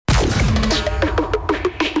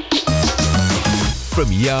From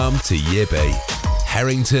Yarm to Yibby,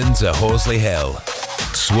 Harrington to Horsley Hill,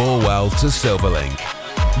 Swalwell to Silverlink.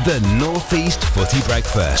 The North East Footy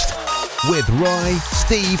Breakfast with Roy,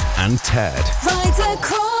 Steve and Ted. Right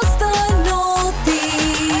across the North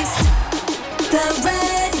East, the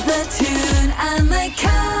Red, the Toon and the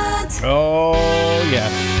Cat. Oh, yeah.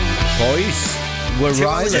 Boys, we're 2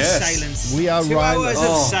 hours riley. of silence. We are 2 riley. hours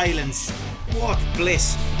of silence. What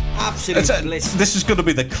bliss. Absolute bliss. This is going to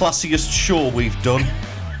be the classiest show we've done.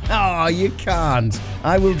 Oh, you can't.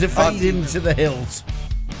 I will defend him to the hilt.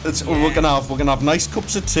 We're gonna have nice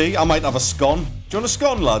cups of tea. I might have a scone. Do you want a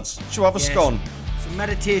scone, lads? Should we have a scone? Some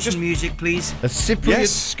meditation music, please. A Cypriot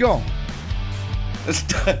scone.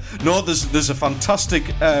 No, there's a fantastic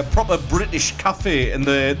proper British cafe in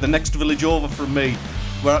the next village over from me,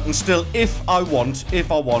 where I can still, if I want,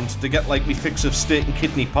 to get like me fix of steak and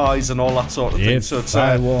kidney pies and all that sort of thing. So it's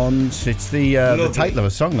It's the title of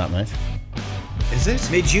a song, that, mate. Is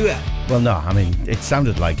it? Mid-year. Well, no, I mean, it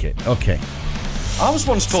sounded like it. Okay. I was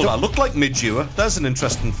once told I looked like Mid-year. There's an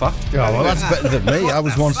interesting fact. Oh, well, that's better than me. I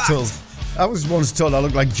was once told I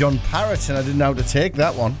looked like John Parrott, and I didn't know how to take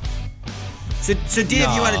that one. So Dave,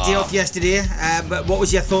 you had a day off yesterday, but what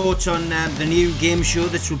was your thoughts on the new game show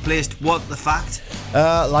that's replaced What the Fact?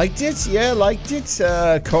 Liked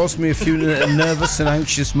it. Caused me a few nervous and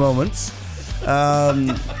anxious moments.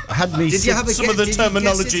 Had me. Did you have a Some of the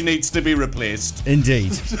terminology needs to be replaced.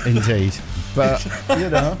 Indeed. But,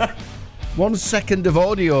 1 second of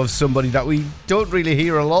audio of somebody that we don't really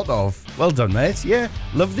hear a lot of. Well done, mate. Yeah,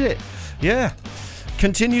 loved it. Yeah.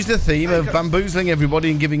 Continues the theme of bamboozling everybody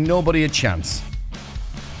and giving nobody a chance.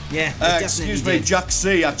 Yeah, excuse me, Jack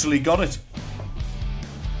C actually got it.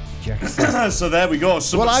 Jack C. So there we go.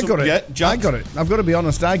 I got it. Yeah, I got it. I've got to be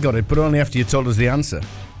honest, I got it, but only after you told us the answer.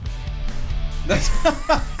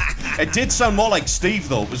 It did sound more like Steve,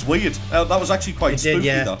 though. It was weird. That was actually quite spooky,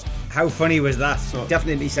 that. How funny was that?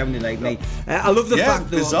 Definitely sounded like me. I love the fact,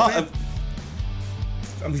 though. Bizarre.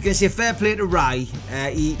 I was going to say fair play to Rye.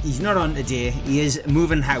 He's not on today. He is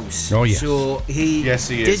moving house. Oh, yes. So he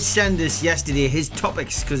did send us yesterday his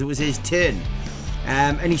topics because it was his turn.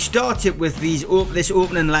 And he started with this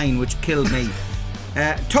opening line, which killed me.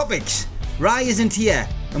 Topics. Rye isn't here,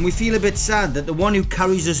 and we feel a bit sad that the one who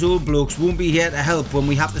carries us old blokes won't be here to help when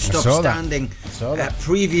we have to stop standing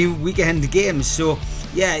preview weekend games. So,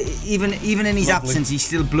 yeah, even in his absence, he's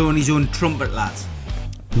still blowing his own trumpet, lads.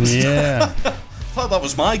 Yeah. I thought that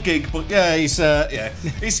was my gig, but yeah,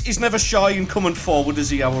 he's never shy in coming forward, is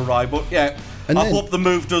he, our Rye? But yeah, I hope the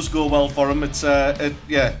move does go well for him. It's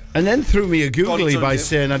yeah. And then threw me a googly by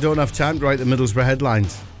saying I don't have time to write the Middlesbrough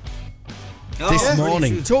headlines. This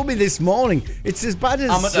morning. Told me this morning. It's as bad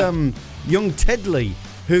as young Tedley,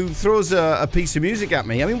 who throws a piece of music at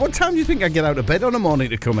me. I mean, what time do you think I get out of bed on a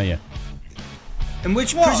morning to come here? And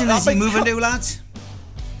which prison is he moving to, lads?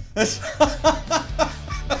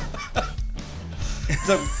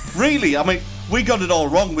 So, really, I mean, we got it all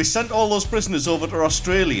wrong. We sent all those prisoners over to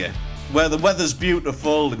Australia, where the weather's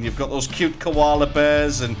beautiful and you've got those cute koala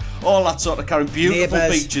bears and all that sort of beautiful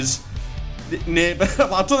beaches.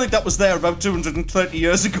 I don't think that was there about 230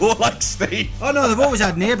 years ago, like Steve. Oh no, they've always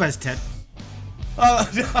had neighbours, Ted. Oh,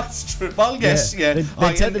 that's true. Well, yes, yeah.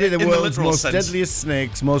 They tend to be the world's most sense. deadliest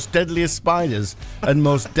snakes, most deadliest spiders, and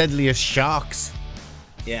most deadliest sharks.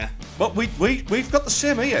 Yeah. But we've got the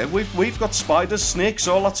same here. We've got spiders, snakes,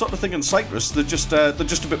 all that sort of thing in Cyprus. They're just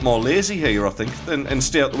a bit more lazy here, I think, and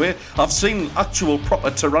stay out the way. I've seen actual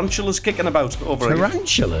proper tarantulas kicking about over here.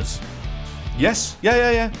 Tarantulas? Yes.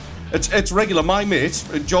 Yeah. It's regular. My mate,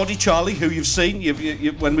 Geordie Charlie, who you've seen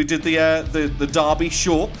when we did the Derby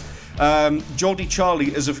show. Geordie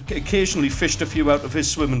Charlie has occasionally fished a few out of his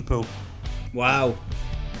swimming pool. Wow.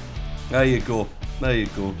 There you go.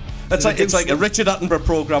 It's like a Richard Attenborough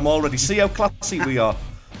programme already. See how classy we are.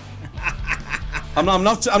 I'm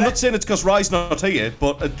not saying it's because Rye's not here,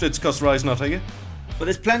 but it's because Rye's not here. Well,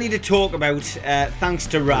 there's plenty to talk about. Thanks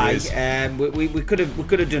to Rye. We could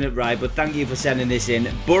have done it right, but thank you for sending this in.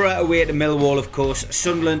 Borough away to Millwall, of course.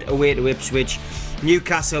 Sunderland away to Ipswich.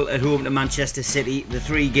 Newcastle at home to Manchester City. The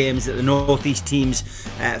 3 games that the North East teams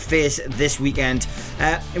face this weekend.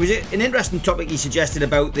 It was an interesting topic he suggested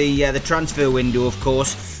about the transfer window, of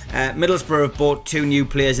course. Middlesbrough have bought 2 new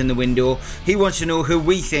players in the window. He wants to know who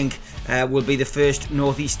we think will be the first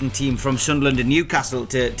North Eastern team from Sunderland and Newcastle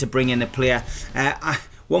to bring in a player.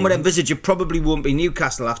 One would envisage it probably won't be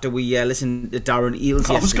Newcastle after we listened to Darren Eales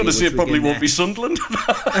yesterday. I was going to say it probably won't be Sunderland.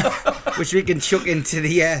 which we can chuck into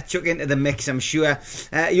the mix, I'm sure.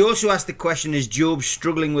 He also asked the question: is Job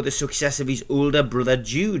struggling with the success of his older brother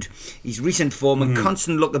Jude? His recent form and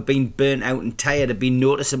constant look of being burnt out and tired have been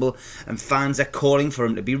noticeable, and fans are calling for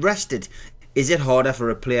him to be rested. Is it harder for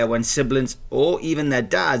a player when siblings or even their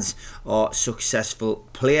dads are successful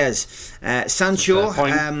players? Sancho,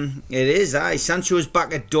 it is. Sancho's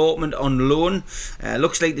back at Dortmund on loan.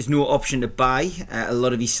 Looks like there's no option to buy. A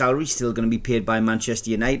lot of his salary is still going to be paid by Manchester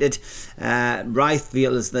United. Reith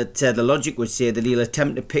feels that the logic would say that he'll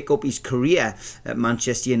attempt to pick up his career at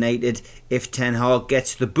Manchester United if Ten Hag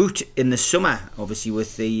gets the boot in the summer. Obviously,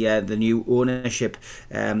 with the new ownership,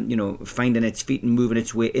 finding its feet and moving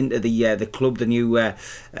its way into the club, the new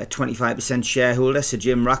 25% shareholder, Sir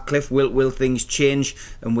Jim Ratcliffe. Will things change,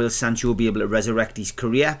 and will Sancho be able to resurrect his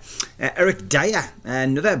career? Eric Dyer,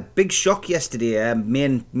 another big shock yesterday.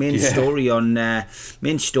 Main story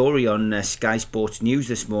on Sky Sports News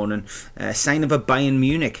this morning. Sign of a Bayern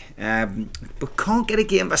Munich, but can't get a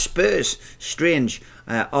game for Spurs. Strange.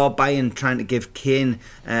 Are Bayern trying to give Kane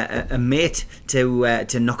a mate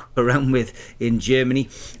to knock around with in Germany?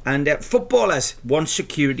 And footballers want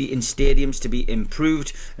security in stadiums to be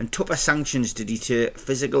improved and tougher sanctions to deter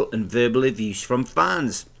physical and verbal abuse from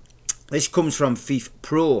fans. This comes from FIFA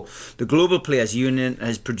Pro. The Global Players Union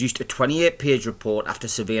has produced a 28-page report after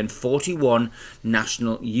surveying 41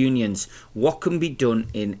 national unions. What can be done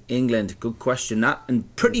in England? Good question, that.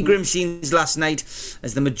 And pretty grim scenes last night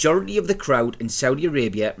as the majority of the crowd in Saudi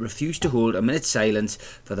Arabia refused to hold a minute's silence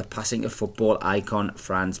for the passing of football icon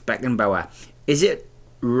Franz Beckenbauer. Is it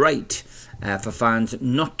right for fans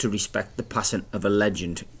not to respect the passing of a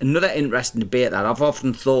legend? Another interesting debate that I've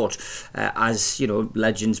often thought, as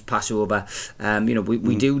legends pass over.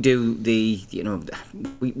 We do the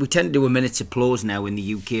we tend to do a minute's applause now in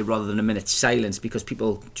the UK rather than a minute's silence, because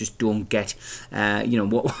people just don't get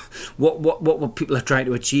what people are trying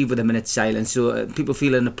to achieve with a minute's silence. So people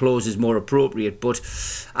feel an applause is more appropriate. But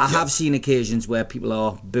I have seen occasions where people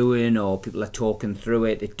are booing or people are talking through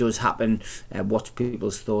it. It does happen. What's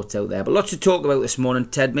people's thoughts out there? But lots to talk about this morning,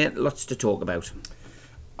 Ted, mate. Lots to talk about.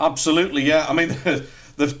 Absolutely, yeah. I mean,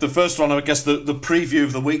 the first one, I guess, the preview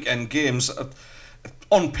of the weekend games.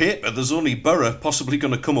 On paper, there's only Borough possibly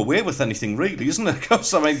going to come away with anything, really, isn't it?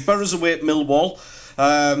 Because, I mean, Borough's away at Millwall.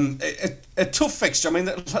 A tough fixture. I mean,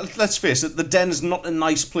 let's face it, the Den's not a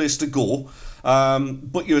nice place to go.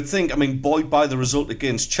 But you would think, I mean, buoyed by the result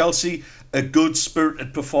against Chelsea, a good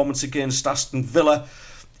spirited performance against Aston Villa,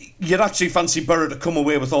 you'd actually fancy Borough to come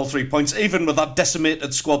away with all 3 points, even with that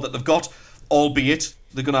decimated squad that they've got, albeit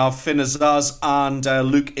they're going to have Finn Azaz and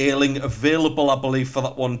Luke Ayling available, I believe, for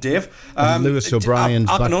that one, Dave. Lewis O'Brien's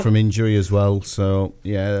back from injury as well, so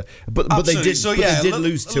yeah. But they did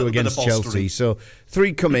lose 2 against Chelsea, so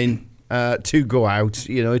 3 come in, 2 go out.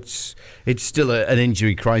 It's still an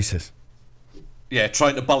injury crisis. Yeah,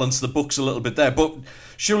 trying to balance the books a little bit there, but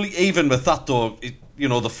surely even with that though,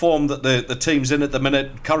 the form that the team's in at the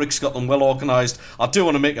minute, Carrick's got them well organised. I do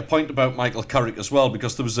want to make a point about Michael Carrick as well,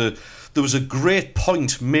 because there was a great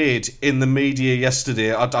point made in the media yesterday.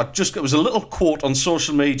 It was a little quote on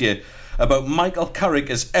social media about Michael Carrick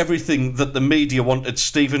as everything that the media wanted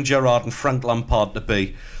Steven Gerrard and Frank Lampard to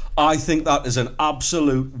be. I think that is an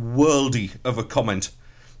absolute worldie of a comment,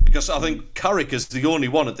 because I think Carrick is the only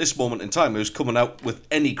one at this moment in time who's coming out with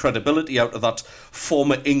any credibility out of that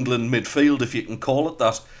former England midfield, if you can call it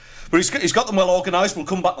that. But he's got them well organised. We'll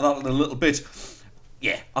come back to that in a little bit.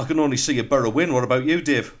 Yeah, I can only see a Borough win. What about you,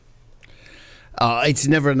 Dave? It's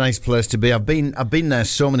never a nice place to be. I've been there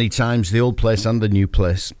so many times, the old place and the new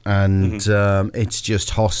place, and it's just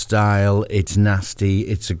hostile, it's nasty,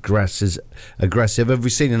 it's aggressive. Have we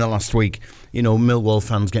seen in the last week, Millwall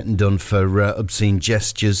fans getting done for obscene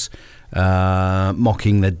gestures,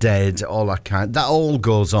 mocking the dead, all that kind. That all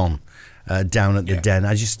goes on down at the Den.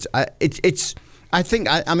 I describe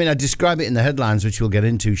it in the headlines, which we'll get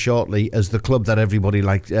into shortly, as the club that everybody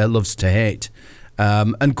loves to hate.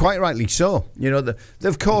 And quite rightly so.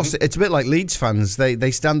 Of course, it's a bit like Leeds fans.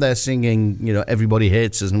 They stand there singing, everybody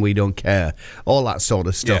hates us and we don't care. All that sort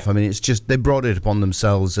of stuff. Yeah. I mean, it's just they brought it upon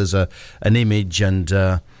themselves as an image and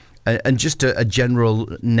just a general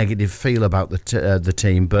negative feel about the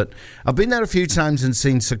team. But I've been there a few times and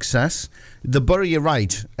seen success. The Borough, you're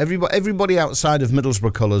right. Everybody outside of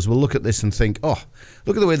Middlesbrough colours will look at this and think, oh,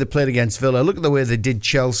 look at the way they played against Villa. Look at the way they did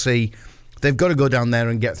Chelsea. They've got to go down there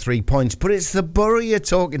and get 3 points. But it's the Borough you're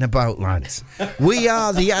talking about, lads. We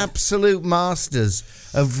are the absolute masters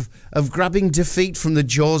of grabbing defeat from the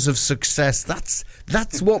jaws of success.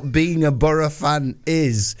 That's what being a Borough fan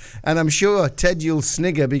is. And I'm sure, Ted, you'll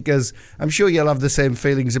snigger because I'm sure you'll have the same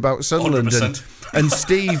feelings about Sunderland. And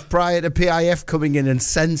Steve, prior to PIF coming in and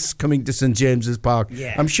Sense coming to St James's Park,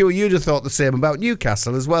 I'm sure you'd have thought the same about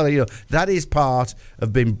Newcastle as well. You know, that is part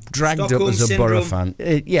of being dragged Stockholm up as a syndrome. Borough fan.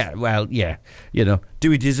 You know, do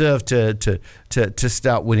we deserve to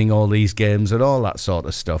start winning all these games and all that sort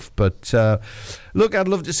of stuff? But look, I'd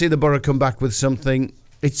love to see the Borough come back with something.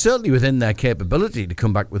 It's certainly within their capability to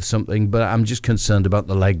come back with something, but I'm just concerned about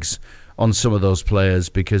the legs on some of those players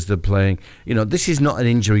because they're playing. You know, this is not an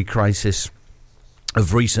injury crisis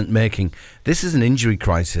of recent making. This is an injury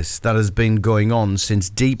crisis that has been going on since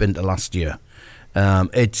deep into last year.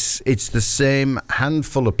 It's the same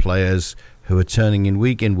handful of players who are turning in,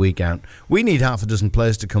 week out. We need half a dozen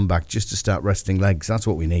players to come back just to start resting legs. That's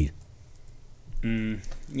what we need.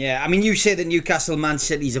 Yeah, I mean, you say that Newcastle Man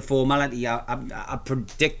City's a formality. I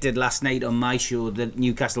predicted last night on my show that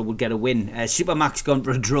Newcastle would get a win. Supermac's gone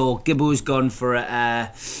for a draw. Gibbo's gone for a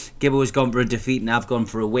defeat, and I've gone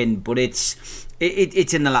for a win. But it's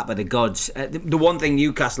in the lap of the gods. The one thing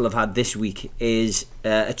Newcastle have had this week is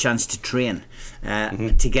a chance to train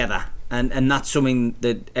together, and that's something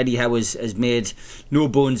that Eddie Howe has made no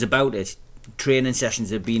bones about it. Training sessions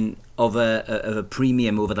have been of a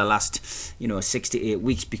premium over the last 6 to 8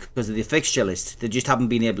 weeks because of the fixture list. They just haven't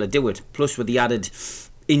been able to do it. Plus, with the added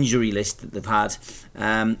injury list that they've had,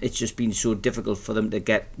 it's just been so difficult for them to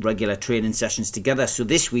get regular training sessions together. So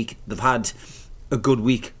this week they've had a good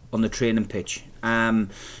week on the training pitch.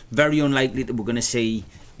 Very unlikely that we're going to see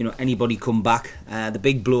anybody come back. The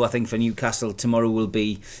big blow I think for Newcastle tomorrow will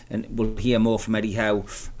be, and we'll hear more from Eddie Howe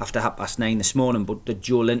after 9:30 this morning, but that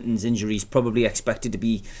Joe Linton's injury is probably expected to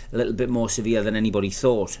be a little bit more severe than anybody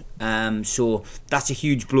thought. So that's a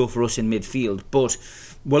huge blow for us in midfield, but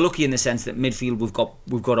we're lucky in the sense that midfield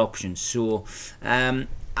we've got options. So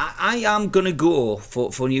I am going to go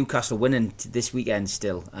for Newcastle winning this weekend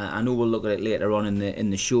still. I know we'll look at it later on in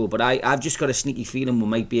the show, but I've just got a sneaky feeling we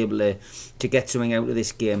might be able to get something out of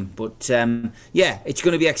this game. But it's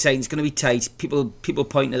going to be exciting. It's going to be tight. People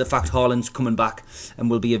point to the fact Haaland's coming back and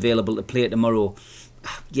will be available to play tomorrow.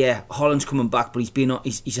 Yeah, Haaland's coming back, but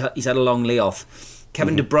he's had a long layoff.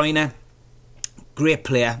 Kevin De Bruyne, great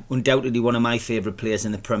player, undoubtedly one of my favourite players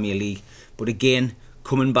in the Premier League, but again,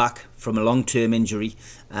 coming back from a long-term injury,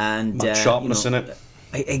 and much sharpness in it.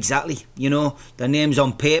 Exactly. Their names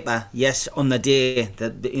on paper, yes, on the day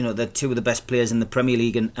that they're two of the best players in the Premier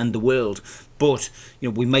League and the world. But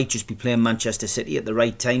we might just be playing Manchester City at the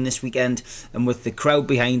right time this weekend, and with the crowd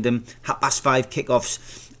behind them, 5:30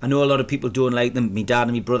 kickoffs. I know a lot of people don't like them. My dad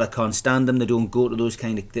and my brother can't stand them. They don't go to those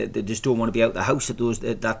they just don't want to be out the house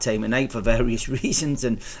at that time of night for various reasons.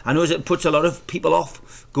 And I know it puts a lot of people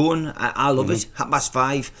off going. I love it.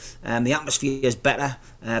 5:30. The atmosphere is better.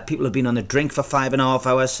 People have been on the drink for 5.5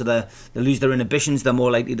 hours, so they lose their inhibitions. They're more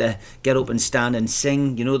likely to get up and stand and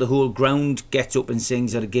sing. The whole ground gets up and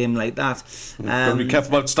sings at a game like that. Got to be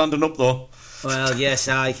careful about standing up though. Well, yes,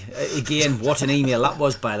 again, what an email that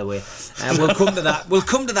was, by the way. We'll come to that.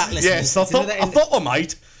 Listeners. Yes, I thought we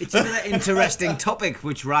might. It's another interesting topic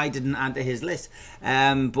which Rye didn't add to his list.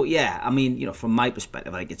 But yeah, I mean, from my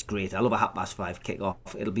perspective, I think it's great. I love a 5:30 kick-off.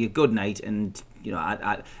 It'll be a good night, and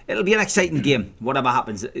it'll be an exciting game. Whatever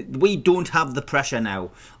happens, we don't have the pressure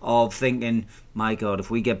now of thinking, my God, if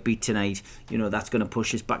we get beat tonight, that's going to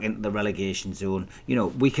push us back into the relegation zone.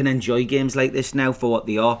 We can enjoy games like this now for what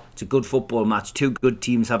they are. It's a good football match, two good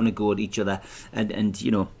teams having a go at each other, and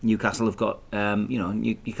Newcastle have got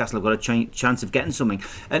Newcastle have got a chance of getting something.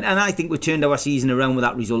 And I think we turned our season around with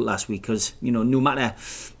that result last week, because no matter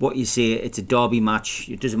what you say, it's a derby match.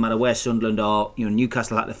 It doesn't matter where Sunderland are.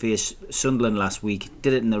 Newcastle had to face Sunderland last week,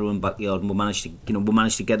 did it in their own backyard, and we managed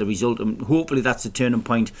to get a result. And hopefully that's the turning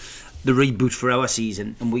point, the reboot for our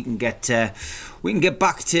season, and we can get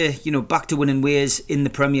back to winning ways in the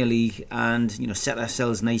Premier League, and set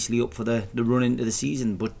ourselves nicely up for the run into the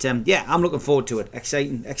season. But I'm looking forward to it.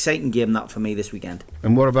 Exciting game that for me this weekend.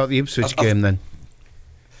 And what about the Ipswich game then?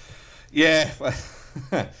 Yeah,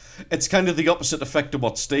 it's kind of the opposite effect of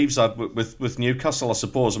what Steve's had with Newcastle, I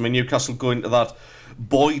suppose. I mean, Newcastle going to that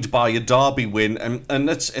buoyed by a derby win, and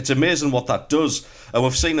it's amazing what that does. And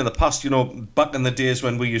we've seen in the past, back in the days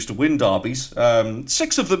when we used to win derbies,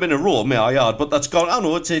 6 of them in a row, may I add, but that's gone. I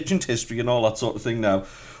know it's ancient history and all that sort of thing now,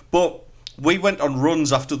 but we went on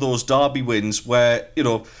runs after those derby wins where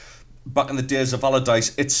back in the days of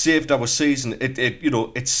Allardyce, it saved our season.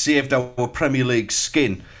 It saved our Premier League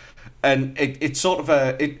skin. and it sort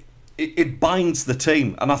of it binds the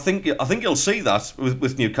team, and I think you'll see that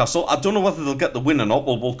with Newcastle. I don't know whether they'll get the win or not.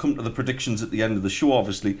 We'll come to the predictions at the end of the show,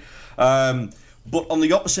 obviously. But on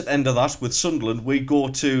the opposite end of that, with Sunderland, we go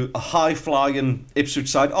to a high-flying Ipswich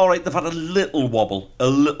side. All right, they've had a little wobble,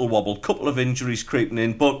 couple of injuries creeping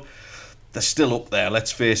in, but they're still up there.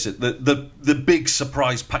 Let's face it, the big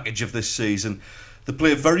surprise package of this season. They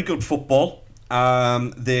play very good football.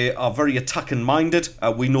 They are very attacking minded.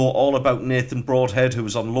 We know all about Nathan Broadhead, who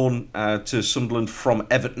was on loan to Sunderland from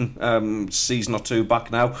Everton season or two back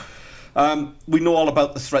now. We know all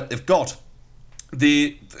about the threat they've got.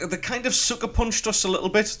 They kind of sucker punched us a little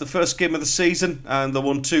bit the first game of the season, and they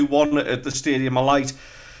won 2-1 at the Stadium of Light.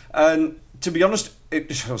 And to be honest,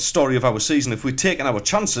 it's a story of our season. If we'd taken our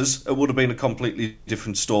chances, it would have been a completely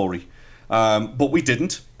different story. But we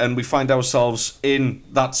didn't, and we find ourselves in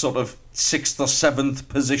that sort of 6th or 7th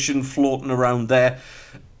position, floating around there,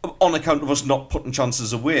 on account of us not putting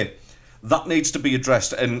chances away. That needs to be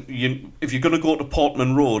addressed, and if you're going to go to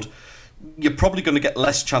Portman Road, you're probably going to get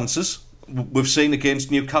less chances. We've seen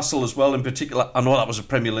against Newcastle as well in particular. I know that was a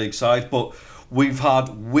Premier League side, but we've had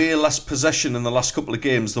way less possession in the last couple of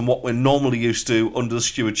games than what we're normally used to under the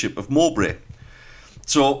stewardship of Mowbray.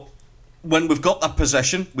 So when we've got that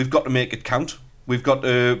possession, we've got to make it count. We've got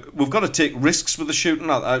to take risks with the shooting.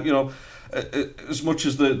 As much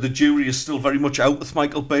as the jury is still very much out with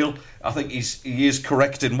Michael Beale, I think he is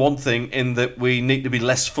correct in one thing, in that we need to be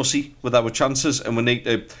less fussy with our chances, and we need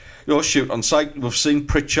to shoot on sight. We've seen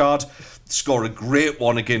Pritchard score a great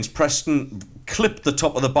one against Preston, clip the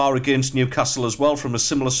top of the bar against Newcastle as well from a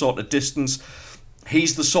similar sort of distance.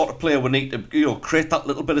 He's the sort of player we need to create that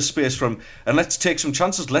little bit of space for him, and let's take some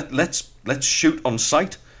chances. Let's shoot on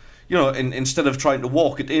sight, instead of trying to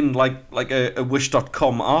walk it in like a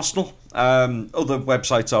wish.com Arsenal. Other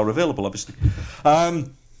websites are available, obviously.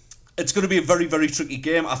 It's going to be a very, very tricky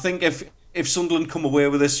game. I think if Sunderland come away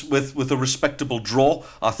with this with a respectable draw,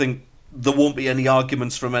 I think there won't be any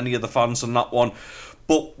arguments from any of the fans on that one.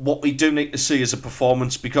 But what we do need to see is a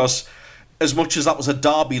performance, because as much as that was a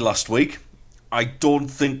derby last week, I don't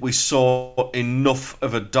think we saw enough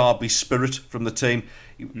of a derby spirit from the team.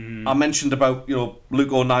 I mentioned about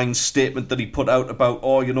Luke O'Nine's statement that he put out about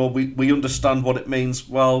we understand what it means.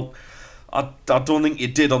 Well, I don't think you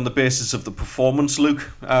did on the basis of the performance,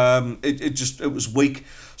 Luke. It was weak.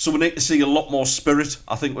 So we need to see a lot more spirit.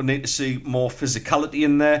 I think we need to see more physicality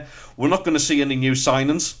in there. We're not going to see any new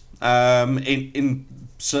signings.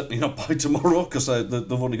 Certainly not by tomorrow, because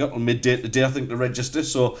they've only got till midday today, I think, to register.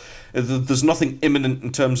 So there's nothing imminent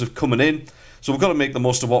in terms of coming in. So we've got to make the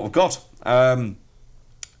most of what we've got.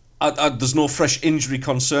 There's no fresh injury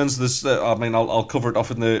concerns. I'll cover it off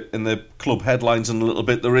in the club headlines in a little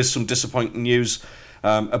bit. There is some disappointing news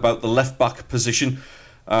about the left back position.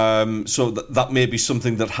 So that may be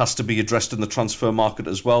something that has to be addressed in the transfer market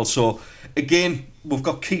as well. So again, we've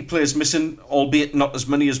got key players missing, albeit not as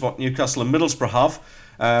many as what Newcastle and Middlesbrough have,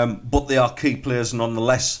 but they are key players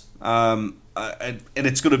nonetheless, and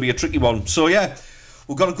it's going to be a tricky one. So yeah,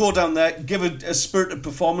 we've got to go down there, give a spirited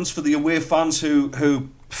performance for the away fans who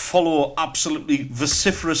follow absolutely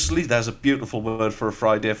vociferously. There's a beautiful word for a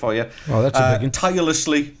Friday for you. Oh, that's a big one.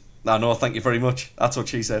 Tirelessly. No, thank you very much. That's what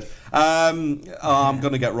she said. I'm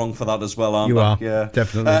going to get wrong for that as well, aren't I? You are, yeah,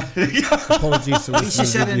 definitely. Apologies for She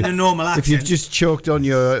said it in a normal accent. If you've just choked on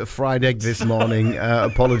your fried egg this morning,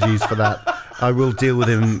 apologies for that. I will deal with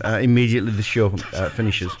him immediately the show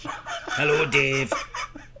finishes. Hello, Dave.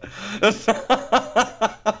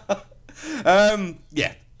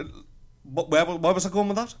 Yeah. Where was I going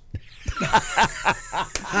with that?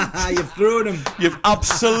 You've thrown him. You've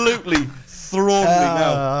absolutely thrown me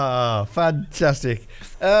now. Fantastic.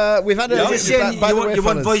 We've had you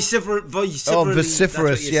want vociferous. Oh,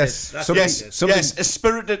 vociferous, yes. Yes, a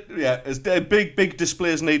spirited, a big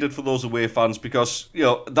display is needed for those away fans, because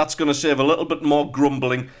that's going to save a little bit more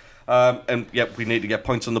grumbling. And we need to get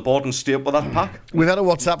points on the board and stay up with that pack. We've had a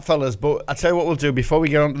WhatsApp, fellas, but I tell you what we'll do before we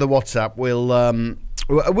get on to the WhatsApp.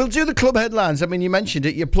 We'll do the club headlines. I mean, you mentioned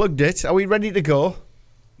it, you plugged it. Are we ready to go?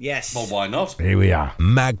 Yes. Well, why not? Here we are.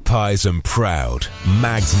 Magpies and proud.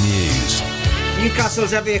 Mags News.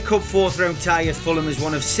 Newcastle's FA Cup 4th round tie at Fulham is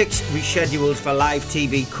one of 6 rescheduled for live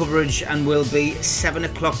TV coverage, and will be 7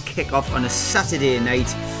 o'clock kick-off on a Saturday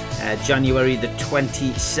night, January the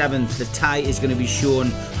 27th. The tie is going to be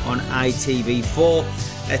shown on ITV4.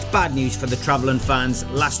 It's bad news for the travelling fans.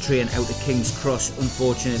 Last train out of King's Cross,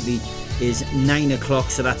 unfortunately, is 9 o'clock,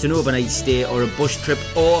 so that's an overnight stay or a bus trip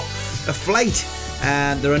or a flight.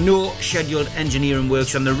 There are no scheduled engineering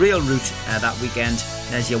works on the rail route that weekend.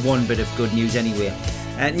 There's your one bit of good news anyway.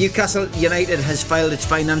 Newcastle United has filed its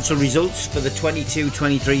financial results for the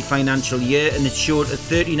 22-23 financial year, and it showed a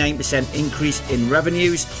 39% increase in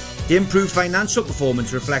revenues. The improved financial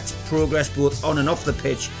performance reflects progress both on and off the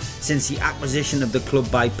pitch since the acquisition of the club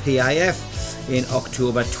by PIF in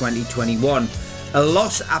October 2021. A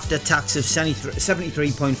loss after tax of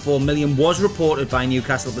 73.4 million was reported by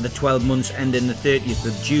Newcastle for the 12 months ending the 30th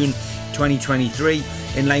of June 2023,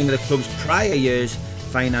 in line with the club's prior year's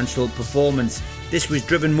financial performance. This was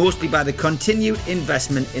driven mostly by the continued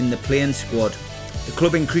investment in the playing squad. The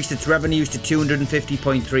club increased its revenues to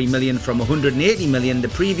 250.3 million from 180 million the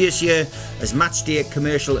previous year, as matchday,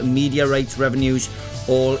 commercial and media rights revenues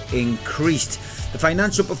all increased. The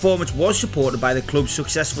financial performance was supported by the club's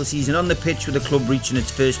successful season on the pitch, with the club reaching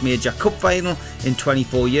its first major cup final in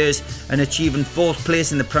 24 years and achieving 4th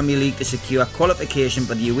place in the Premier League to secure qualification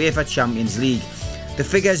for the UEFA Champions League. The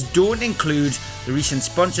figures don't include the recent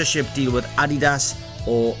sponsorship deal with Adidas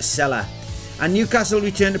or Sella. And Newcastle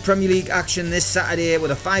return to Premier League action this Saturday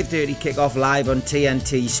with a 5:30 kick-off live on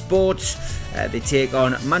TNT Sports. They take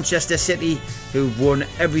on Manchester City, who've won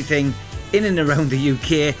everything in and around the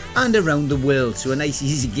UK and around the world. So a nice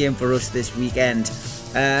easy game for us this weekend.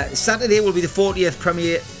 Saturday will be the 40th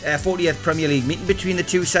Premier League meeting between the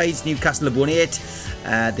two sides. Newcastle have won 8.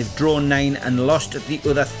 They've drawn 9 and lost the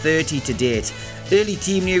other 30 to date. Early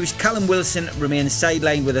team news: Callum Wilson remains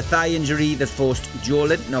sidelined with a thigh injury that forced Joe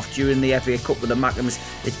Linton off during the FA Cup with the Mackems.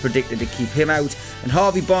 It's predicted to keep him out. And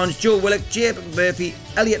Harvey Barnes, Joe Willock, Jacob Murphy,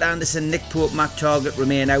 Elliot Anderson, Nick Pope, Matt Targett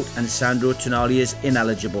remain out, and Sandro Tonali is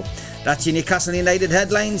ineligible. That's your Newcastle United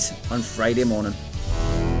headlines on Friday morning.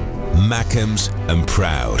 Mackems and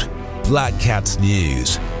Proud. Black Cats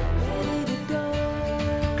News.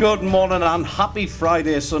 Good morning and happy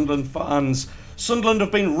Friday, Sunderland fans. Sunderland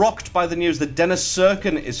have been rocked by the news that Dennis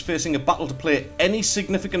Serkin is facing a battle to play any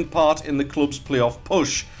significant part in the club's playoff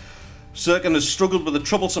push. Serkin has struggled with a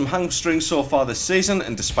troublesome hamstring so far this season,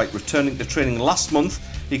 and despite returning to training last month,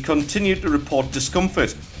 he continued to report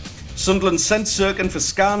discomfort. Sunderland sent Serkin for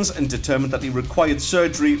scans and determined that he required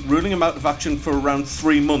surgery, ruling him out of action for around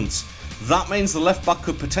 3 months. That means the left-back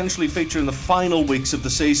could potentially feature in the final weeks of the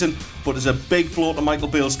season, but is a big blow to Michael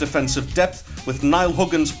Beale's defensive depth, with Niall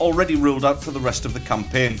Huggins already ruled out for the rest of the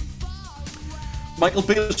campaign. Michael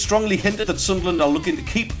Beale has strongly hinted that Sunderland are looking to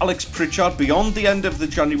keep Alex Pritchard beyond the end of the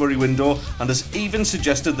January window, and has even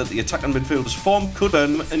suggested that the attacking midfielder's form could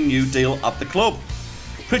earn a new deal at the club.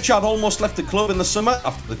 Pritchard almost left the club in the summer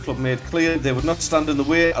after the club made clear they would not stand in the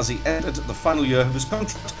way as he entered the final year of his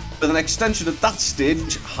contract, with an extension at that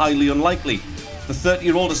stage highly unlikely. The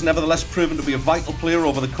 30-year-old has nevertheless proven to be a vital player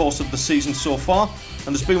over the course of the season so far,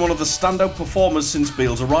 and has been one of the standout performers since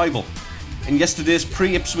Beale's arrival. In yesterday's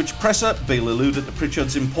pre-Ipswich presser, Beale alluded to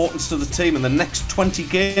Pritchard's importance to the team in the next 20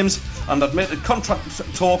 games, and admitted contract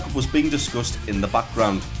talk was being discussed in the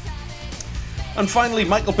background. And finally,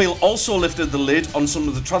 Michael Beale also lifted the lid on some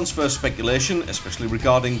of the transfer speculation, especially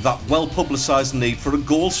regarding that well-publicised need for a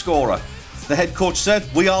goal scorer. The head coach said,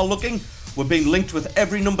 "We are looking. We're being linked with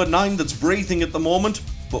every number 9 that's breathing at the moment,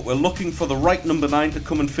 but we're looking for the right number 9 to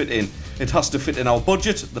come and fit in. It has to fit in our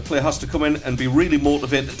budget. The player has to come in and be really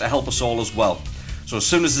motivated to help us all as well." So as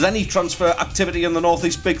soon as there's any transfer activity in the North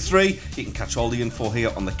East Big Three, you can catch all the info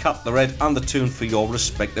here on the Cat, the Red and the Toon for your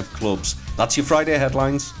respective clubs. That's your Friday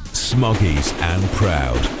headlines. Smoggies and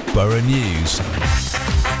Proud. Borough News.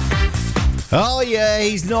 Oh yeah,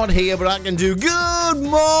 he's not here, but I can do good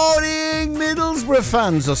morning Middlesbrough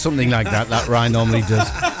fans or something like that. That Ryan normally does.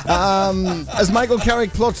 As Michael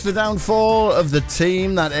Carrick plots the downfall of the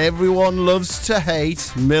team that everyone loves to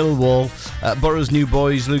hate, Millwall, Borough's new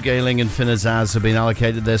boys Luke Ayling and Finn Azaz have been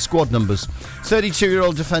allocated their squad numbers.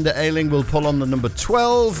 32-year-old defender Ayling will pull on the number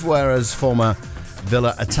 12, whereas former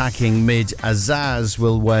Villa attacking mid Azaz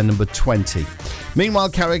will wear number 20. Meanwhile,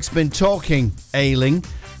 Carrick's been talking Ayling.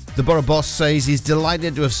 The Borough boss says he's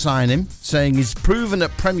delighted to have signed him, saying he's proven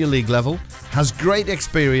at Premier League level, has great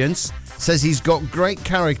experience, says he's got great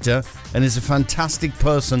character and is a fantastic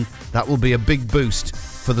person that will be a big boost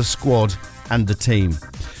for the squad and the team.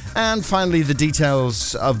 And finally, the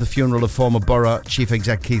details of the funeral of former Borough Chief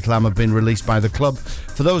Exec Keith Lamb have been released by the club.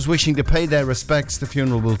 For those wishing to pay their respects, the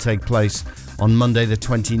funeral will take place on Monday the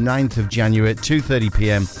 29th of January at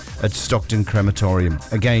 2:30pm at Stockton Crematorium.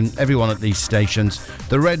 Again, everyone at these stations,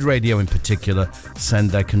 the Red Radio in particular,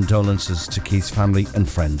 send their condolences to Keith's family and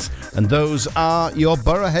friends. And those are your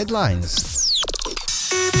Borough headlines.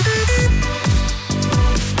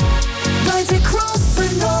 Right across the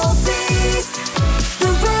North East, the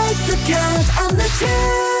Red, the Cat and the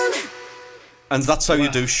Toon. And that's how you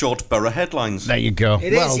do short borough headlines. There you go.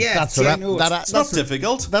 It is, yeah. That's It's not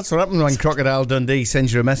difficult. That's what happens when Crocodile Dundee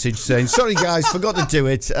sends you a message saying, sorry guys, forgot to do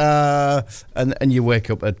it. And you wake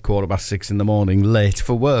up at 6:15 in the morning late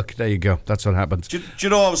for work. There you go. That's what happens. Do you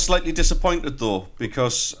know, I was slightly disappointed, though,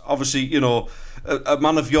 because obviously, a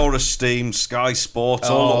man of your esteem, Sky Sports,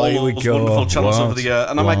 all those wonderful channels over the year,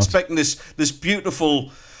 and I'm expecting this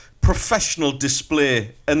beautiful professional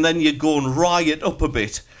display, and then you go and riot up a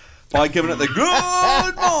bit by giving it the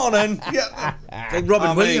good morning. Yeah. Like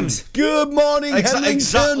Robin Williams. Good morning,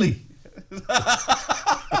 exactly.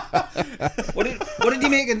 What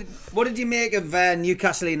did you make of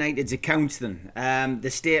Newcastle United's accounts then? The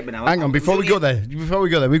statement. Hang on, before we go there,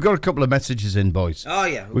 we've got a couple of messages in, boys. Oh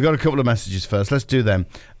yeah, we've got a couple of messages first. Let's do them.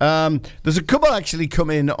 There's a couple actually come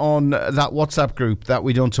in on that WhatsApp group that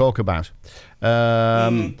we don't talk about.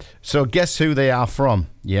 So guess who they are from?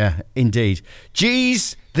 Yeah, indeed.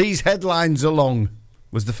 Geez, these headlines are long,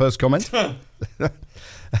 was the first comment. I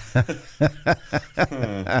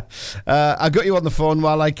got you on the phone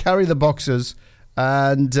while I carry the boxes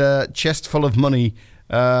and chest full of money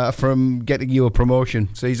from getting you a promotion.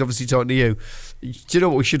 So he's obviously talking to you. Do you know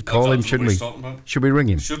what we should call him, shouldn't we? Should we ring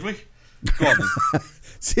him? Should we? Go on.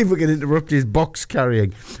 See if we can interrupt his box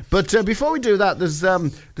carrying. But before we do that, there's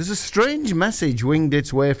a strange message winged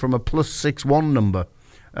its way from a +61 number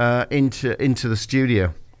into the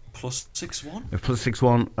studio. +61?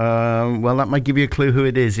 +61. Well, that might give you a clue who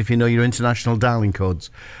it is if you know your international dialing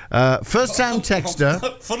codes. First time texter.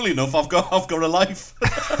 Funnily enough, I've got a life.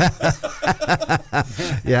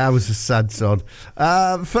 Yeah, I was a sad sod.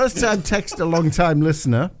 First time texter, long time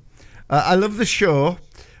listener. I love the show.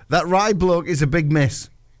 That Rye bloke is a big miss.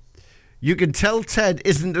 You can tell Ted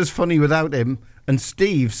isn't as funny without him, and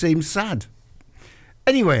Steve seems sad.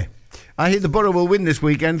 Anyway, I hear the Borough will win this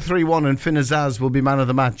weekend 3-1 and Finn Azaz will be man of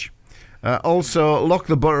the match. Also, lock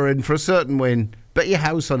the Borough in for a certain win. Bet your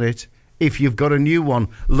house on it if you've got a new one.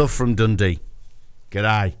 Love from Dundee.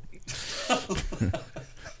 G'day.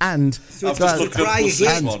 And so I've just looked up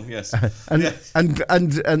 +61, yes.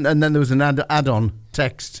 And then there was an add-on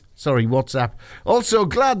text. Sorry, WhatsApp. Also,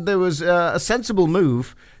 glad there was a sensible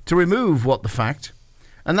move to remove What the Fact.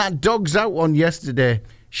 And that Dogs Out one yesterday,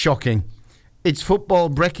 shocking. It's football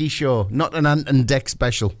Brekky show, not an Ant and Deck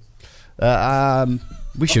special.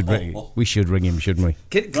 We should ring him, shouldn't we?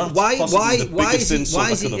 Why is he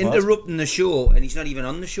interrupting the show and he's not even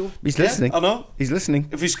on the show? He's listening. I know. He's listening.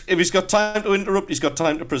 If he's got time to interrupt, he's got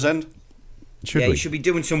time to present. He should be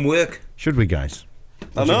doing some work. Should we, guys?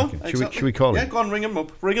 I know. Should we call him? Yeah, go on, ring him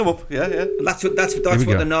up. Ring him up. Yeah. That's what the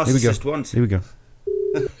narcissist wants. Here we go.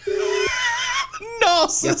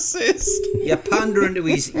 Narcissist. You're pandering to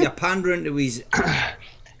his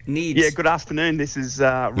needs. Yeah, good afternoon. This is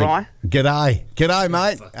Rye. G'day,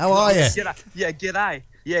 mate. How are you? G'day.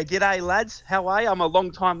 Yeah, g'day, lads. How are you? I'm a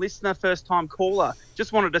long-time listener, first-time caller.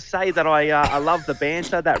 Just wanted to say that I love the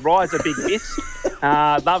banter. That Rye's a big miss.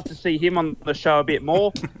 Love to see him on the show a bit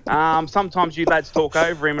more. Sometimes you lads talk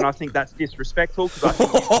over him, and I think that's disrespectful because I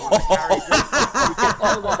think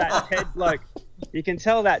he's you can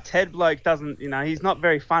tell that Ted bloke doesn't, he's not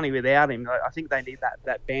very funny without him. I think they need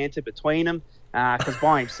that banter between them because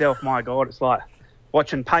by himself, my God, it's like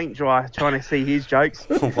watching paint dry, trying to see his jokes.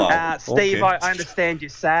 Wow. Steve, okay. I understand you're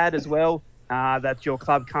sad as well that your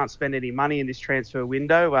club can't spend any money in this transfer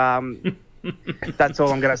window. That's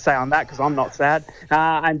all I'm going to say on that because I'm not sad.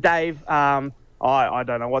 And Dave, I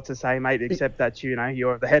don't know what to say, mate, except that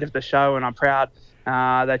you're the head of the show, and I'm proud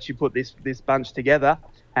that you put this bunch together,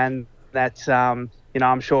 and that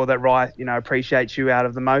I'm sure that Rye appreciates you out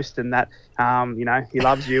of the most, and that he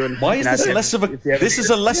loves you. And why is this less of a? This is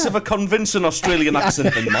a less of a convincing Australian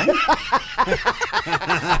accent than mine.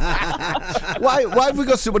 Why have we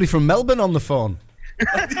got somebody from Melbourne on the phone?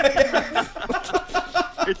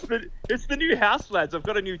 It's the new house, lads. I've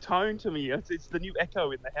got a new tone to me. It's the new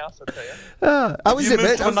echo in the house, I tell you. How is it,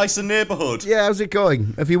 mate? To a nicer neighbourhood. Yeah, how's it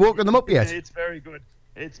going? Have you woken them up yet? It's very good.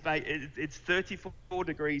 It's 34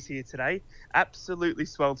 degrees here today. Absolutely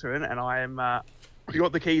sweltering, and I am. We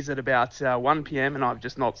got the keys at about 1 p.m. and I've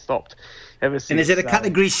just not stopped ever since. And is it a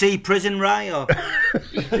Category C prison, Ray, or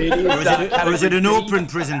is it an open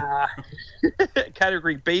prison?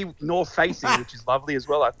 Category B, north facing, which is lovely as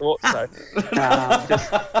well. I thought so.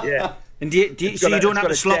 Yeah. And so you don't have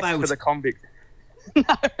to slop out for the convict.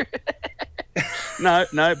 No,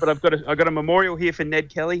 but I've got a memorial here for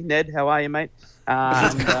Ned Kelly. Ned, how are you, mate?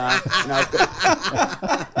 I'm gonna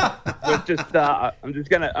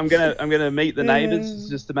meet the neighbours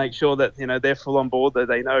just to make sure that they're full on board, that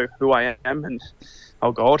they know who I am, and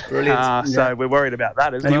oh God, brilliant. So we're worried about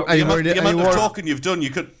that as well. The amount of talking you've done, you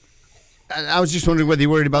could. I was just wondering whether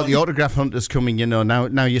you're worried about the autograph hunters coming.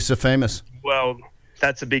 Now you're so famous. Well,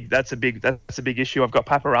 that's a big issue. I've got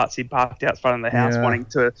paparazzi parked out front of the house wanting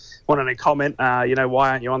to comment. Why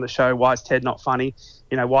aren't you on the show? Why is Ted not funny?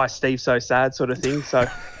 Why is Steve so sad? Sort of thing. So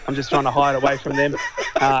I'm just trying to hide away from them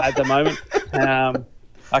at the moment.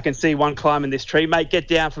 I can see one climbing this tree, mate. Get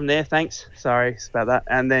down from there, thanks. Sorry about that.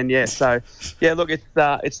 And then look,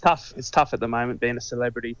 it's tough. It's tough at the moment being a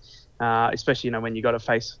celebrity, especially when you got a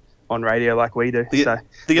face on radio like we do.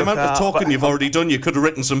 The amount of talking you've already done, you could have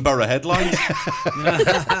written some Borough headlines.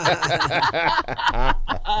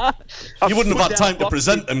 You wouldn't have had time to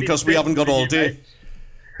present them because we haven't got all day.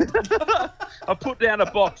 I put down a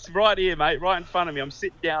box right here, mate, right in front of me. I'm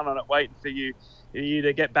sitting down on it waiting for you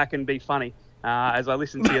to get back and be funny. As I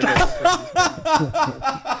listen to you.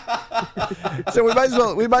 So we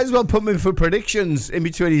might as well put him in for predictions in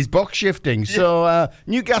between his box shifting. So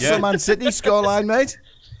Newcastle Man City scoreline, mate.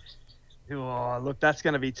 Oh, look, that's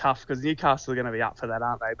going to be tough because Newcastle are going to be up for that,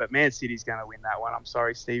 aren't they? But Man City's going to win that one. I'm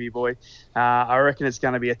sorry, Stevie boy. I reckon it's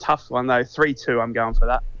going to be a tough one though. 3-2. I'm going for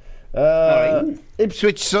that.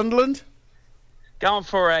 Ipswich Sunderland. Going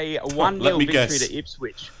for a 1-0 victory to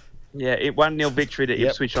Ipswich. Yeah, 1-0 victory to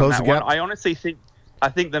Ipswich on that one. I honestly think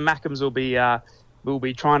the Mackems will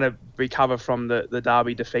be trying to recover from the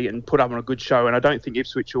Derby defeat and put up on a good show. And I don't think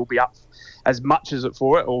Ipswich will be up as much as it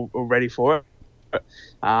for it or ready for it.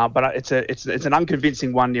 But it's an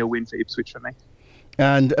unconvincing 1-0 win for Ipswich for me.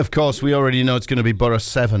 And of course, we already know it's going to be Borough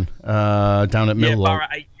 7 down at Millwall. Borough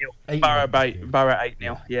 8-0. Borough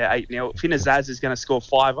 8-0. Yeah, 8-0. Finn Azaz is going to score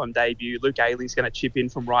 5 on debut. Luke Ayling's going to chip in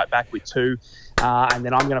from right back with 2. And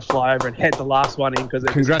then I'm going to fly over and head the last one in.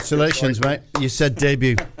 Congratulations, mate. You said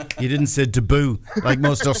debut. You didn't say debut, like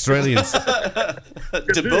most Australians.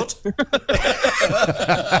 Debut.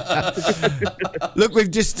 Look, we've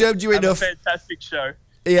disturbed you enough. A fantastic show.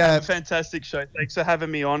 Yeah. A fantastic show. Thanks for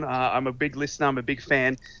having me on. I'm a big listener. I'm a big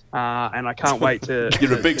fan. And I can't wait to...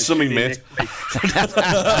 You're a big summing, mate.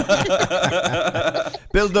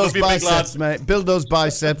 Build those biceps, mate. Build those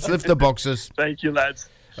biceps. Lift the boxes. Thank you, lads.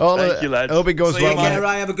 Thank you, lads. Hope it goes well, mate. Take care,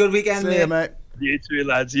 have a good weekend, mate. You too,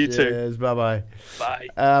 lads. You too. Cheers. Bye-bye.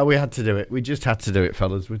 Bye. We had to do it. We just had to do it,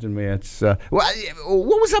 fellas, didn't we? It's what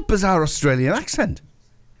was that bizarre Australian accent?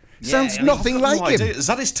 Sounds nothing like him. Is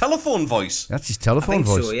that his telephone voice? That's his telephone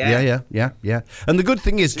voice. So, yeah. Yeah. And the good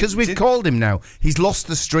thing is, because we've called him now, he's lost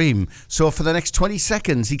the stream. So for the next 20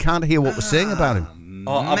 seconds, he can't hear what we're saying about him.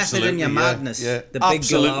 Oh, method in your madness. Yeah. The big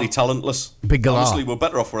absolutely talentless. Big galah. Honestly, we're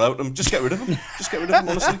better off without him. Just get rid of him.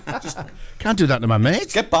 Honestly. Can't do that to my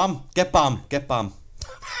mates. Get Bam.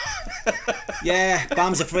 Yeah,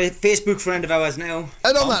 Bam's a Facebook friend of ours now.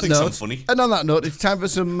 And on that note, it's time for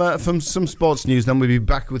some sports news. Then we'll be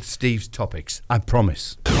back with Steve's topics. I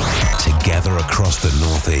promise. Together across the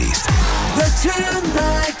northeast. The Tune,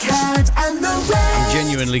 the Cat and the Red. I'm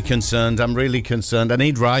genuinely concerned. I'm really concerned. I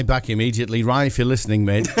need Rye back immediately. Rye, if you're listening,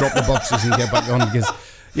 mate, drop the boxes and get back on because.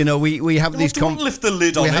 We have these. Don't lift the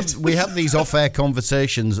lid on it. We have these off-air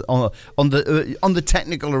conversations on the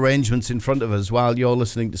technical arrangements in front of us while you're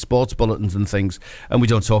listening to sports bulletins and things, and we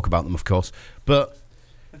don't talk about them, of course. But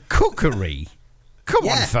cookery, come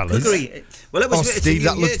on, fellas. Cookery. Well, it was. Steve,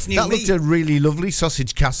 that looked a really lovely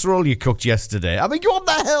sausage casserole you cooked yesterday. I mean, what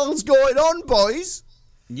the hell's going on, boys?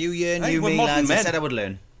 New year, new me, lads. Men. I said I would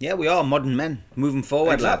learn. Yeah, we are modern men. Moving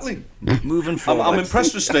forward, lads. Moving forward. I'm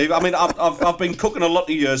impressed with Steve. I mean, I've been cooking a lot of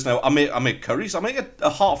years now. I make curries. I make a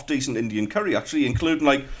half decent Indian curry, actually, including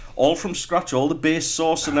like all from scratch, all the base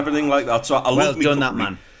sauce and everything like that. So I love me done, cookery. that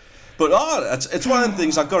man. But it's one of the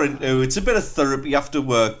things I got into. It's a bit of therapy after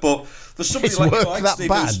work, but for somebody Is like work you, that Steve,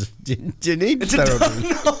 bad? Do you need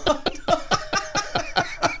therapy?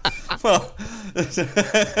 Well,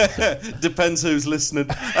 depends who's listening.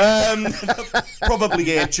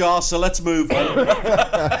 Probably HR, so let's move on.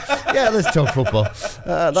 Yeah, let's talk football.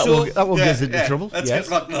 That will get us into trouble. Let's get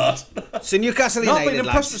like that. So Newcastle United, I've been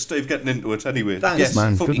impressed with Steve getting into it anyway. Thanks.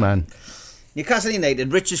 Yes, Good man. Newcastle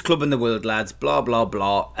United, richest club in the world, lads, blah, blah,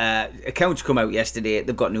 blah. Accounts come out yesterday,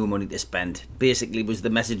 they've got no money to spend. Basically was the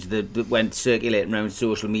message that went circulating around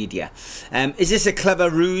social media. Is this a clever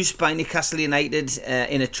ruse by Newcastle United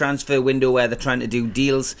in a transfer window where they're trying to do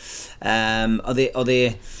deals?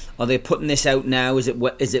 Are they putting this out now? Is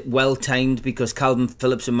it well timed because Calvin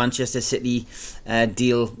Phillips and Manchester City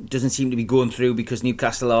deal doesn't seem to be going through because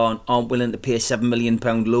Newcastle aren't willing to pay a £7 million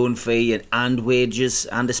loan fee and wages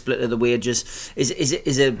and a split of the wages? Is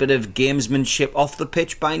it a bit of gamesmanship off the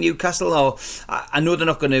pitch by Newcastle? Or I know they're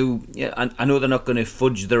not going to. I know they're not going to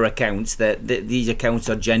fudge their accounts. That these accounts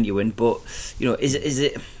are genuine, but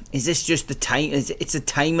is Is this just the time? It's the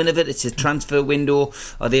timing of it. It's a transfer window.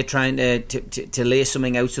 Are they trying to lay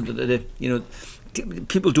something out so that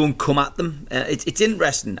people don't come at them? It's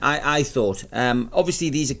interesting. I thought. Obviously,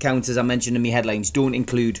 these accounts, as I mentioned in my headlines, don't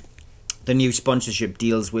include the new sponsorship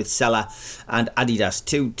deals with Sella and Adidas,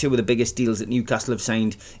 two of the biggest deals that Newcastle have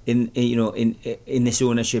signed in this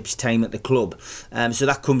ownership's time at the club. So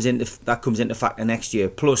that comes into factor next year.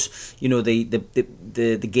 Plus,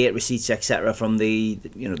 the gate receipts, etc., from the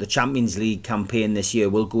Champions League campaign this year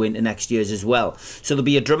will go into next year's as well. So there'll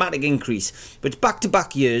be a dramatic increase. But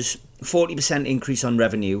back-to-back years, 40% increase on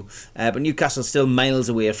revenue, but Newcastle still miles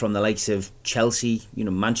away from the likes of Chelsea,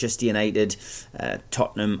 Manchester United,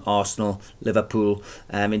 Tottenham, Arsenal, Liverpool,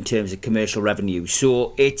 in terms of commercial revenue.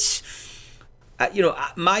 So it's,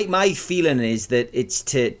 my feeling is that it's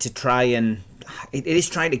to try and it is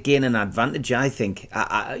trying to gain an advantage. I think,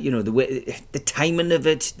 the way, the timing of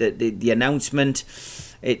it, the announcement.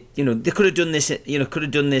 They could have done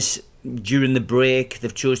this. During the break,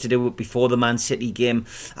 they've chose to do it before the Man City game.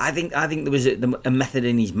 I think there was a method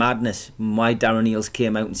in his madness. Why Darren Eales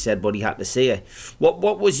came out and said what he had to say.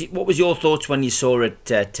 What was your thoughts when you saw it,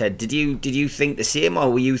 Ted? Did you think the same, or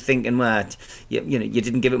were you thinking that you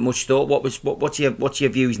didn't give it much thought? What's your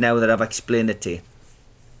views now that I've explained it to you?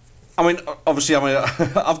 I mean, obviously,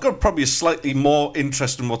 I've got probably a slightly more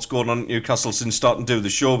interest in what's going on at Newcastle since starting to do the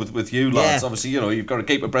show with you lads. Yeah. Obviously, you've got to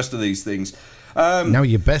keep abreast of these things. Now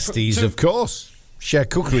your besties, of course. Share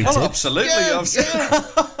cookery tips. Absolutely.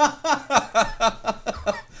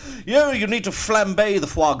 Yeah, you need to flambe the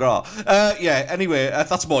foie gras. Anyway,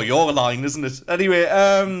 that's more your line, isn't it? Anyway,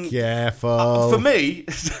 careful. For me,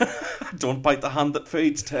 don't bite the hand that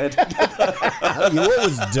feeds, Ted. You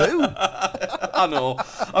always do. I know.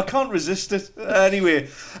 I can't resist it. Anyway,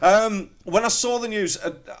 when I saw the news,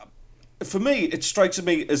 for me, it strikes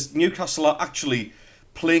me as Newcastle are actually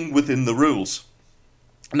playing within the rules.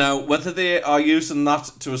 Now, whether they are using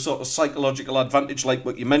that to a sort of psychological advantage, like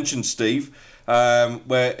what you mentioned, Steve,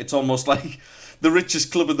 where it's almost like the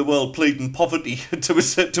richest club in the world pleading poverty to a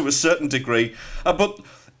certain degree. But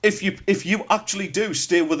if you actually do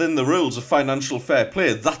stay within the rules of financial fair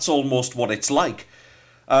play, that's almost what it's like.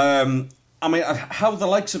 How the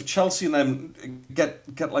likes of Chelsea and them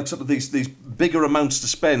get like some of these bigger amounts to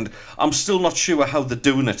spend, I'm still not sure how they're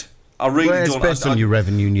doing it. I really don't. It's based on your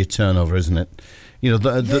revenue and your turnover, isn't it?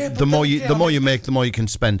 The more you make, the more you can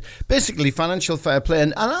spend. Basically, financial fair play.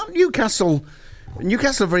 And Newcastle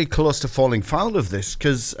are very close to falling foul of this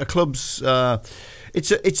because a club's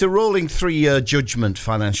it's a rolling 3-year judgment.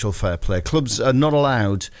 Financial fair play. Clubs are not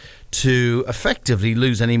allowed to effectively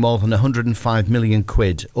lose any more than 105 million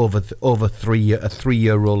quid over a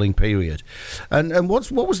 3-year rolling period. And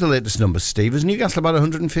what was the latest number, Steve? Is Newcastle about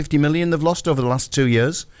 150 million they've lost over the last 2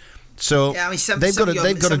 years? So they've got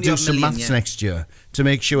to do some maths next year to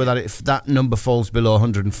make sure that if that number falls below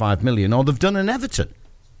 105 million, or they've done an Everton.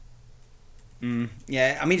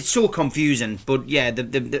 It's so confusing, but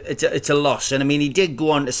it's a loss. And he did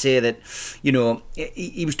go on to say that,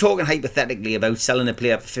 he was talking hypothetically about selling a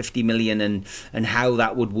player for 50 million and how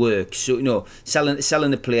that would work. So,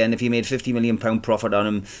 selling a player, and if you made £50 million profit on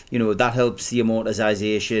him, that helps the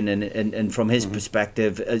amortisation. And from his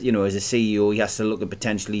perspective, as a CEO, he has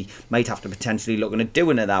to might have to potentially look at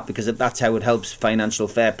doing that because that's how it helps financial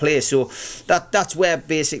fair play. So that's where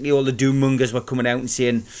basically all the doom mongers were coming out and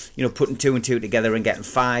saying, putting two and two together and getting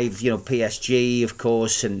 5, PSG, of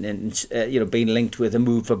course, and being linked with a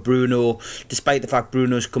move for Bruno, despite the fact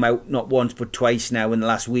Bruno's come out not once but twice now in the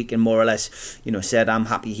last week and more or less, said, I'm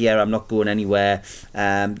happy here, I'm not going anywhere.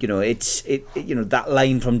 That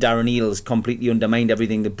line from Darren Eales completely undermined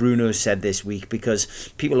everything that Bruno said this week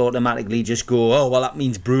because people automatically just go, oh, well, that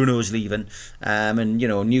means Bruno's leaving.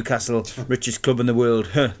 Newcastle, richest club in the world,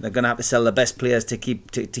 they're going to have to sell the best players to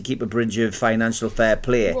keep a bridge of financial fair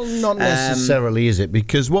play. Well, not necessarily, is it?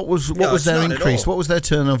 Because what was their increase? What was their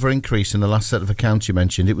turnover increase in the last set of accounts you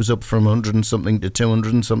mentioned? It was up from 100 and something to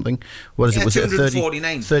 200 and something. What is it? Was it a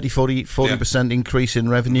 40% increase in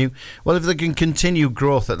revenue? Well, if they can continue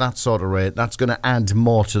growth at that sort of rate, that's going to add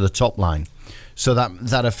more to the top line. So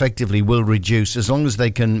that effectively will reduce, as long as they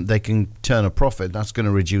can turn a profit, that's going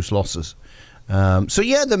to reduce losses.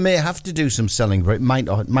 They may have to do some selling, but it might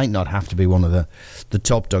not have to be one of the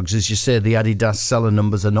top dogs. As you say, the Adidas seller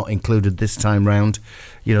numbers are not included this time round.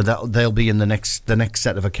 They'll be in the next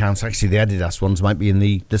set of accounts. Actually, the Adidas ones might be in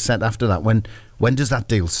the set after that. When does that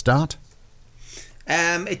deal start?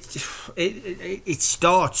 It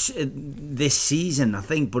starts this season, I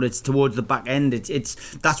think, but it's towards the back end.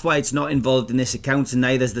 That's why it's not involved in this account, and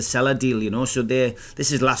neither's the seller deal. So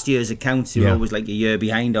this is last year's accounts. You're always like a year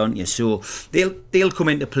behind, aren't you? So they'll come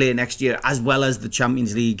into play next year, as well as the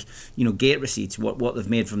Champions League, gate receipts, what they've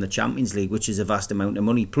made from the Champions League, which is a vast amount of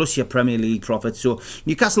money, plus your Premier League profits. So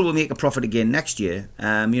Newcastle will make a profit again next year.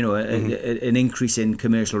 An increase in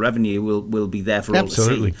commercial revenue will be there for all to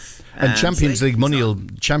see. And Champions League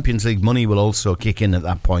money will also kick in at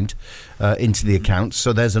that point into the accounts.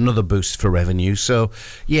 So there's another boost for revenue. So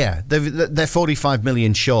yeah, they're 45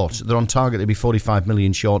 million short. They're on target to be 45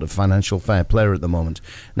 million short of financial fair play at the moment.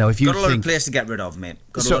 Now, if you got a lot of players to get rid of, mate.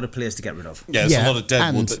 A lot of players to get rid of. Yeah, there's a lot of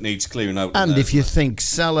dead wood that needs clearing out. And if you think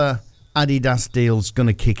seller Adidas deal's going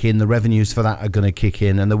to kick in, the revenues for that are going to kick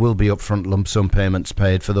in, and there will be upfront lump sum payments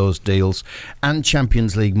paid for those deals, and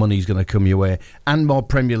Champions League money's going to come your way, and more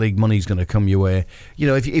Premier League money's going to come your way.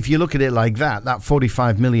 If you look at it like that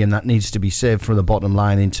 45 million that needs to be saved from the bottom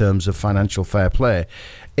line in terms of financial fair play,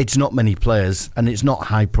 it's not many players, and it's not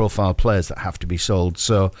high profile players that have to be sold.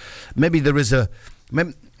 So maybe there is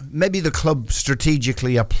maybe the club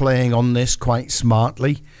strategically are playing on this quite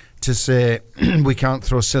smartly to say we can't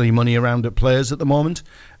throw silly money around at players at the moment.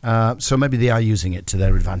 So maybe they are using it to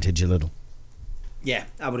their advantage a little. Yeah,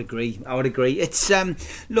 I would agree. It's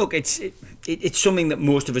look, it's something that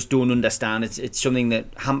most of us don't understand. It's something that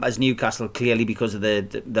hampers Newcastle clearly because of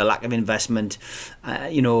the lack of investment,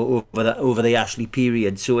 over the Ashley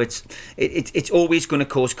period. So it's always going to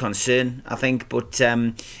cause concern, I think. But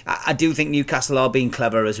I do think Newcastle are being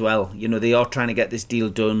clever as well. They are trying to get this deal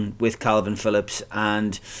done with Calvin Phillips,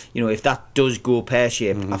 and if that does go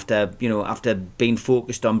pear-shaped after being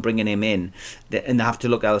focused on bringing him in, and they have to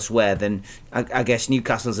look elsewhere, then I guess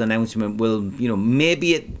Newcastle's announcement will,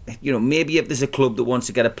 maybe if there's a club that wants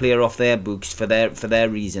to get a player off their books for their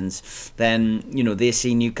reasons, then they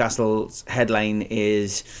see Newcastle's headline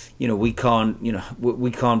is we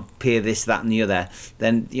can't pay this, that, and the other.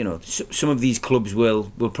 Then some of these clubs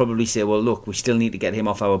will probably say, well, look, we still need to get him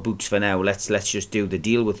off our books for now. Let's just do the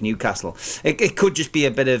deal with Newcastle. It could just be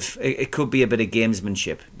a bit of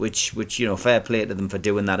gamesmanship, which fair play to them for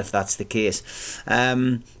doing that if that's the case.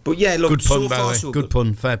 But yeah, look, good pun, so far so good. Good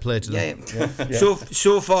pun. Fair play to them. Yeah.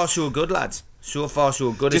 So far so good, lads. So far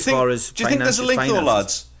so good. Do you think there's a link though,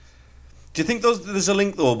 lads? Do you think there's a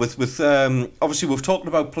link though with obviously we've talked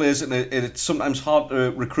about players and it's sometimes hard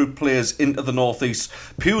to recruit players into the northeast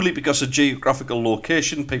purely because of geographical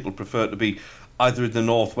location. People prefer to be either in the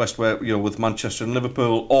northwest, where with Manchester and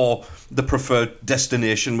Liverpool, or the preferred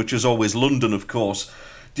destination, which is always London, of course.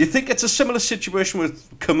 Do you think it's a similar situation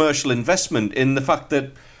with commercial investment in the fact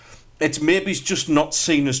that it's maybe just not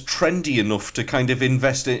seen as trendy enough to kind of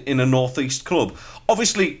invest in a northeast club?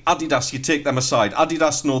 Obviously, Adidas, you take them aside.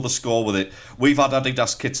 Adidas know the score with it. We've had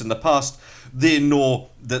Adidas kits in the past. They know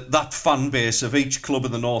that fan base of each club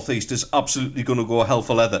in the northeast is absolutely going to go hell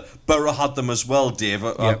for leather. Borough had them as well, Dave,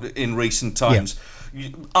 in recent times.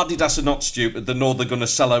 Yep. Adidas are not stupid. They know they're going to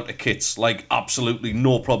sell out the kits, like absolutely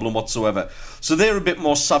no problem whatsoever. So they're a bit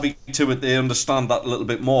more savvy to it. They understand that a little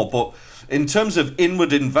bit more. But in terms of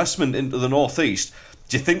inward investment into the northeast,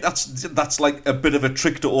 do you think that's like a bit of a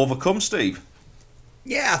trick to overcome, Steve?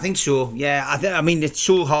 Yeah, I think so. Yeah, I mean, it's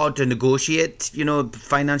so hard to negotiate,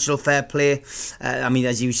 financial fair play. I mean,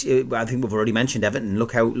 I think we've already mentioned Everton.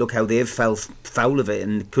 Look how they've fell foul of it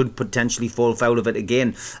and could potentially fall foul of it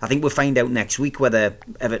again. I think we'll find out next week whether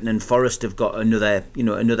Everton and Forest have got another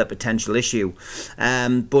potential issue.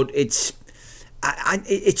 But it's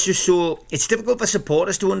just so it's difficult for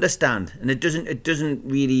supporters to understand, and it doesn't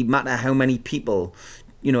really matter how many people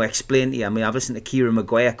explain to you. I mean, I've listened to Kieran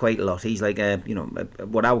Maguire quite a lot. He's like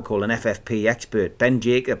what I would call an FFP expert. Ben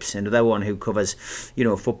Jacobs, another one who covers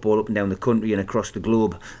football up and down the country and across the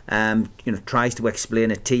globe, tries to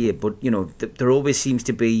explain it to you, but there always seems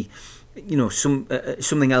to be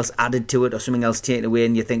something else added to it or something else taken away,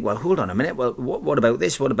 and you think, well, hold on a minute, well, what about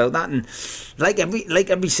this, what about that? And like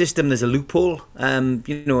every system, there's a loophole, and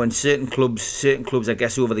certain clubs I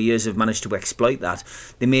guess over the years have managed to exploit that.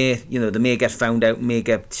 They may get found out, may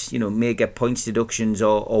get points deductions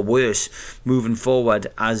or worse moving forward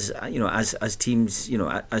as teams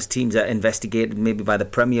are investigated maybe by the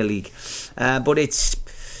Premier League, but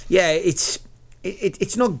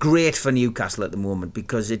it's not great for Newcastle at the moment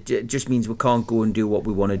because it just means we can't go and do what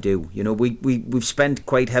we want to do. We've spent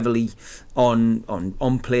quite heavily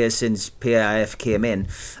on players since PIF came in.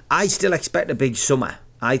 I still expect a big summer.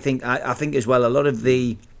 I think as well a lot of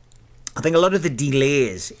the I think a lot of the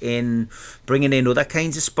delays in bringing in other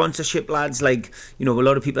kinds of sponsorship, lads, like, a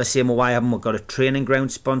lot of people are saying, well, why haven't we got a training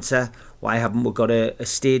ground sponsor? Why haven't we got a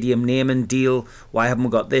stadium naming deal? Why haven't we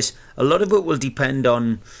got this? A lot of it will depend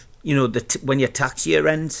on, when your tax year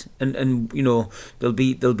ends, and there'll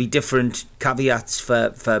be different caveats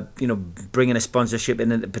for bringing a sponsorship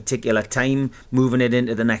in at a particular time, moving it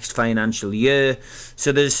into the next financial year.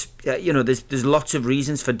 So there's lots of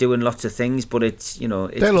reasons for doing lots of things, but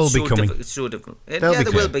they'll all be coming. It's so difficult. There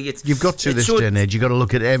will be. You've got to this day and age. You've got to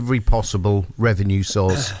look at every possible revenue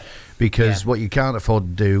source. Because what you can't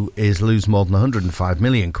afford to do is lose more than 105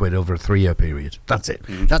 million quid over a 3-year period. That's it.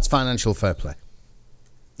 That's financial fair play.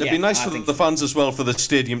 It'd be nice for the fans as well, for the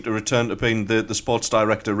stadium to return to being the Sports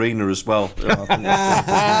Direct Arena as well. You're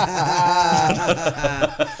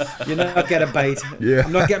not getting a bite. Yeah.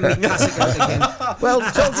 I'm not getting my cassock out again. Well,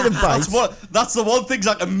 talking of bites... That's the one thing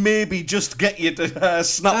I can maybe just get you to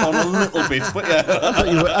snap on a little bit. But yeah.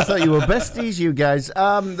 I thought you were besties, you guys.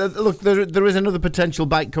 Look, there is another potential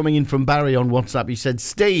bite coming in from Barry on WhatsApp. He said,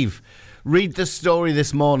 Steve... read the story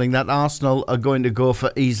this morning that Arsenal are going to go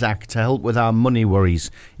for Isak to help with our money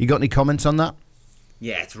worries. You got any comments on that?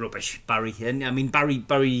 Yeah, it's rubbish, Barry. And I mean,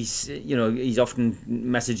 Barry's, he's often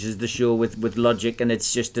messages the show with logic, and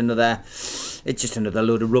it's just another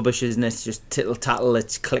load of rubbish, isn't it? It's just tittle tattle.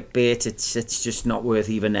 It's clickbait. It's just not worth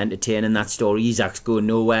even entertaining that story. Isak's going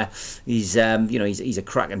nowhere. He's he's a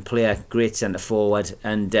cracking player, great centre forward,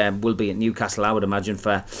 and will be at Newcastle, I would imagine,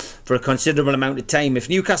 for a considerable amount of time. If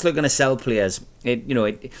Newcastle are going to sell players,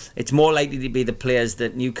 it's more likely to be the players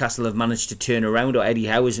that Newcastle have managed to turn around, or Eddie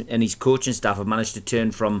Howe and his coaching staff have managed to turn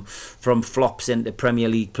from flops into Premier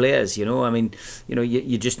League players. You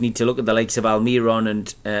just need to look at the likes of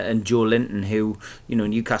Almiron and Joe Linton, who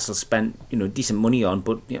Newcastle spent decent money on,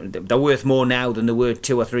 but they're worth more now than they were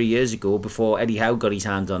 2 or 3 years ago before Eddie Howe got his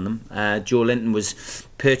hands on them. Joe Linton was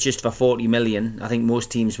purchased for 40 million. I think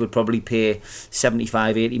most teams would probably pay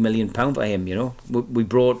 75-80 million pound for him. We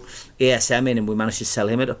brought ASM in and we managed to sell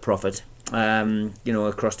him at a profit,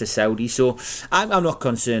 across to Saudi. So I'm not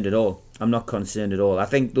concerned at all. I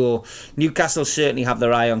think, though, Newcastle certainly have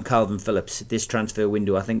their eye on Calvin Phillips this transfer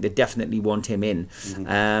window. I think they definitely want him in.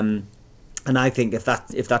 And I think if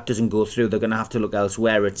that doesn't go through, they're going to have to look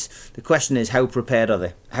elsewhere. The question is, how prepared are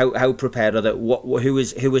they? How prepared are they? Who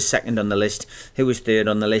is second on the list? Who is third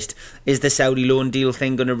on the list? Is the Saudi loan deal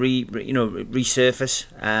thing going to resurface?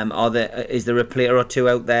 Is there a player or two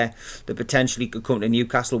out there that potentially could come to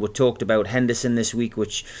Newcastle? We talked about Henderson this week,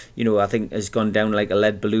 which I think has gone down like a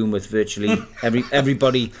lead balloon with virtually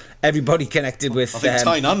everybody connected with. I think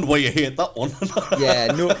Tyne and where you hate that one. Yeah,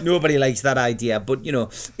 nobody likes that idea. But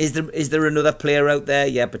is there another player out there?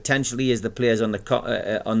 Yeah, potentially. Is the players on the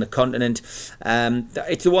continent?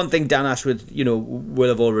 It's the one thing Dan Ashworth will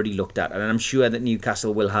have already looked at, and I'm sure that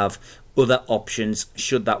Newcastle will have other options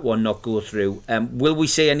should that one not go through. Will we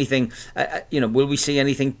see anything? Will we see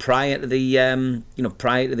anything prior to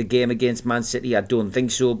the game against Man City? I don't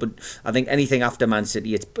think so. But I think anything after Man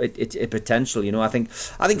City, it's a potential. I think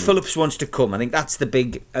Phillips wants to come. I think that's the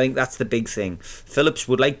big thing. Phillips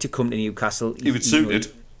would like to come to Newcastle. He would suit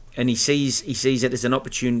it. And he sees it as an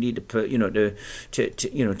opportunity to put,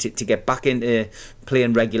 to get back into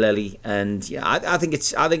playing regularly, and I think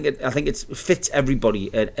it fits everybody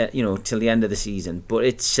till the end of the season. But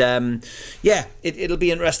it's it'll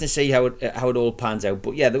be interesting to see how it all pans out.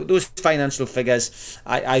 But those financial figures,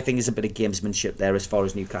 I think is a bit of gamesmanship there as far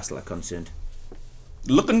as Newcastle are concerned.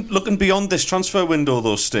 Looking beyond this transfer window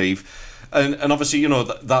though, Steve, and obviously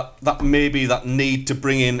that maybe that need to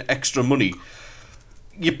bring in extra money.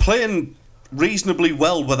 You're playing reasonably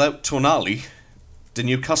well without Tonali. Do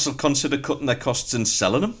Newcastle consider cutting their costs and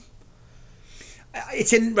selling him?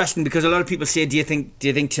 It's interesting because a lot of people say, do you think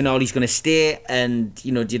Tonali's going to stay? And do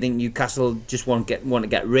you think Newcastle just want to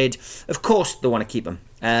get rid? Of course they want to keep him.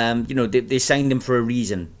 They signed him for a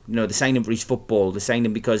reason. They signed him for his football. They signed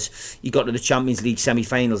him because he got to the Champions League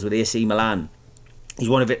semi-finals with AC Milan. He's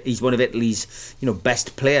one of Italy's,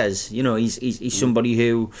 best players. He's somebody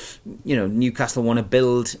who, Newcastle want to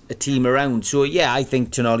build a team around. So I think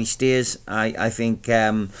Tonali stays. I think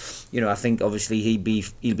obviously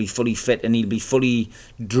he'll be fully fit and he'll be fully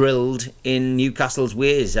drilled in Newcastle's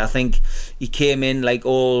ways. I think he came in like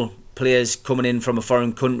all players coming in from a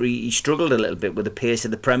foreign country. He struggled a little bit with the pace of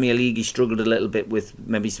the Premier League. He struggled a little bit with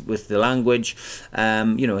the language.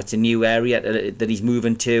 It's a new area that he's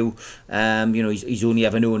moving to. He's only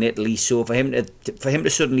ever known Italy. So for him to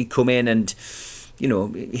suddenly come in and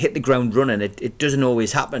hit the ground running, it doesn't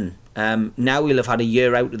always happen. Now he'll have had a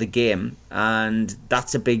year out of the game, and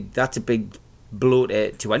that's a big blow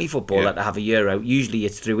to any footballer to have a year out. Usually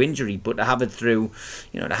it's through injury, but to have it through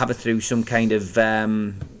some kind of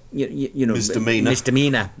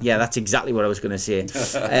misdemeanor. Yeah, that's exactly what I was going to say.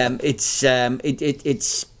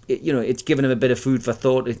 It's given him a bit of food for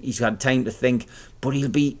thought. He's had time to think, but he'll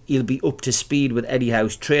be up to speed with Eddie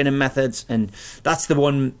Howe's training methods, and that's the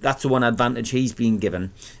one advantage he's been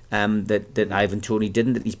given that Ivan Toney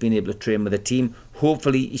didn't. That he's been able to train with a team.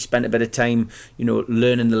 Hopefully, he spent a bit of time,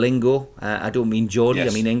 learning the lingo. I don't mean Geordie, I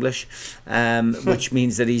mean English, which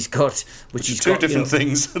means that he's got two different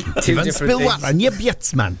things. Two different things. And your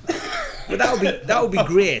bits, man. But that would be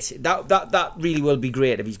great. That really will be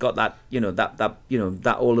great if he's got that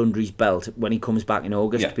that all under his belt when he comes back in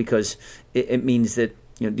August, because it means that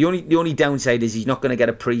the only downside is he's not going to get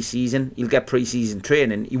a pre-season. He'll get pre-season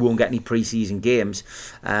training. He won't get any pre-season games,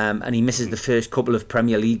 and he misses the first couple of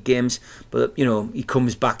Premier League games. But he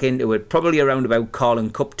comes back into it probably around about Carabao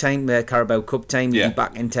Cup time. He'll be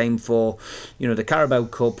back in time for the Carabao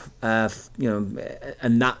Cup.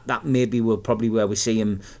 And that maybe will probably where we see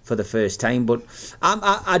him for the first time. But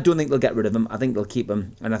I don't think they'll get rid of him. I think they'll keep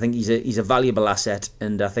him, and I think he's a valuable asset.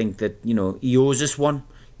 And I think that he owes us one.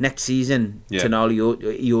 Next season,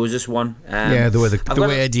 Tonali, he owes us one. The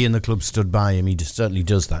way Eddie and the club stood by him, he certainly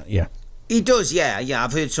does that. Yeah, he does. Yeah.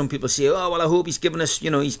 I've heard some people say, "Oh, well, I hope he's given us,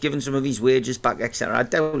 he's given some of his wages back, etc." I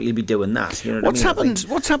doubt he'll be doing that. What's happened?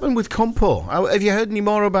 What's happened with Compo? Have you heard any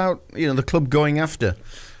more about the club going after?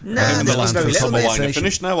 No, they're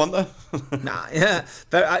finished now, aren't they?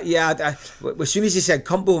 As soon as you said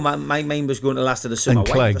Compo, my mind was going to last of the summer. And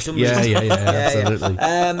Clegg. Absolutely.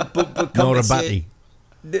 But Nora Batty.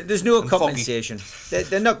 There's no compensation.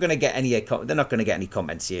 They're not going to get any. They're not going to get any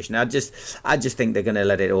compensation. I just think they're going to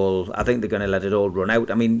let it all. I think they're going to let it all run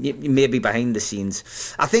out. I mean, maybe behind the scenes.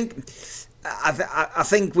 I think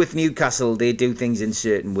with Newcastle they do things in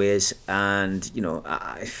certain ways, and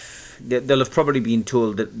they'll have probably been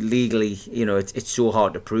told that legally, it's so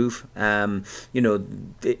hard to prove.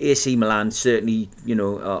 The AC Milan certainly,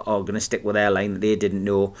 are going to stick with their line that they didn't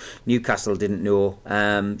know. Newcastle didn't know.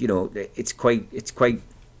 It's quite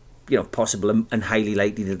possible and highly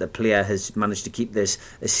likely that the player has managed to keep this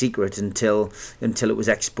a secret until it was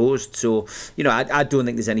exposed. So, I don't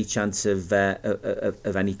think there's any chance of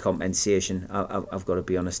any compensation. I've got to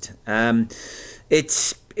be honest.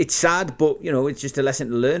 It's sad, but it's just a lesson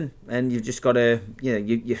to learn, and you've just got to,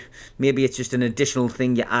 you maybe it's just an additional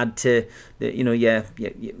thing you add to your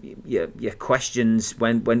questions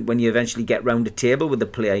when you eventually get round the table with the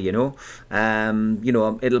player. It'll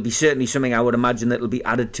be certainly something I would imagine that'll be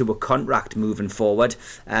added to a contract moving forward.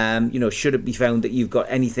 Should it be found that you've got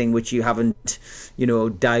anything which you haven't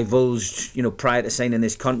divulged prior to signing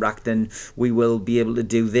this contract, then we will be able to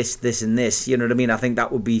do this and this. You know what I mean? I think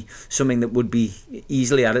that would be something that would be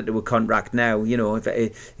easily added to a contract now.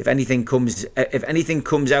 If anything comes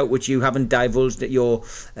out which you haven't divulged at your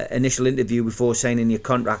initial interview before signing your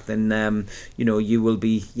contract, then you will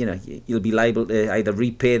be you'll be liable to either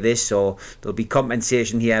repay this or there'll be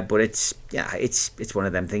compensation here. But it's one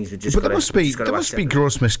of them things. But there must be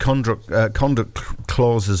gross misconduct conduct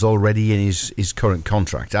clauses already in his current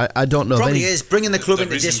contract. I don't know. Probably is bringing the club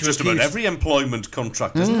into disrepute. Just about every employment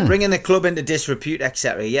contract, isn't it? Bringing the club into disrepute,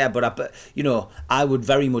 etc. Yeah, but I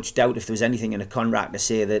would very much doubt if there was anything in a contract to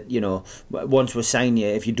say that once we sign you,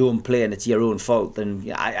 if you don't play and it's your own fault, then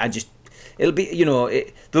it'll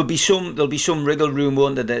be there'll be some wriggle room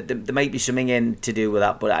under there might be something in to do with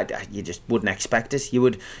that, but you just wouldn't expect it.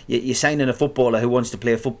 You're signing a footballer who wants to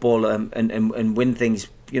play football and win things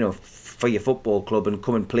for your football club and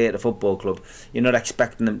come and play at a football club. You're not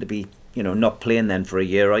expecting them to be not playing then for a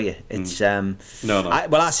year, are you? It's no.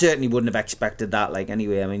 I certainly wouldn't have expected that.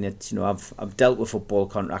 Anyway, I mean, it's I've dealt with football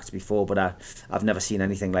contracts before, but I've never seen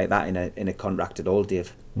anything like that in a contract at all,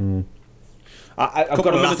 Dave. I've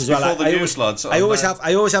got a laugh as well. I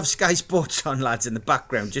always have Sky Sports on, lads, in the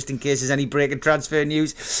background, just in case there's any breaking transfer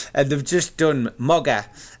news. They've just done Mogga.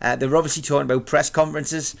 They're obviously talking about press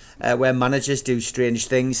conferences where managers do strange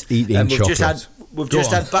things. Eating chocolate. We've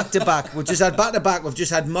just had back to back. We've just had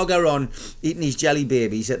Mogga on eating his jelly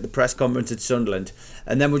babies at the press conference at Sunderland,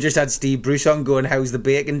 and then we've just had Steve Bruce on going, "How's the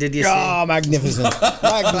bacon? Did you see?" Oh, magnificent!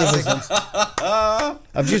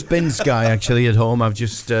 I've just binned Sky actually at home. I've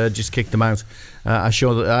just kicked them out.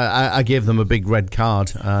 I gave them a big red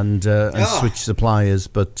card and switched suppliers,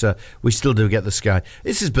 but we still do get the Sky.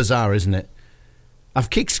 This is bizarre, isn't it? I've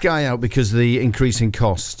kicked Sky out because of the increasing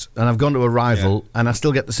cost, and I've gone to a rival, and I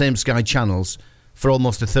still get the same Sky channels for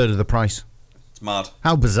almost a third of the price. It's mad.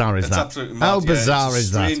 How bizarre is it's that? Absolutely mad. How bizarre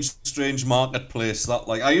is that? Strange marketplace. That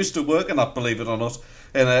I used to work in that, believe it or not,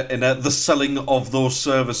 in the selling of those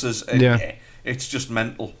services. And It's just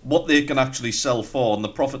mental. What they can actually sell for and the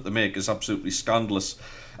profit they make is absolutely scandalous.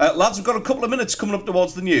 Lads, we've got a couple of minutes coming up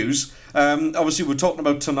towards the news. Obviously, we're talking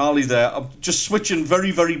about Tonali there. I'm just switching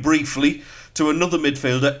very, very briefly to another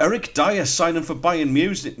midfielder, Eric Dyer, signing for Bayern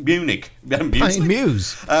Munich. Bayern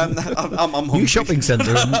Muse? I'm hungry. New shopping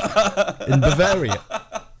centre in Bavaria.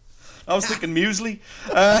 I was thinking muesli.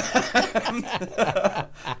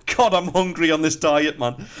 God, I'm hungry on this diet,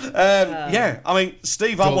 man. Yeah, I mean,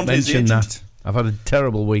 Steve, I want his agent. That. I've had a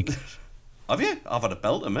terrible week. Have you? I've had a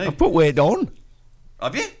belter, mate. I've put weight on.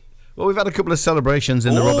 Have you? Well, we've had a couple of celebrations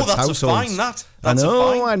in the Roberts household. That's fine, that.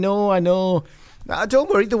 I know. Don't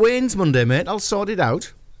worry, the weigh-in's Monday, mate. I'll sort it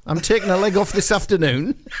out. I'm taking a leg off this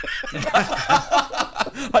afternoon.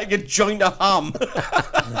 Like a joint of ham.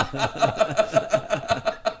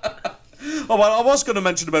 Oh, well, I was going to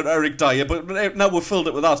mention about Eric Dyer, but now we've filled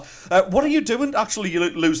it with that. What are you doing to actually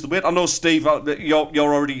lose the weight? I know, Steve, you're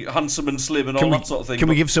already handsome and slim and all that sort of thing. Can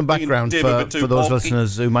we give some background for those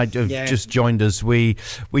listeners who might have just joined us? We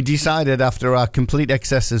decided after our complete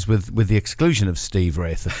excesses, with the exclusion of Steve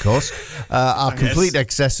Wraith, of course, our complete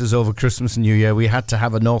excesses over Christmas and New Year, we had to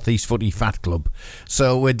have a North East Footy Fat Club.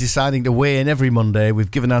 So we're deciding to weigh in every Monday.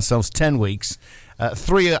 We've given ourselves 10 weeks.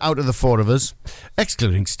 3 out of the 4 of us,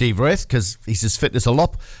 excluding Steve Wraith, because he's as fit as a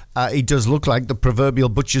lop. He does look like the proverbial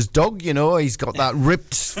butcher's dog, you know. He's got that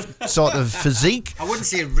ripped sort of physique. I wouldn't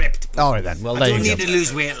say ripped. All right, then. Well, there you go. I don't need to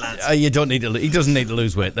lose weight, lads. You don't need to. He doesn't need to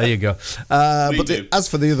lose weight. There you go. As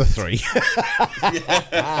for the other 3,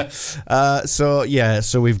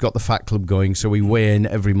 so we've got the Fat Club going. So we weigh in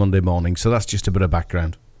every Monday morning. So that's just a bit of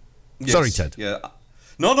background. Yes, sorry, Ted. Yeah.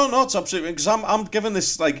 No, it's absolutely, because I'm giving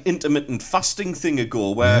this like intermittent fasting thing a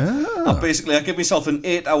go where I give myself an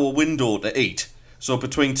 8-hour window to eat. So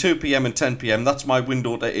between 2 p.m. and 10 p.m, that's my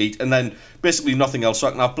window to eat, and then basically nothing else. So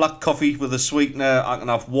I can have black coffee with a sweetener, I can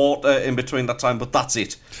have water in between that time, but that's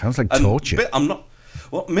it. Sounds like torture. I'm not,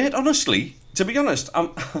 well, mate. Honestly, to be honest,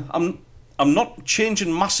 I'm not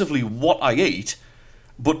changing massively what I eat,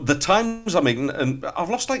 but the times I'm eating, and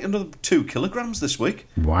I've lost like another 2 kilograms this week.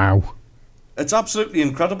 Wow. It's absolutely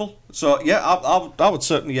incredible. So, yeah, I would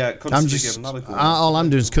certainly consider giving that a go. All I'm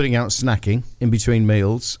doing is cutting out snacking in between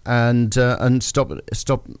meals and stop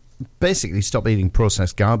eating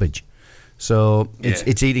processed garbage. So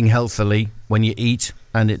it's eating healthily when you eat,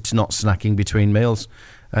 and it's not snacking between meals.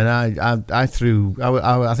 And I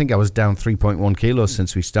think I was down 3.1 kilos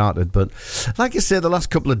since we started. But like I say, the last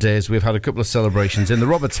couple of days we've had a couple of celebrations in the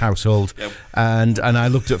Roberts household, and I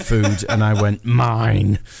looked at food and I went,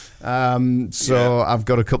 mine. I've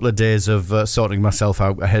got a couple of days of sorting myself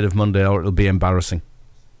out ahead of Monday, or it'll be embarrassing.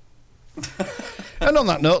 And on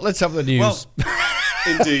that note, let's have the news. Well,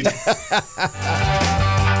 indeed.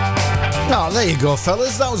 Oh, there you go,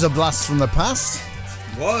 fellas. That was a blast from the past.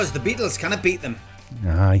 It was. The Beatles kind of beat them.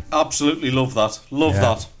 Aye. Absolutely love that. Love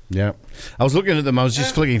that. Yeah. I was looking at them, I was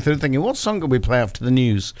just flicking through thinking, what song could we play after the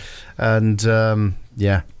news? And, I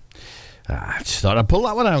just thought I'd pull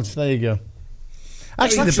that one out. There you go.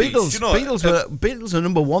 Actually, the Beatles were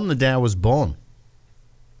number 1 the day I was born.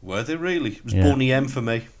 Were they really? It was Boney M for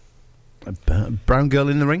me. Brown Girl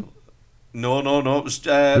in the Ring? No. It was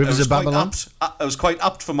Rivers of Babylon? It was quite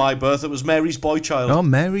apt for my birth. It was Mary's Boy Child. Oh,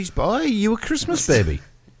 Mary's Boy. You a Christmas baby?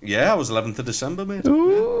 Yeah, I was 11th of December, mate.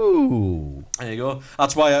 Ooh. There you go.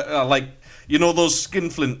 That's why I like, you know, those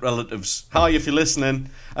skinflint relatives. Hi, if you're listening.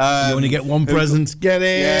 You only get one present. Get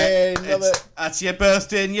in. Yeah, that's your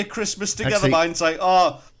birthday and your Christmas together. Mine's like,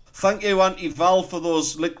 thank you, Auntie Val, for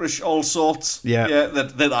those licorice all sorts. Yeah.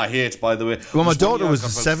 That I hate, by the way. Well, my daughter was the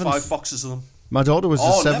 7th. 5 boxes of them. My daughter was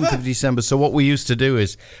the 7th of December, so what we used to do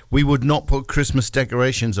is we would not put Christmas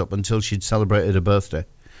decorations up until she'd celebrated her birthday.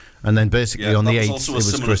 And then basically on the 8th, it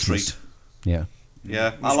was Christmas. Treat. Yeah.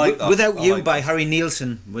 Yeah, I like that. Without You by Harry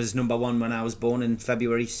Nilsson was number 1 when I was born in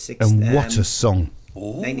February 6th. And what a song.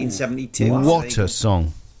 1972. What a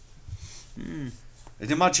song. And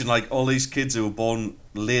imagine, like, all these kids who were born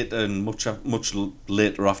later and much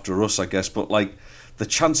later after us, I guess, but, like, the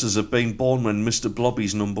chances of being born when Mr.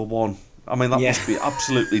 Blobby's number 1. I mean, that must be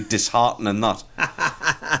absolutely disheartening, that.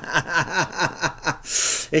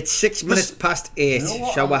 It's 6 minutes past 8.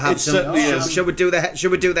 Shall we have some? Shall we do the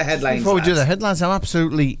headlines? Before we do the headlines,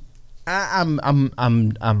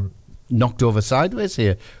 I'm knocked over sideways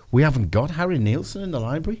here. We haven't got Harry Nilsson in the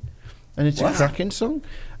librry, and it's a cracking song.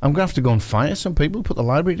 I'm going to have to go and fire some people, put the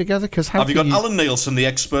library together. Have you got Alan Nielsen, the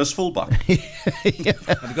ex-Spurs fullback? Have you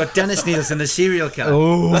got Dennis Nielsen, the serial killer?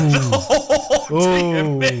 Dear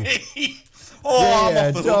me. I'm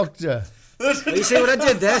off the doctor. You see what I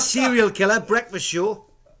did there? Serial killer, breakfast show.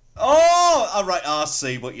 Oh, all right. I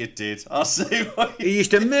see what you did. He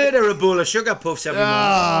used to murder a bowl of sugar puffs every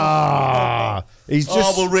morning. He's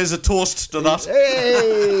just... we'll raise a toast to that.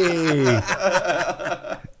 Hey!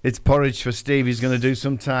 It's porridge for Steve. He's going to do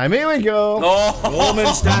some time. Here we go. Roman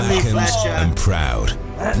Stanley Mackens Fletcher. and proud.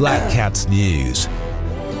 Black Cats News.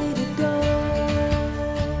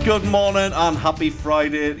 Good morning and happy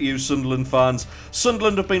Friday to you Sunderland fans.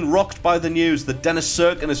 Sunderland have been rocked by the news that Dennis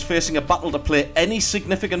Serkin is facing a battle to play any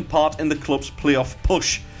significant part in the club's playoff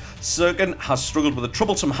push. Serkin has struggled with a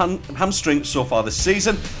troublesome hamstring so far this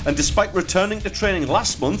season, and despite returning to training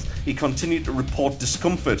last month, he continued to report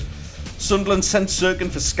discomfort. Sunderland sent Serkin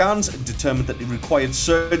for scans and determined that he required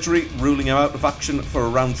surgery, ruling him out of action for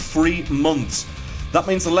around 3 months. That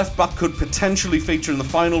means the left-back could potentially feature in the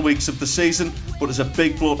final weeks of the season, but is a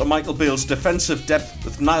big blow to Michael Beale's defensive depth,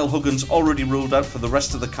 with Niall Huggins already ruled out for the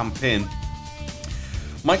rest of the campaign.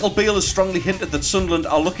 Michael Beale has strongly hinted that Sunderland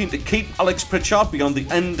are looking to keep Alex Pritchard beyond the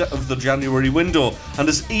end of the January window, and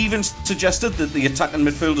has even suggested that the attacking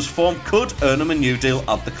midfielder's form could earn him a new deal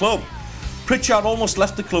at the club. Pritchard almost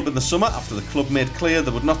left the club in the summer after the club made clear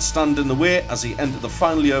they would not stand in the way as he entered the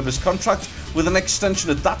final year of his contract, with an extension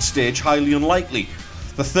at that stage highly unlikely.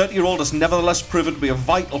 The 30-year-old has nevertheless proven to be a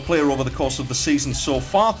vital player over the course of the season so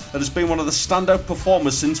far, and has been one of the standout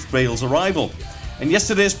performers since Beale's arrival. In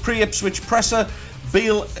yesterday's pre-Ipswich presser,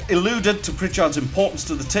 Beale alluded to Pritchard's importance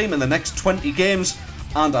to the team in the next 20 games,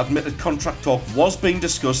 and admitted contract talk was being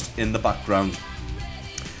discussed in the background.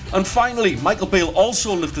 And finally, Michael Beale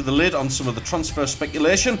also lifted the lid on some of the transfer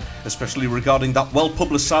speculation, especially regarding that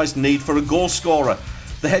well-publicised need for a goal scorer.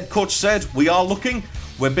 The head coach said, "We are looking.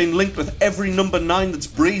 We're being linked with every number 9 that's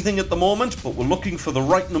breathing at the moment, but we're looking for the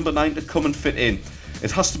right number 9 to come and fit in.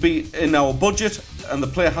 It has to be in our budget, and the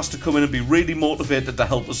player has to come in and be really motivated to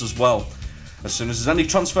help us as well." As soon as there's any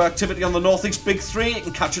transfer activity on the North East Big Three, you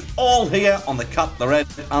can catch it all here on the Cat, the Red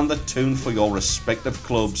and the Toon for your respective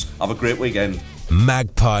clubs. Have a great weekend.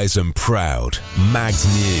 Magpies and proud. Mags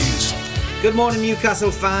News. Good morning,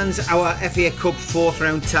 Newcastle fans. Our FA Cup 4th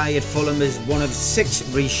round tie at Fulham is one of 6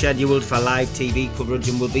 rescheduled for live TV coverage,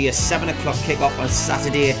 and will be a 7 o'clock kick-off on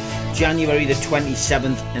Saturday, January the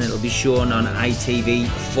 27th, and it'll be shown on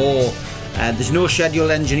ITV4. There's no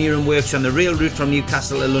scheduled engineering works on the rail route from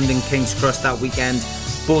Newcastle to London King's Cross that weekend,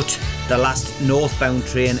 but the last northbound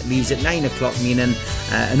train leaves at 9 o'clock, meaning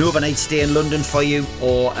an overnight stay in London for you,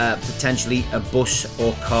 or potentially a bus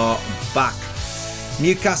or car back.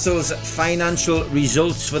 Newcastle's financial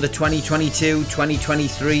results for the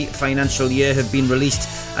 2022-2023 financial year have been released,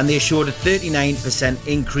 and they showed a 39%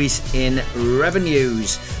 increase in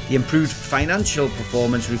revenues. The improved financial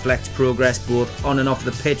performance reflects progress both on and off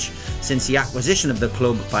the pitch since the acquisition of the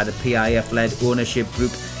club by the PIF-led ownership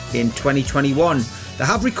group in 2021. They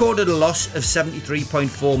have recorded a loss of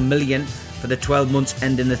 £73.4 million for the 12 months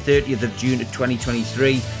ending the 30th of June of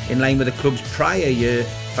 2023, in line with the club's prior year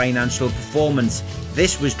financial performance.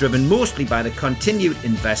 This was driven mostly by the continued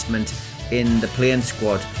investment in the playing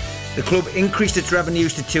squad. The club increased its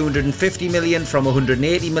revenues to £250 million from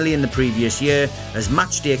 £180 million the previous year, as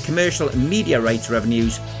matchday commercial and media rights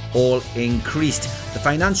revenues all increased. The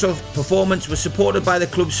financial performance was supported by the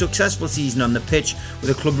club's successful season on the pitch,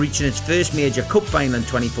 with the club reaching its first major cup final in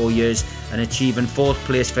 24 years and achieving 4th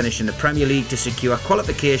place finish in the Premier League to secure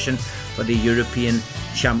qualification for the European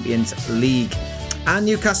Champions League. And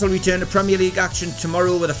Newcastle return to Premier League action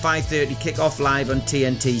tomorrow with a 5:30 kick-off live on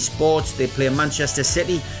TNT Sports. They play Manchester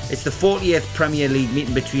City. It's the 40th Premier League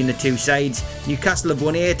meeting between the two sides. Newcastle have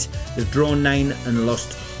won 8, they've drawn 9 and lost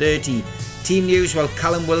 30. Team news: while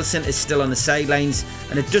Callum Wilson is still on the sidelines,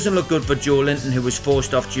 and it doesn't look good for Joe Linton, who was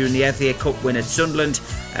forced off during the FA Cup win at Sunderland.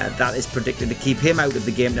 That is predicted to keep him out of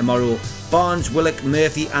the game tomorrow. Barnes, Willock,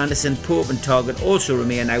 Murphy, Anderson, Pope and Targett also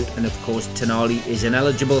remain out, and of course Tonali is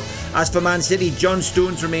ineligible. As for Man City, John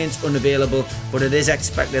Stones remains unavailable, but it is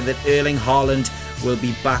expected that Erling Haaland will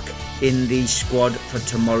be back in the squad for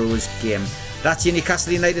tomorrow's game. That's your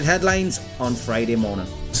Newcastle United headlines on Friday morning.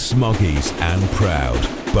 Smoggies and proud.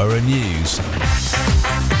 Borough News.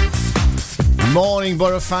 Morning,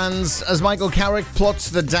 Borough fans. As Michael Carrick plots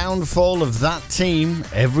the downfall of that team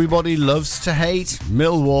everybody loves to hate,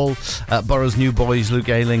 Millwall, Borough's new boys Luke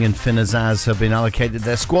Ayling and Finn Azaz have been allocated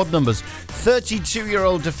their squad numbers.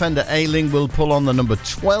 32-year-old defender Ayling will pull on the number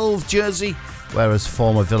 12 jersey, whereas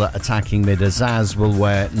former Villa attacking mid Azaz will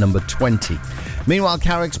wear number 20. Meanwhile,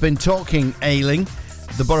 Carrick's been talking Ayling.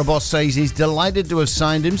 The Borough boss says he's delighted to have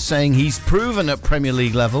signed him, saying he's proven at Premier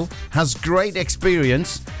League level, has great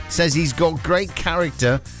experience, says he's got great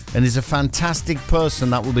character and is a fantastic person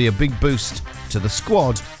that will be a big boost to the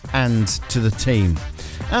squad and to the team.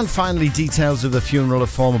 And finally, details of the funeral of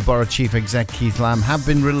former Borough Chief Exec Keith Lamb have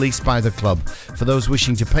been released by the club. For those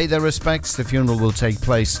wishing to pay their respects, the funeral will take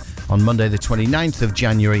place on Monday the 29th of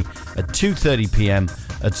January at 2:30pm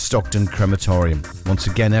at Stockton Crematorium. Once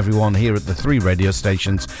again, everyone here at the 3 radio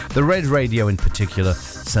stations, the Red Radio in particular,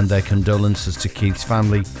 send their condolences to Keith's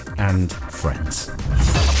family and friends.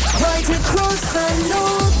 Right across the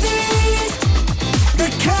northeast, the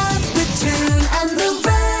Cat, the Tune and the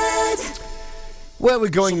Red. Where are we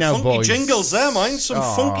going now, funky boys? Jingles there, mine. Some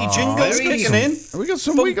funky jingles kicking in. We got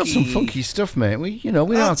some funky stuff, mate. We know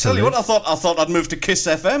we I'll are. tell you what, I thought I'd move to Kiss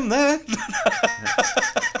FM there.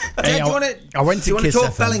 Hey, do you want to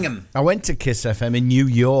talk FM. Bellingham? I went to Kiss FM in New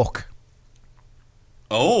York.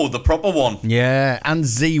 Oh, the proper one. Yeah, and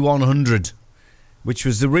Z100, which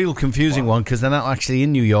was the real confusing one because they're not actually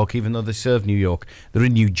in New York, even though they serve New York. They're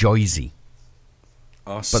in New Jersey.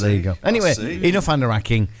 But there you go. Anyway, enough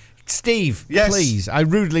under-racking. Steve, please, I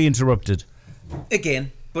rudely interrupted.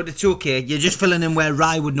 Again, but it's okay. You're just filling in where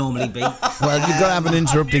Rye would normally be. Well, you've got to have an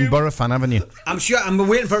interrupting Borough fan, haven't you? I'm sure. I'm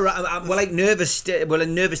waiting for. We're like nervous. Well,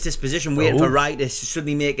 in nervous disposition, waiting for Rye to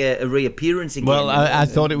suddenly make a reappearance again. Well, I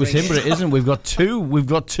thought it was him, but it isn't. We've got two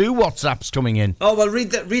WhatsApps coming in. Oh well,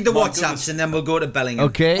 read the WhatsApps and then we'll go to Bellingham.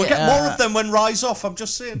 Okay. We'll get more of them when Rye's off. I'm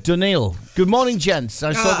just saying. Dunil, good morning, gents.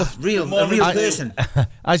 I saw a real person.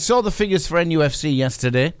 I saw the figures for NUFC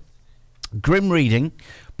yesterday. Grim reading,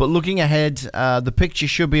 but looking ahead, the picture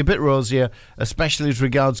should be a bit rosier, especially as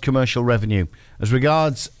regards commercial revenue. As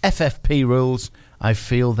regards FFP rules, I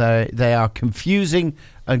feel they are confusing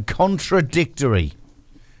and contradictory.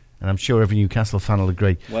 And I'm sure every Newcastle fan will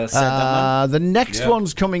agree. Well said, that man. The next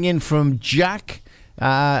one's coming in from Jack.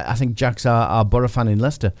 I think Jack's our Borough fan in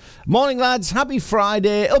Leicester. Morning, lads. Happy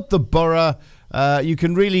Friday. Up the Borough. You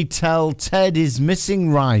can really tell Ted is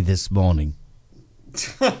missing Rye this morning.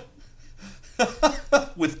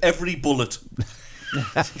 With every bullet.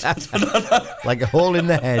 Like a hole in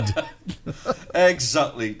the head.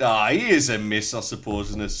 Exactly. He is a miss, I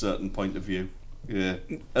suppose, in a certain point of view. Yeah,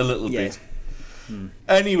 a little bit.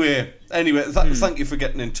 Anyway, thank you for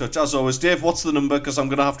getting in touch. As always, Dave, what's the number? Because I'm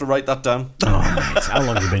going to have to write that down. Oh, mate, how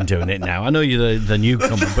long have you been doing it now? I know you're the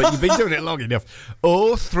newcomer, but you've been doing it long enough.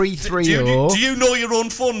 0330. Do you know your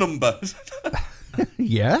own phone number?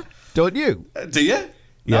 Yeah, don't you? Do you?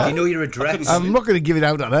 Yeah. Do you know your address? I'm not going to give it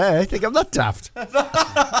out on air. I think I'm that daft.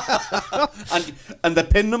 and the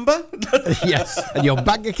PIN number? Yes. And your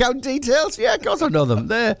bank account details? Yeah, of course I know them.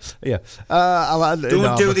 There. Yeah.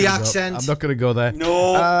 Don't do the accent. I'm not going to go there.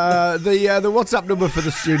 No. The WhatsApp number for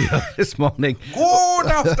the studio this morning. Good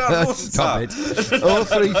afternoon, Stop it.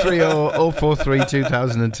 0330 043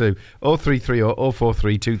 2002. 0330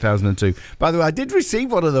 043 2002. By the way, I did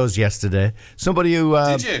receive one of those yesterday. Somebody who...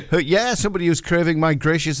 Did you? Somebody who's craving my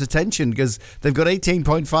gracious attention because they've got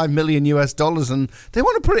 $18.5 million and they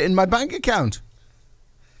want to put it in my bank account.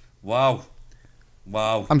 Wow.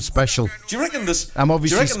 I'm special. Do you reckon this? I'm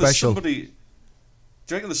obviously special. Do you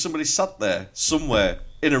reckon there's somebody sat there somewhere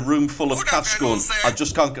in a room full of cash going, I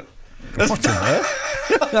just can't get... What's in there?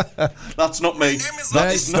 That's not me.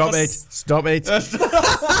 Stop it.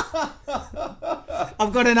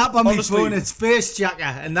 I've got an app on my phone, it's Face Jacker,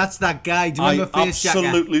 and that's that guy. Do you remember Face Jacker? I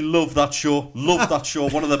absolutely love that show.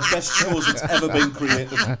 One of the best shows that's ever been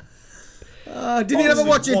created. Did you ever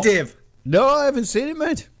watch it, Dave? No, I haven't seen it,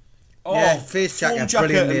 mate. Yeah, Face Jacker.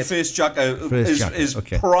 Face Jacker is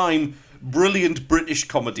prime, brilliant British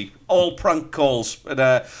comedy. All prank calls. And,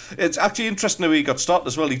 it's actually interesting how he got started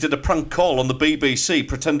as well. He did a prank call on the BBC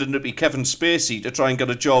pretending to be Kevin Spacey to try and get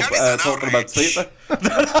a job talking about theatre.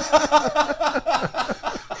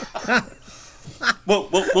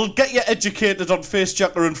 We'll get you educated on Face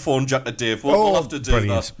Jacker and Phone Jacker, Dave. We'll have to do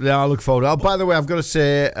that. Yeah, I look forward to it. By the way, I've got to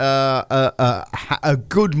say a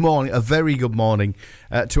good morning, a very good morning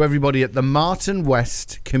to everybody at the Martin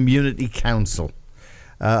West Community Council.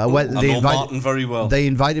 I know Martin very well. They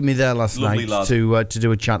invited me there last night to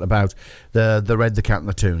do a chat about the Red, the Cat and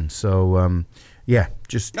the Tune. So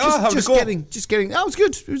just getting. Oh, it was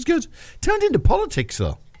good. It was good. Turned into politics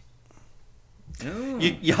though. Oh.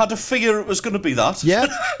 You had to figure it was going to be that. Yeah,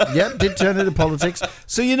 did turn into politics.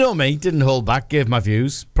 So you know me, didn't hold back, gave my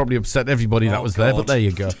views. Probably upset everybody that was there, but there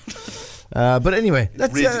you go. But anyway,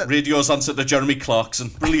 radio's answer to Jeremy Clarkson.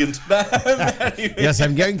 Brilliant. Anyway. Yes,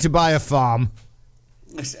 I'm going to buy a farm.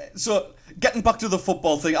 So, getting back to the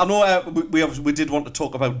football thing, I know we did want to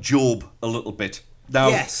talk about Job a little bit. Now,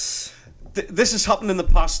 yes. This has happened in the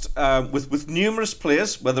past with numerous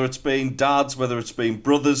players, whether it's been dads, whether it's been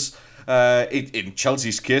brothers. In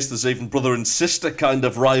Chelsea's case, there's even brother and sister kind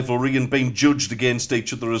of rivalry and being judged against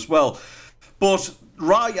each other as well. But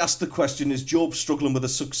Rye asked the question, is Job struggling with the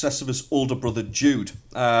success of his older brother Jude?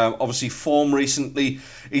 Obviously, form recently.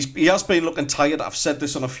 He has been looking tired. I've said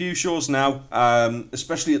this on a few shows now,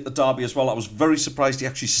 especially at the derby as well. I was very surprised he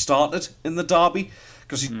actually started in the derby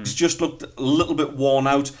because he's just looked a little bit worn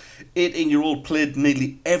out. 18-year-old played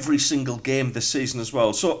nearly every single game this season as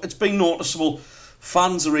well. So it's been noticeable.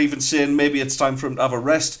 Fans are even saying maybe it's time for him to have a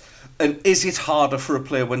rest. And is it harder for a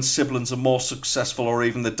player when siblings are more successful or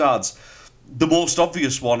even the dads? The most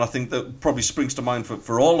obvious one, I think, that probably springs to mind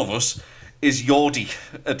for all of us is Yordi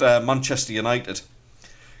at Manchester United.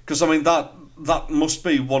 Because, I mean, that must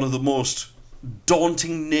be one of the most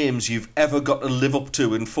daunting names you've ever got to live up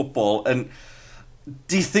to in football. And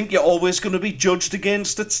do you think you're always going to be judged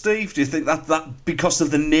against it, Steve? Do you think that because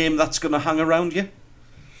of the name that's going to hang around you?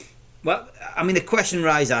 Well, I mean, the question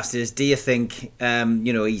Rise asked is, do you think,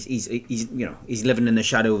 he's living in the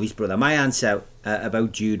shadow of his brother? My answer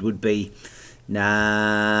about Jude would be,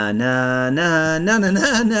 nah.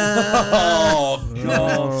 Oh,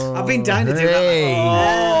 God. I've been dying to do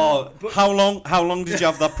that. How long did you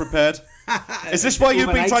have that prepared? Is this why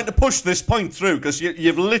you've been trying to push this point through? Because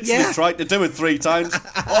you've literally tried to do it 3 times.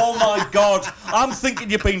 Oh my God! I'm thinking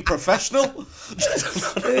you've been professional.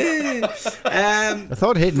 I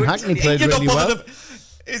thought Hayden Hackney played really well.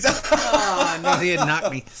 Not Hayden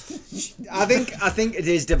Hackney. I think it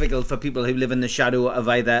is difficult for people who live in the shadow of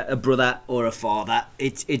either a brother or a father.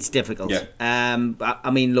 It's difficult. Yeah.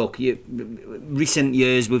 I mean, look, recent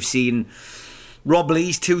years we've seen Rob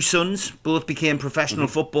Lee's 2 sons both became professional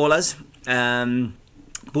footballers.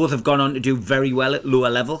 Both have gone on to do very well at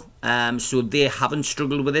lower level, so they haven't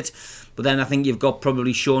struggled with it. But then I think you've got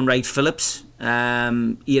probably Sean Wright-Phillips,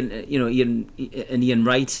 Ian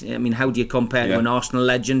Wright. I mean, how do you compare to an Arsenal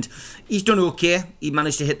legend? He's done okay. He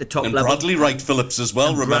managed to hit the top level. Bradley Wright-Phillips as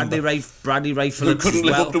well. Remember, Bradley Wright-Phillips, who couldn't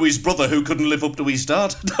live well. up to his brother, who couldn't live up to his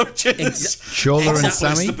dad. No, Shola and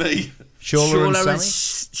Sammy.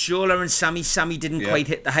 Shola and Sammy. Sammy didn't quite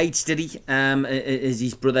hit the heights, did he? As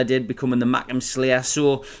his brother did, becoming the Mackham Slayer.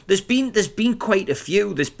 So there's been quite a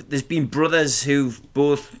few. There's been brothers who've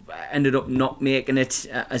both ended up not making it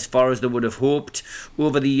as far as they would have hoped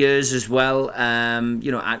over the years as well.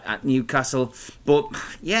 At Newcastle. But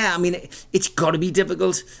yeah, I mean, it's got to be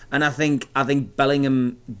difficult, and I think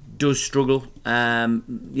Bellingham does struggle.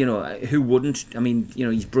 Who wouldn't? I mean,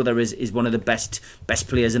 his brother is one of the best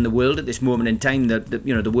players in the world at this moment in time.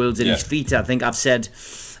 The world's at his feet. I think I've said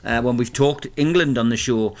when we've talked England on the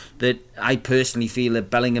show that I personally feel that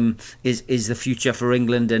Bellingham is the future for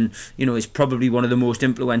England, and is probably one of the most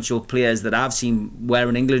influential players that I've seen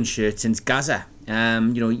wearing England shirts since Gaza.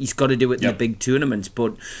 He's got to do it in the big tournaments,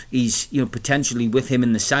 but he's potentially, with him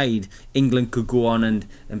in the side, England could go on and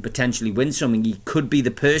potentially win something. He could be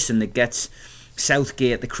the person that gets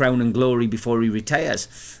Southgate the crown and glory before he retires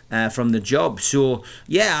from the job. So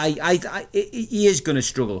yeah, he is going to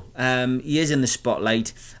struggle. He is in the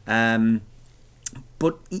spotlight.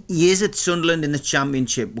 But he is at Sunderland in the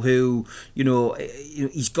Championship, who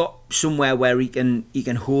he's got somewhere where he can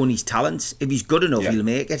hone his talents. If he's good enough, he'll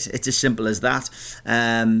make it. It's as simple as that.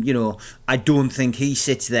 I don't think he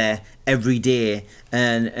sits there every day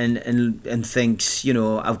and thinks,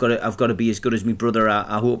 I've got to be as good as my brother.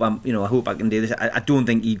 I hope I can do this. I don't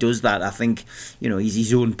think he does that. I think he's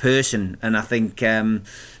his own person, and I think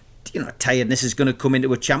tiredness is going to come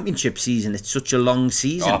into a Championship season. It's such a long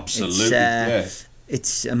season. Absolutely.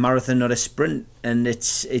 It's a marathon, not a sprint, and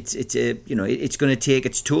it's going to take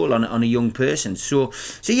its toll on a young person. So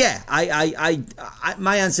yeah, I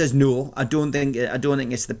my answer is no. I don't think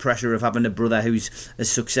it's the pressure of having a brother who's as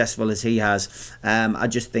successful as he has. I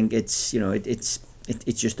just think it's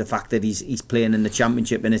just the fact that he's playing in the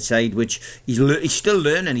Championship in a side which he's still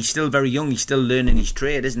learning. He's still very young. He's still learning his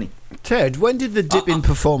trade, isn't he? Ted, when did the dip in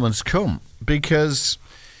performance come? Because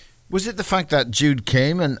was it the fact that Jude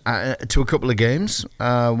came and to a couple of games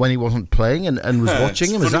when he wasn't playing and was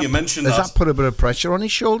watching him? Has that put a bit of pressure on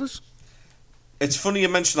his shoulders? It's funny you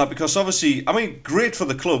mention that, because obviously, I mean, great for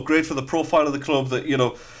the club, great for the profile of the club that,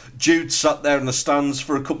 Jude sat there in the stands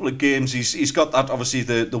for a couple of games. He's got that, obviously,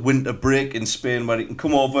 the winter break in Spain where he can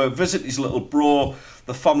come over, visit his little bro,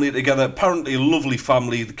 the family together. Apparently a lovely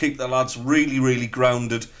family. They keep their lads really, really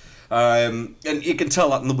grounded. And you can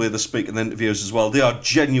tell that in the way they speak in the interviews as well. They are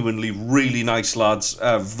genuinely really nice lads,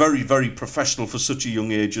 very, very professional for such a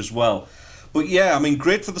young age as well. But yeah, I mean,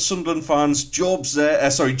 great for the Sunderland fans. Jude's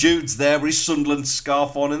there with his Sunderland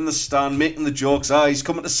scarf on in the stand, making the jokes. He's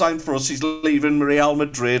coming to sign for us. He's leaving Real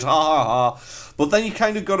Madrid. Ha ha ha. But then you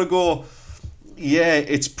kind of got to go, yeah,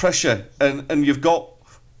 it's pressure, and you've got,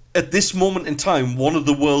 at this moment in time, one of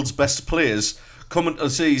the world's best players coming to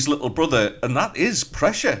see his little brother, and that is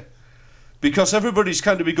pressure. Because everybody's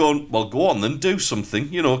kind of be going, well, go on then, do something,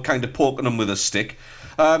 kind of poking him with a stick.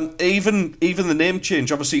 Even the name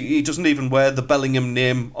change, obviously he doesn't even wear the Bellingham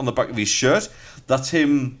name on the back of his shirt. That's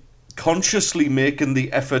him consciously making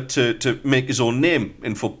the effort to make his own name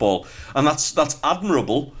in football. And that's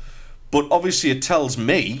admirable, but obviously it tells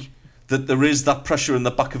me that there is that pressure in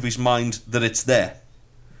the back of his mind that it's there.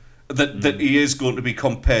 That he is going to be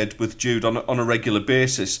compared with Jude on a regular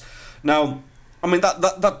basis. Now, I mean,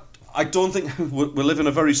 that I don't think we live in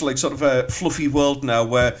a very sort of a fluffy world now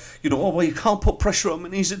where, you can't put pressure on him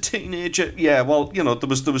and he's a teenager. Yeah, well, there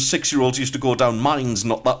was 6-year-olds used to go down mines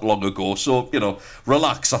not that long ago. So,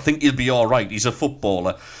 relax. I think he'll be all right. He's a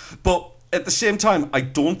footballer. But at the same time, I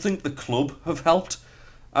don't think the club have helped.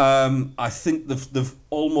 I think they've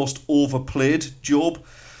almost overplayed Job.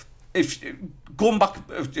 If going back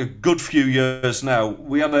a good few years now,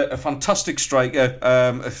 we had a fantastic striker.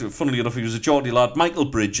 Funnily enough, he was a Geordie lad, Michael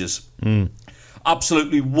Bridges.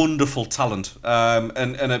 Absolutely wonderful talent,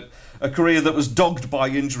 and a career that was dogged by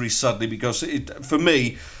injuries, sadly. Because for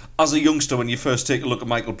me, as a youngster, when you first take a look at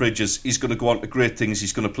Michael Bridges, he's going to go on to great things.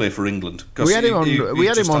 He's going to play for England. We had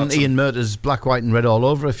him on Ian Murtaugh's Black, White and Red All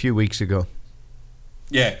Over a few weeks ago.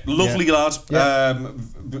 Yeah, lovely lad. Yeah.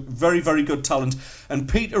 Very, very good talent. And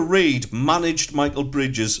Peter Reid managed Michael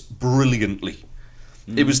Bridges brilliantly.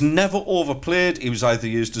 He was never overplayed. He was either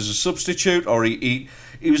used as a substitute or he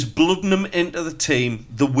was blooding him into the team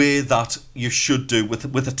the way that you should do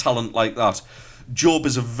with a talent like that. Job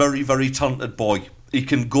is a very, very talented boy. He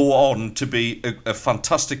can go on to be a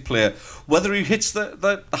fantastic player. Whether he hits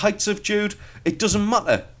the heights of Jude, it doesn't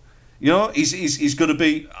matter. He's going to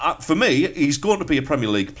be, for me, he's going to be a Premier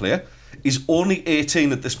League player. He's only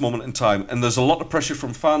 18 at this moment in time, and there's a lot of pressure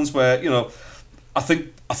from fans where, I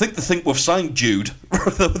think they think we've signed Jude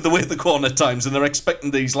the way they go on at times, and they're expecting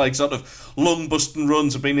these sort of lung busting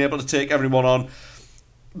runs of being able to take everyone on.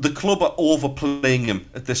 The club are overplaying him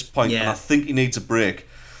at this point, and I think he needs a break.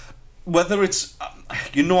 Whether it's,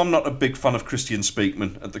 I'm not a big fan of Christian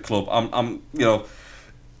Speakman at the club.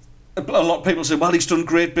 A lot of people say, well, he's done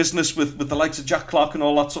great business with the likes of Jack Clark and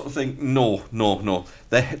all that sort of thing. No.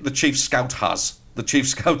 The chief scout has. The chief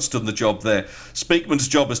scout's done the job there. Speakman's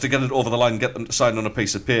job is to get it over the line and get them to sign on a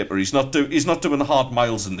piece of paper. He's not doing the hard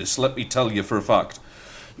miles in this, let me tell you for a fact.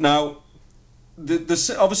 Now,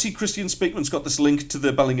 obviously Christian Speakman's got this link to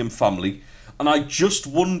the Bellingham family, and I just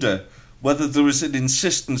wonder whether there is an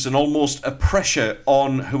insistence and almost a pressure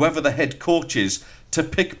on whoever the head coach is to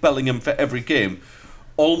pick Bellingham for every game.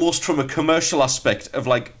 Almost from a commercial aspect of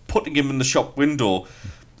putting him in the shop window.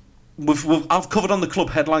 I've covered on the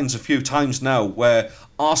club headlines a few times now where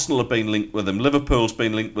Arsenal have been linked with him, Liverpool's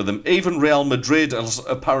been linked with him, even Real Madrid is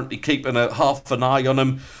apparently keeping half an eye on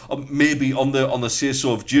him, maybe on the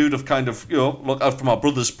say-so of Jude, of kind of look out for my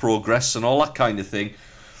brother's progress and all that kind of thing.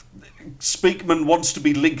 Speakman wants to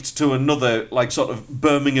be linked to another sort of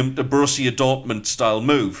Birmingham to Borussia Dortmund style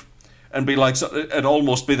move, and be and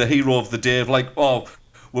almost be the hero of the day of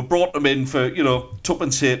we brought him in for,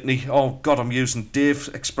 tuppence halfpenny. Oh, God, I'm using Dave's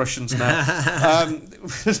expressions now.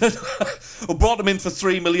 We brought him in for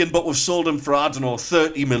 3 million, but we've sold him for,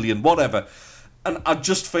 30 million, whatever. And I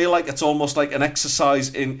just feel like it's almost like an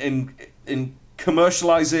exercise in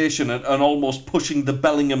commercialisation and almost pushing the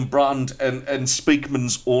Bellingham brand and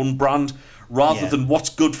Speakman's own brand rather than what's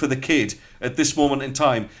good for the kid at this moment in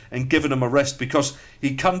time and giving him a rest, because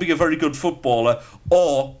he can be a very good footballer,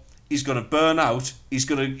 or he's going to burn out. He's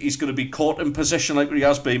going to be caught in possession like he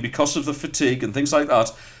has been because of the fatigue and things like that.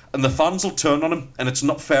 And the fans will turn on him, and it's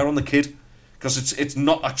not fair on the kid because it's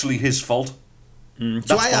not actually his fault. It's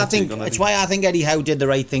why I think Eddie Howe did the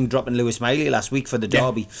right thing dropping Lewis Miley last week for the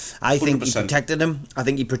derby. I think 100%. He protected him. I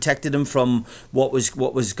think he protected him from what was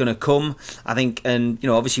going to come. I think, and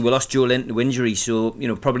obviously we lost Joe Linton to injury, so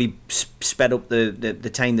probably sped up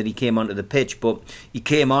the time that he came onto the pitch. But he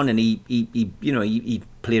came on and he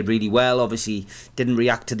played really well. Obviously didn't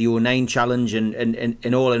react to the 09 challenge,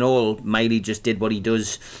 and all in all, Miley just did what he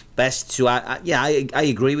does best. So I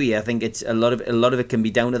agree with you. I think it's a lot of it can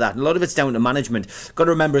be down to that. A lot of it's down to management. Got to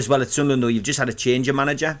remember as well at Sunderland though, you've just had a change of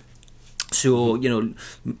manager. So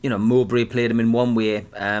Mowbray played him in one way.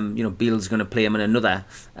 Beale's going to play him in another.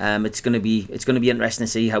 It's going to be interesting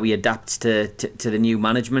to see how he adapts to the new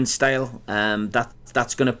management style.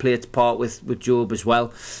 That's going to play its part with Job as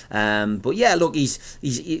well. But yeah, look, he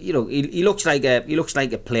looks like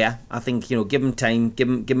a player. I think give him time, give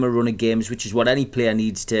him a run of games, which is what any player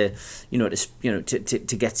needs to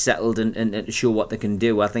to get settled and to show what they can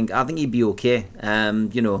do. I think he'd be okay.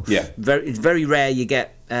 Very very rare you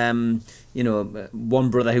get one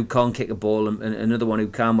brother who can't kick a ball and another one who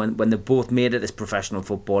can when they're both made it as professional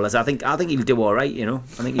footballers. I think he'll do all right. I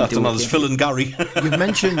think he'll do. There's Phil and Gary. You've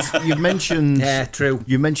mentioned. Yeah, true.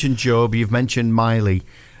 You mentioned Job. You've mentioned Miley.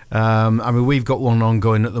 We've got one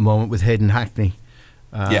ongoing at the moment with Hayden Hackney.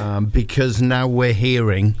 Because now we're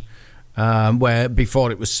hearing, where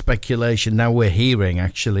before it was speculation, now we're hearing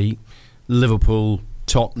actually Liverpool,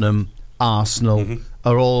 Tottenham, Arsenal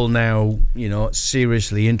are all now,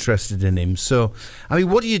 seriously interested in him. So,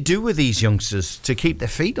 what do you do with these youngsters to keep their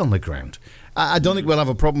feet on the ground? I don't think we'll have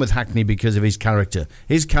a problem with Hackney because of his character.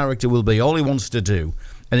 His character will be all he wants to do,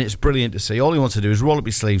 and it's brilliant to see. All he wants to do is roll up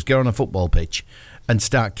his sleeves, get on a football pitch, and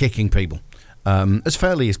start kicking people as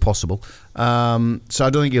fairly as possible. So I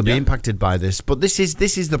don't think he'll be impacted by this. But this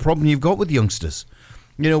is the problem you've got with youngsters.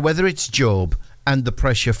 Whether it's Job and the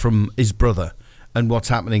pressure from his brother and what's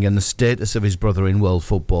happening and the status of his brother in world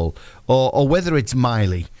football, or whether it's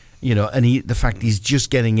Miley, and the fact he's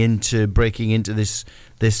just breaking into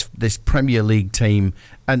this Premier League team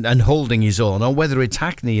and holding his own, or whether it's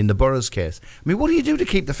Hackney in the Borough's case. What do you do to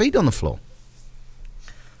keep the feet on the floor?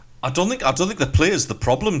 I don't think the player's the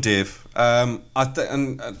problem, Dave. And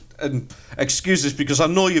excuses, because I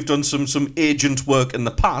know you've done some agent work in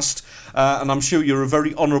the past, and I'm sure you're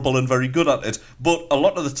very honourable and very good at it. But a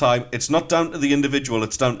lot of the time, it's not down to the individual;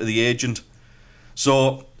 it's down to the agent.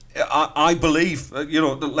 So I believe,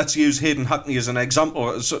 let's use Hayden Hackney as an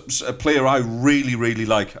example, a player I really, really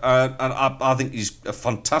like, and I think he's a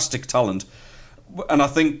fantastic talent. And I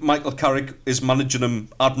think Michael Carrick is managing him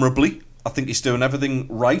admirably. I think he's doing everything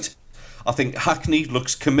right. I think Hackney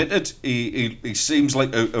looks committed. He seems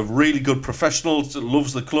like a really good professional,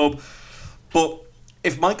 loves the club. But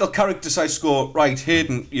if Michael Carrick decides to go, right,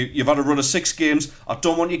 Hayden, you've had a run of 6 games. I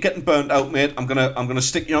don't want you getting burnt out, mate. I'm gonna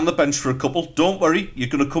stick you on the bench for a couple. Don't worry, you're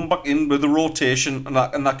gonna come back in with a rotation and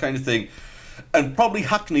that kind of thing. And probably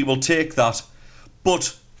Hackney will take that.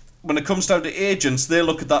 But when it comes down to agents, they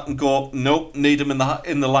look at that and go, nope, need him in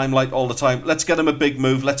the limelight all the time. Let's get him a big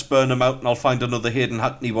move. Let's burn him out, and I'll find another Hayden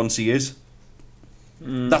Hackney once he is.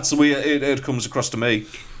 That's the way it comes across to me.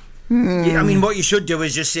 Yeah, what you should do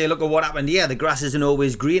is just say, look at what happened here. The grass isn't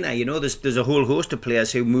always greener. There's a whole host of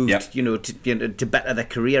players who moved, to better their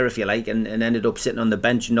career, if you like, and ended up sitting on the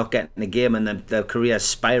bench and not getting a game, and then their career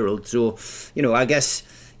spiraled. So, I guess,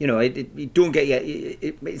 don't get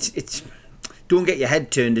don't get your head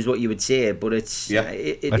turned, is what you would say, but it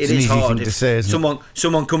is hard. Thing to say, isn't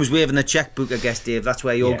someone comes waving a checkbook, I guess, Dave. That's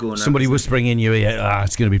where you're going. Somebody whispering in your ear,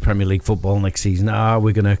 it's going to be Premier League football next season.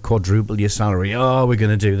 We're going to quadruple your salary. We're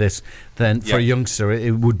going to do this. Then for a youngster,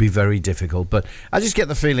 it would be very difficult. But I just get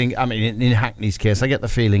the feeling, in Hackney's case, I get the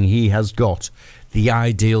feeling he has got the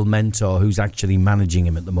ideal mentor who's actually managing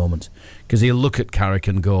him at the moment. Because he'll look at Carrick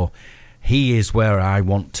and go, he is where I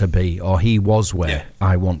want to be, or he was where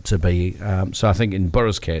I want to be. So I think in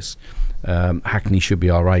Borough's case, Hackney should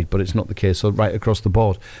be all right, but it's not the case right across the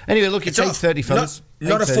board. Anyway, look, it's 8:30, fellas.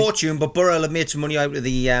 Not a fortune, but Borough have made some money out of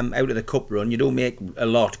the cup run. You don't make a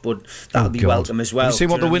lot, but that'll be welcome as well. You see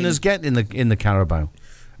what the winners get in the Carabao?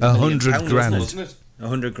 100 grand. Wasn't it?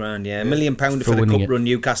 100 grand, yeah. £1 million for the cup run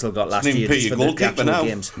Newcastle got last year. Just for the actual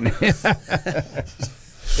games.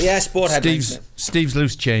 Yeah, sport headlines. Steve's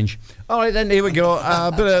loose change. All right, then, here we go.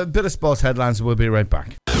 Bit of sports headlines, and we'll be right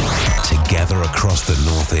back. Together across the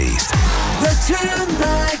northeast. The Toon,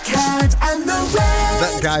 the Cat and the Red.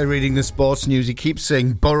 That guy reading the sports news, he keeps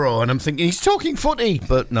saying Borough, and I'm thinking he's talking footy,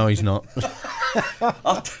 but no, he's not.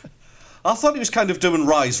 I thought he was kind of doing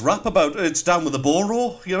Rise rap about it's down with the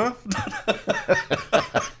Borough,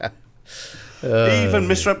 He even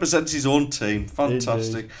misrepresents his own team.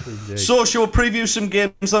 Fantastic. Indeed. So, shall we preview some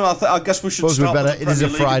games then? I guess we should start with the It is a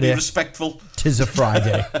Friday. Be respectful. It is a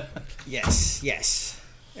Friday. Yes.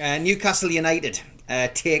 Newcastle United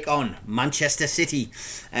take on Manchester City.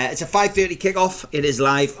 It's a 5:30 kick-off. It is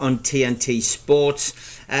live on TNT Sports.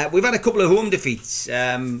 We've had a couple of home defeats.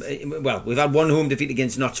 We've had one home defeat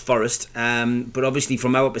against Notts Forest, but obviously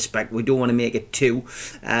from our perspective, we don't want to make it 2.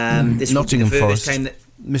 This Nottingham will be the Forest. time that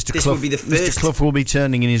Mr. this Clough, will be the first. Mr. Clough will be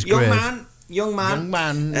turning in his grave. Young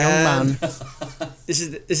man. This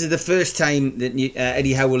is the first time that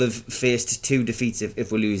Eddie Howe will have faced 2 defeats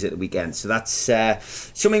if we lose at the weekend. So that's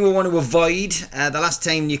something we want to avoid. The last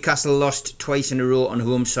time Newcastle lost twice in a row on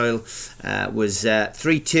home soil was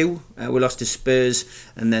 3-2. We lost to Spurs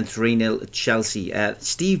and then 3-0 at Chelsea.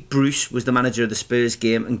 Steve Bruce was the manager of the Spurs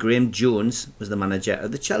game and Graham Jones was the manager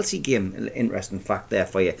of the Chelsea game. An interesting fact there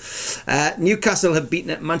for you. Newcastle have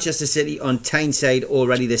beaten Manchester City on Tyneside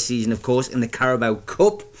already this season, of course, in the Carabao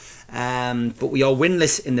Cup. but we are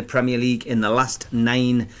winless in the Premier League in the last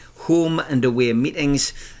 9 home and away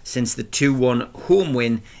meetings since the 2-1 home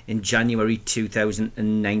win in January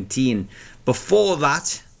 2019. Before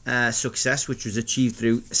that success, which was achieved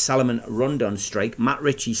through Salomon Rondon's strike, Matt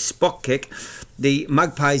Ritchie's spot kick, the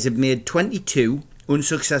Magpies have made 22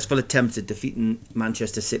 unsuccessful attempts at defeating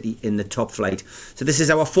Manchester City in the top flight. So this is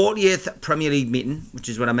our 40th Premier League meeting, which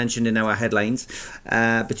is what I mentioned in our headlines,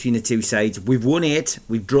 between the two sides. We've won 8,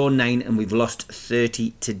 we've drawn 9, and we've lost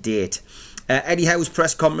 30 to date. Eddie Howe's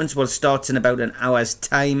press conference will start in about an hour's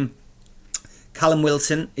time. Callum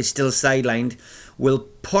Wilson is still sidelined, will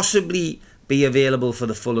possibly be available for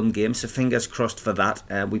the Fulham game, so fingers crossed for that.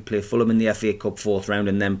 We play Fulham in the FA Cup 4th round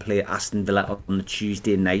and then play Aston Villa on the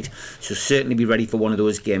Tuesday night, so certainly be ready for one of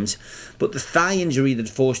those games. But the thigh injury that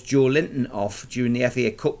forced Joe Linton off during the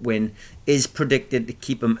FA Cup win is predicted to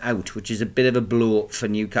keep him out, which is a bit of a blow for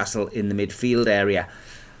Newcastle in the midfield area.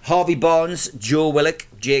 Harvey Barnes, Joe Willock,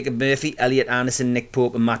 Jacob Murphy, Elliot Anderson, Nick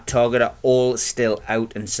Pope and Matt Targett are all still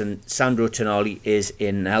out, and Sandro Tonali is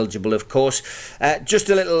ineligible, of course. Just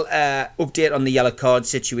a little update on the yellow card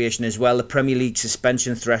situation as well. The Premier League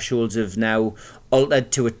suspension thresholds have now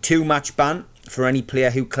altered to a 2-match ban for any player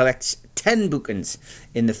who collects 10 bookings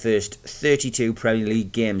in the first 32 Premier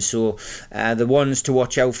League games. So the ones to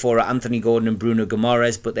watch out for are Anthony Gordon and Bruno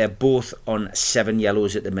Guimaraes, but they're both on 7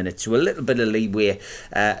 yellows at the minute. So a little bit of leeway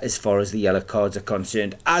as far as the yellow cards are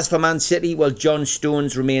concerned. As for Man City, well, John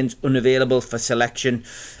Stones remains unavailable for selection.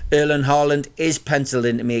 Erling Haaland is penciled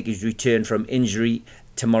in to make his return from injury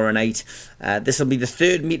tomorrow night. This will be the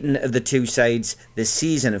 3rd meeting of the two sides this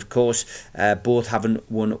season, of course. Both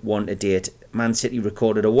haven't won one to date. Man City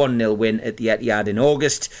recorded a 1-0 win at the Etihad in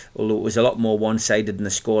August, although it was a lot more one-sided than the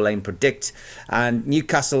scoreline predicts. And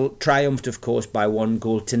Newcastle triumphed, of course, by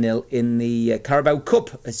 1-0 in the Carabao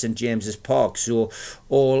Cup at St James's Park. So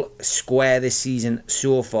all square this season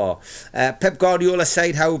so far. Pep Guardiola's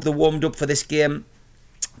side, how have they warmed up for this game?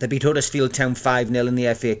 They beat Huddersfield Town 5-0 in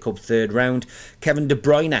the FA Cup 3rd round. Kevin De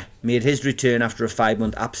Bruyne made his return after a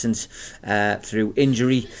 5-month absence through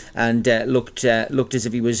injury, and looked as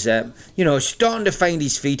if he was starting to find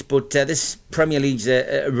his feet. But this Premier League's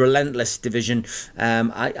a relentless division.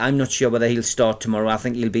 I'm not sure whether he'll start tomorrow. I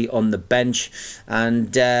think he'll be on the bench. And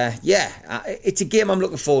it's a game I'm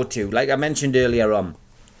looking forward to. Like I mentioned earlier on,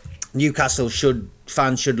 Newcastle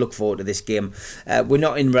fans should look forward to this game. We're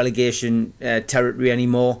not in relegation territory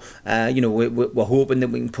anymore. We're hoping that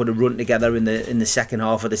we can put a run together in the second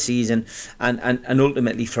half of the season, and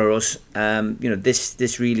ultimately for us,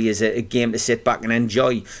 this really is a game to sit back and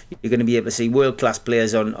enjoy. You're going to be able to see world class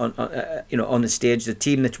players on the stage. The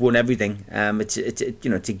team that's won everything.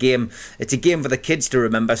 It's a game for the kids to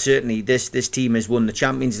remember. Certainly, this team has won the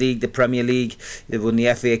Champions League, the Premier League. They've won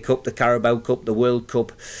the FA Cup, the Carabao Cup, the World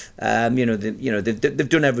Cup. They've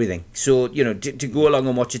done everything. So to go along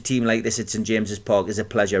and watch a team like this at St James's Park is a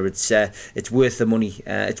pleasure. It's worth the money.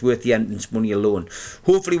 It's worth the entrance money alone.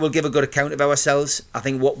 Hopefully we'll give a good account of ourselves. I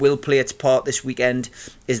think what will play its part this weekend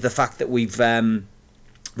is the fact that we've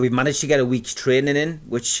managed to get a week's training in,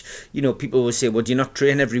 which, people will say, well, do you not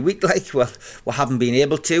train every week? Well, we haven't been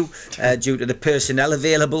able to, due to the personnel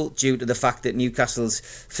available, due to the fact that Newcastle's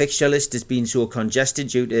fixture list has been so congested,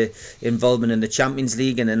 due to involvement in the Champions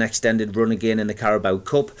League and an extended run again in the Carabao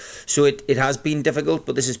Cup. So it has been difficult,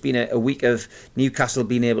 but this has been a week of Newcastle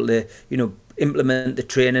being able to, implement the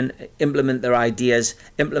training, implement their ideas,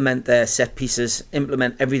 implement their set pieces,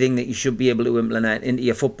 implement everything that you should be able to implement into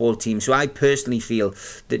your football team. So I personally feel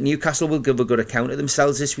that Newcastle will give a good account of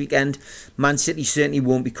themselves this weekend. Man City certainly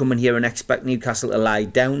won't be coming here and expect Newcastle to lie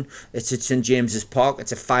down. It's at St James's Park.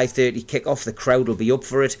 It's a 5:30 kick-off. The crowd will be up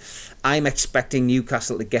for it. I'm expecting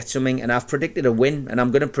Newcastle to get something, and I've predicted a win, and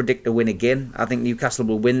I'm going to predict a win again. I think Newcastle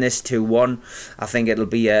will win this 2-1. I think it'll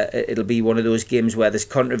be one of those games where there's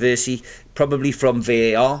controversy, probably from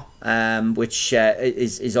VAR, which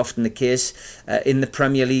is often the case in the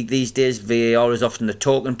Premier League these days. VAR is often the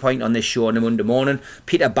talking point on this show on a Monday morning.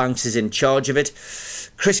 Peter Banks is in charge of it.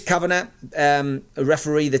 Chris Kavanagh, a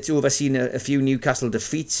referee that's overseen a few Newcastle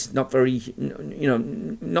defeats, not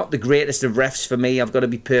the greatest of refs for me, I've got to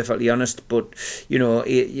be perfectly honest, but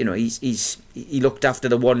he looked after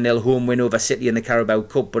the 1-0 home win over City in the Carabao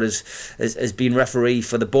Cup, but has been referee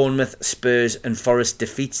for the Bournemouth, Spurs and Forest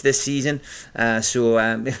defeats this season. So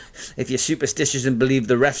if you're superstitious and believe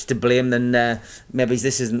the refs to blame, then maybe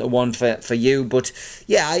this isn't the one for you. But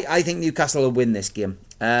yeah, I think Newcastle will win this game.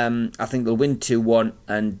 I think they'll win 2-1,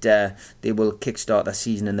 and they will kickstart their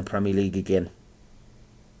season in the Premier League again.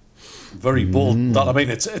 Very bold. I mean,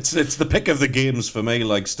 it's the pick of the games for me.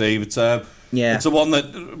 Like Steve, it's a one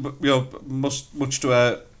that much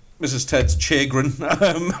to Mrs. Ted's chagrin.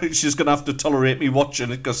 She's going to have to tolerate me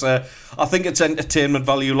watching it because I think it's entertainment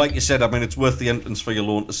value. Like you said, I mean, it's worth the entrance for your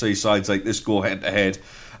loan to see sides like this go head-to-head.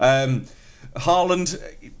 Haaland,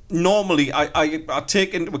 normally, I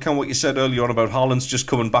take into account what you said earlier on about Haaland's just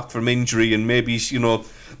coming back from injury and maybe,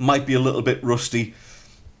 might be a little bit rusty.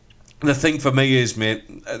 The thing for me is, mate,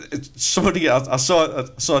 somebody I saw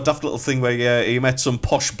a daft little thing where he met some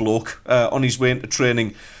posh bloke on his way into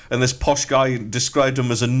training, and this posh guy described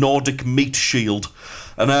him as a Nordic meat shield.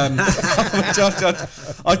 And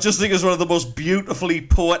I just think it's one of the most beautifully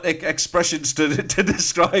poetic expressions to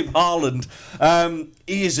describe Haaland.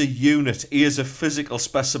 He is a unit. He is a physical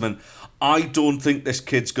specimen. I don't think this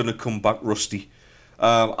kid's going to come back rusty.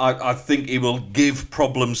 I think he will give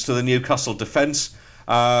problems to the Newcastle defence.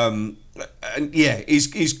 And yeah,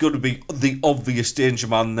 he's going to be the obvious danger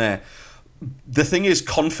man there. The thing is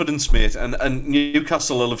confidence, mate, and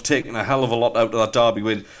Newcastle will have taken a hell of a lot out of that derby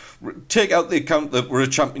win. Take out the account that we're a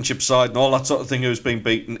championship side and all that sort of thing who's been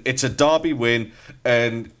beaten. It's a derby win,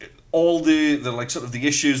 and all the like sort of the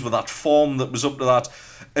issues with that form that was up to that,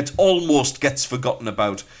 it almost gets forgotten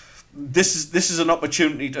about. This is an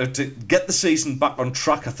opportunity to get the season back on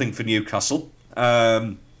track, I think, for Newcastle.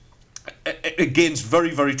 Against very,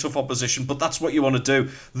 very tough opposition, but that's what you want to do.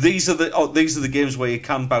 These are the games where you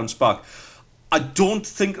can bounce back. I don't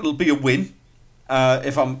think it'll be a win,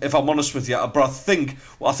 if I'm honest with you. But I think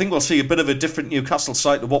we'll see a bit of a different Newcastle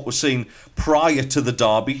side to what we're seeing prior to the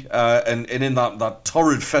derby, and in that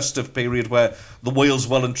torrid festive period where the wheels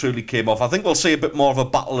well and truly came off. I think we'll see a bit more of a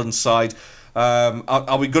battle inside.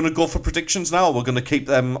 Are we going to go for predictions now, or we're going to keep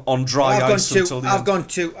them on dry ice until the end? I've gone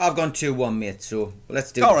 2-1, mate. So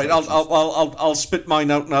let's do it. All right, I'll spit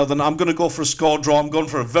mine out now. Then I'm going to go for a score draw. I'm going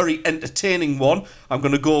for a very entertaining one. I'm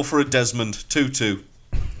going to go for a Desmond 2-2.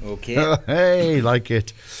 Okay. Hey, like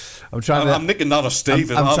it. I'm nicking that off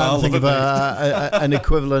Steve. I'm trying to think of an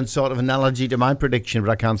equivalent sort of analogy to my prediction,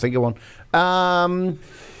 but I can't think of one.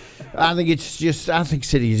 I think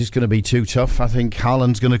City is just going to be too tough. I think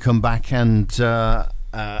Haaland's going to come back and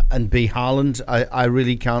be Haaland. I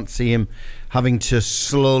really can't see him having to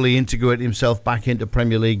slowly integrate himself back into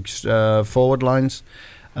Premier League's forward lines.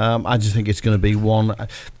 I just think it's going to be one.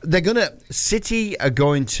 City are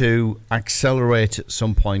going to accelerate at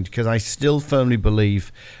some point, because I still firmly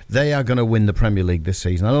believe they are going to win the Premier League this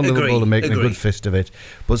season. I know Liverpool are making a good fist of it,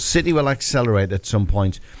 but City will accelerate at some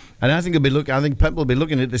point. And I think Pep will be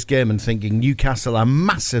looking at this game and thinking Newcastle are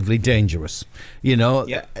massively dangerous. He'll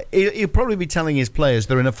probably be telling his players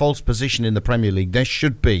they're in a false position in the Premier League. They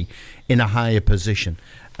should be in a higher position.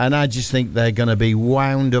 And I just think they're going to be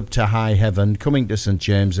wound up to high heaven, coming to St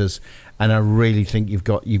James's. And I really think you've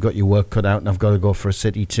got your work cut out. And I've got to go for a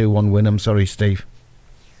City 2-1 win. I'm sorry, Steve.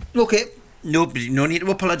 Okay. No need to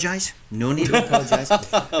apologise. No need to apologise.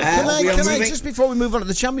 Can I just before we move on to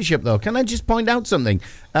the Championship, though, can I just point out something?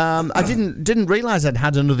 I didn't realise I'd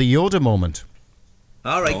had another Yoda moment.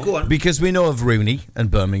 All right, go on. Because we know of Rooney and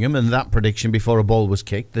Birmingham and that prediction before a ball was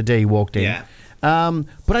kicked the day he walked in. Yeah.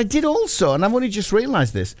 But I did also, and I've only just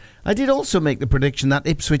realised this, I did also make the prediction that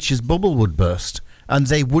Ipswich's bubble would burst and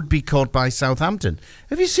they would be caught by Southampton.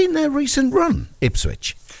 Have you seen their recent run,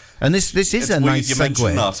 Ipswich? And this is a nice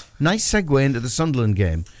segue. Nice segue into the Sunderland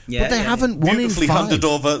game. Yeah, but they haven't won in 5. Beautifully handed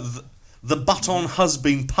over. The baton has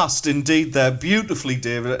been passed indeed there. Beautifully,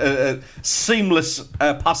 David. Seamless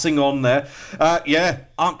passing on there.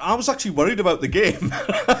 I was actually worried about the game.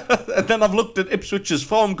 And then I've looked at Ipswich's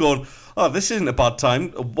form going, this isn't a bad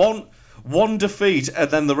time. One defeat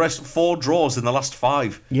and then the rest 4 draws in the last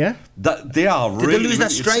 5. Yeah. They are really... Did they lose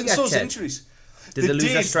that striker, it's those injuries. Did they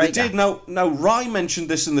lose that striker? They did. Now, Rye mentioned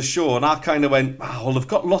this in the show, and I kind of went, they've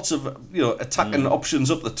got lots of attacking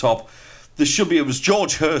options up the top. It was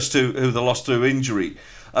George Hurst who they lost through injury.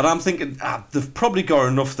 And I'm thinking, they've probably got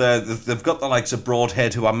enough there. They've got the likes of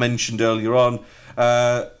Broadhead, who I mentioned earlier on.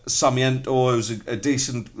 Samiento, who's a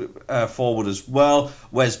decent forward as well.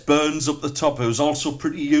 Wes Burns up the top, who's also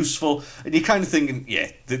pretty useful. And you're kind of thinking,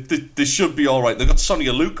 they should be all right. They've got Sonny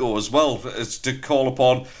Aluko as well to call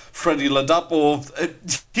upon. Freddie Ladapo.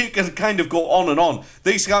 You can kind of go on and on.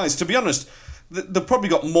 These guys, to be honest, they've probably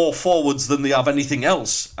got more forwards than they have anything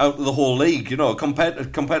else out of the whole league, compared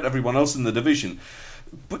to everyone else in the division.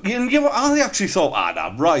 But I actually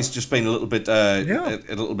thought, Rye's just been a little bit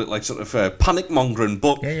like sort of panic mongering.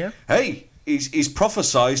 But hey, he's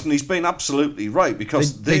prophesied and he's been absolutely right,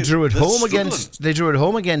 because they drew at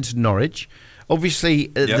home against Norwich. Obviously,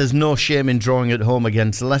 there's no shame in drawing at home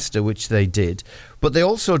against Leicester, which they did. But they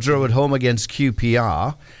also drew at home against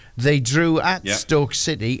QPR. They drew at Stoke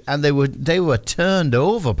City, and they were turned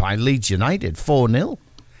over by Leeds United 4-0.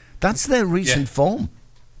 That's their recent form.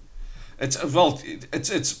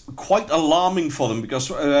 It's quite alarming for them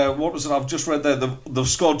because what was it? I've just read there. They've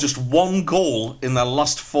scored just 1 goal in their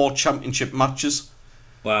last 4 championship matches.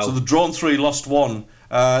 Wow! So they've drawn 3, lost 1.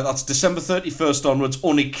 That's December 31st onwards.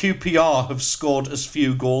 Only QPR have scored as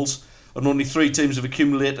few goals, and only 3 teams have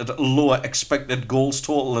accumulated a lower expected goals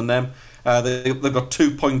total than them. They've got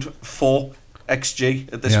 2.4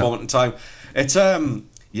 XG at this moment in time. It's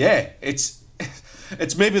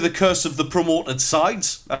It's maybe the curse of the promoted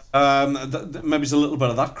sides. Maybe there's a little bit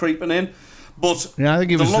of that creeping in. But I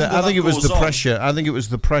think it was the pressure. I think it was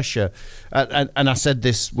the pressure. And I said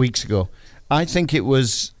this weeks ago. I think it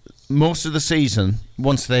was most of the season,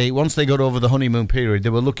 once they got over the honeymoon period, they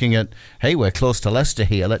were looking at, hey, we're close to Leicester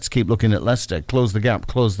here. Let's keep looking at Leicester. Close the gap.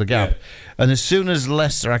 Yeah. And as soon as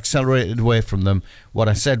Leicester accelerated away from them, what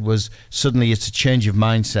I said was suddenly it's a change of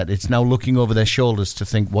mindset. It's now looking over their shoulders to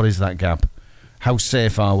think, what is that gap? How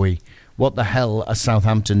safe are we? What the hell are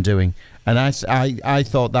Southampton doing? And I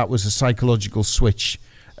thought that was a psychological switch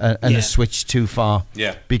a switch too far.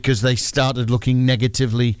 Yeah. Because they started looking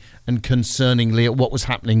negatively and concerningly at what was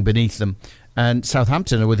happening beneath them. And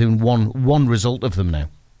Southampton are within one result of them now.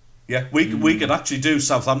 Yeah, we could actually do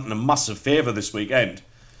Southampton a massive favour this weekend.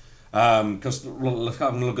 Because let's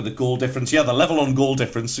have a look at the goal difference. Yeah, they're level on goal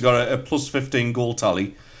difference. They've got a plus 15 goal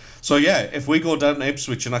tally. So yeah, if we go down to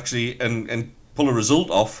Ipswich and actually and pull a result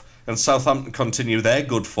off, and Southampton continue their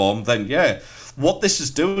good form, then yeah, what this is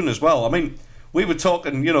doing as well. I mean, we were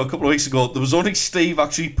talking, a couple of weeks ago. There was only Steve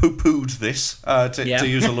actually poo-pooed this, to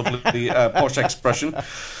use a lovely posh expression.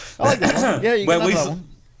 I like that. Yeah, you can have that one.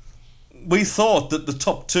 We thought that the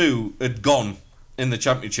top 2 had gone in the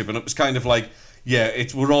championship, and it was kind of like,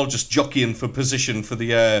 we're all just jockeying for position for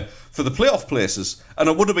the playoff places, and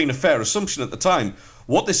it would have been a fair assumption at the time.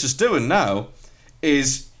 What this is doing now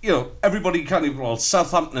is, everybody kind of,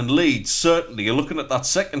 Southampton and Leeds certainly are looking at that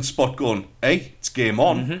second spot going, hey, it's game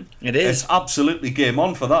on. Mm-hmm. It is. It's absolutely game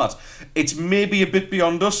on for that. It's maybe a bit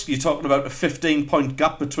beyond us. You're talking about a 15-point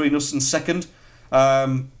gap between us and second.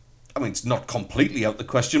 I mean, it's not completely out the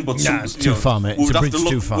question, but it's too far, mate. It's a bridge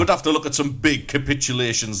too far. We'd have to look at some big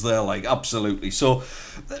capitulations there, absolutely. So,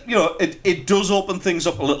 it does open things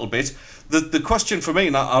up a little bit. The question for me,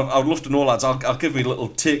 and I'd love to know, lads, I'll give you a little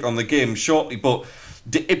take on the game shortly, but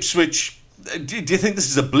do Ipswich, do you think this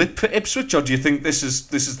is a blip for Ipswich, or do you think this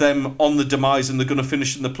is them on the demise and they're going to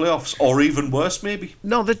finish in the playoffs, or even worse, maybe?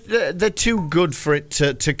 No, they're too good for it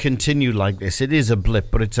to continue like this. It is a blip,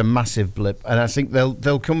 but it's a massive blip, and I think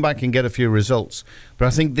they'll come back and get a few results. But I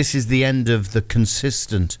think this is the end of the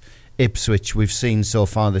consistent Ipswich we've seen so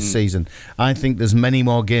far this season. I think there's many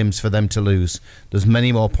more games for them to lose. There's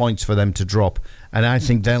many more points for them to drop, and I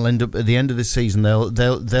think they'll end up at the end of the season.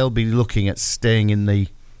 They'll be looking at staying in the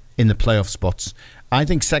playoff spots. I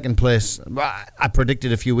think second place, I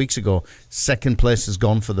predicted a few weeks ago, second place has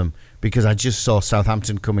gone for them, because I just saw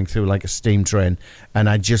Southampton coming through like a steam train, and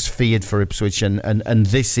I just feared for Ipswich, and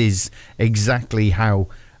this is exactly how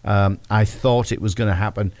I thought it was going to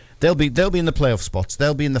happen. They'll be in the playoff spots.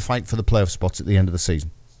 They'll be in the fight for the playoff spots at the end of the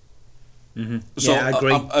season. Mm-hmm. So I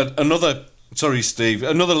agree. Sorry, Steve,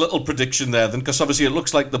 another little prediction there then, because obviously it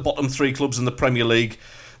looks like the bottom 3 clubs in the Premier League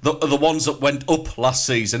are the ones that went up last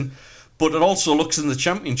season, but it also looks in the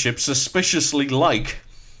Championship suspiciously like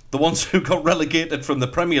the ones who got relegated from the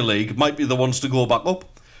Premier League might be the ones to go back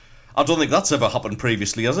up. I don't think that's ever happened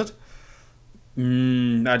previously, has it?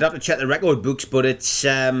 I'd have to check the record books, but it's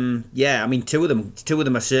I mean, two of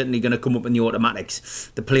them are certainly going to come up in the automatics.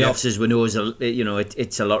 The playoffs, as we know, is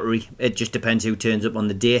it's a lottery. It just depends who turns up on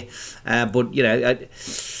the day. But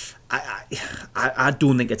I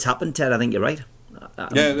don't think it's happened, Ted. I think you're right.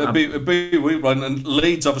 It'd be weird one. And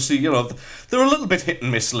Leeds, obviously, they're a little bit hit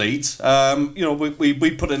and miss. Leeds,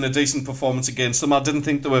 we put in a decent performance against them. I didn't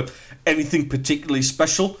think they were anything particularly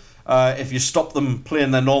special. If you stop them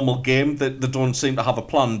playing their normal game, they don't seem to have a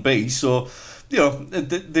plan B. So,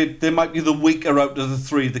 they might be the weaker out of the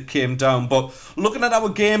 3 that came down. But looking at our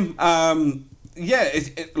game,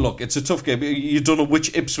 look, it's a tough game. You don't know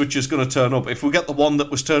which Ipswich is going to turn up. If we get the one that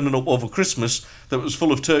was turning up over Christmas, that was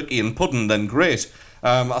full of turkey and pudding, then great.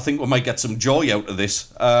 I think we might get some joy out of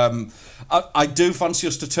this. I do fancy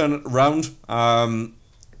us to turn it around.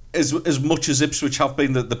 As much as Ipswich have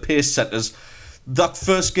been the pace setters, that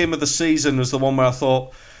first game of the season was the one where I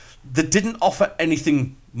thought they didn't offer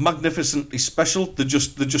anything magnificently special. They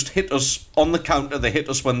just hit us on the counter. They hit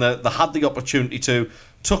us when they had the opportunity to,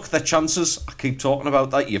 took their chances. I keep talking about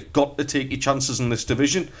that. You've got to take your chances in this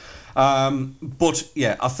division. But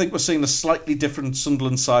yeah, I think we're seeing a slightly different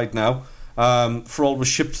Sunderland side now. For all we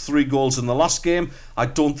shipped 3 goals in the last game, I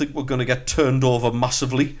don't think we're going to get turned over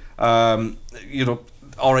massively.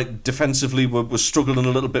 all right, defensively we're struggling a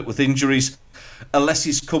little bit with injuries. Unless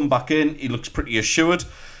he's come back in, he looks pretty assured.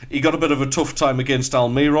 He got a bit of a tough time against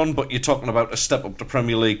Almiron, but you're talking about a step up to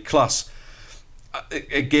Premier League class.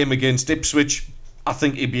 A game against Ipswich, I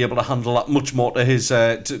think he'd be able to handle that much more to his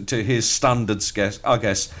standards, I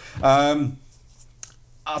guess.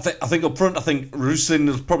 I think up front, I think Rusyn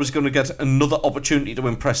is probably going to get another opportunity to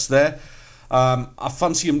impress there. I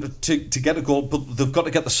fancy him to get a goal, but they've got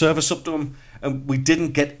to get the service up to him, and we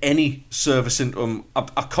didn't get any service into him.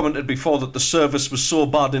 I commented before that the service was so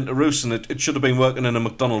bad into Rusyn, it should have been working in a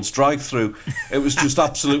McDonald's drive-through. It was just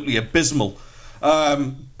absolutely abysmal.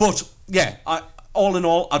 But yeah, all in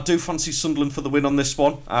all, I do fancy Sunderland for the win on this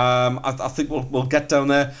one. I think we'll get down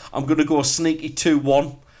there. I'm going to go a sneaky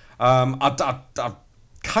 2-1. I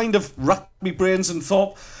kind of racked my brains and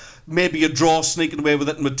thought maybe a draw, sneaking away with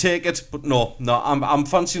it and would take it, but no, I'm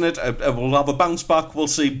fancying it. We'll have a bounce back. We'll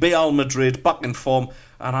see Real Madrid back in form,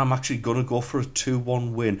 and I'm actually going to go for a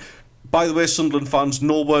 2-1 win. By the way, Sunderland fans,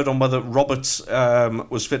 no word on whether Roberts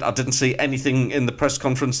was fit. I didn't see anything in the press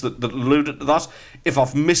conference that alluded to that. If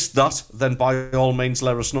I've missed that, then by all means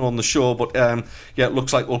let us know on the show, but yeah, it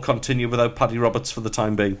looks like we'll continue without Paddy Roberts for the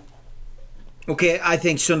time being. Okay, I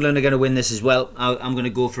think Sunderland are going to win this as well. I'm going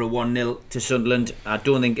to go for a 1-0 to Sunderland. I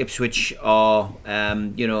don't think Ipswich are,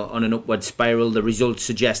 on an upward spiral. The results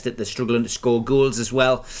suggest that they're struggling to score goals as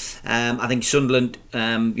well. I think Sunderland,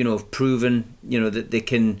 have proven, that they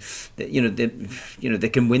can, they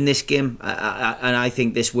can win this game, and I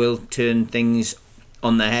think this will turn things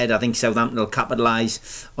on the head. I think Southampton will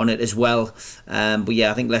capitalise on it as well. But yeah,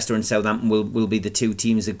 I think Leicester and Southampton will be the two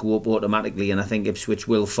teams that go up automatically, and I think Ipswich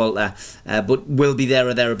will falter, but will be there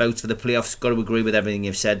or thereabouts for the playoffs. Got to agree with everything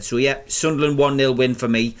you've said. So yeah, Sunderland 1-0 win for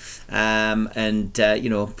me, and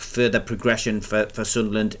further progression for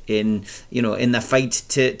Sunderland in the fight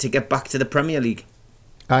to get back to the Premier League.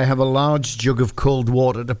 I have a large jug of cold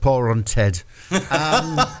water to pour on Ted.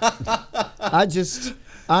 I just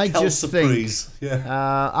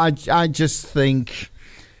think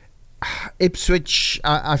Ipswich,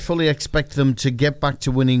 I fully expect them to get back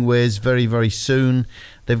to winning ways very, very soon.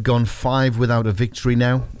 They've gone 5 without a victory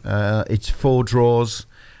now. It's 4 draws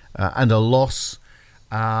and a loss.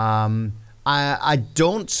 I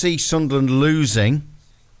don't see Sunderland losing,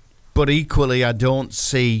 but equally I don't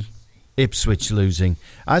see Ipswich losing.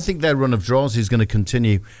 I think their run of draws is going to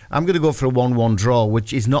continue. I'm going to go for a 1-1 draw,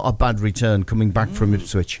 which is not a bad return coming back from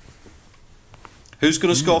Ipswich. Who's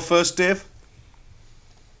going to score first, Dave?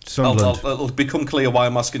 Sunderland. It'll become clear why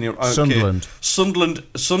I'm asking you. Okay. Sunderland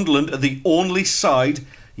are the only side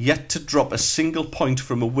yet to drop a single point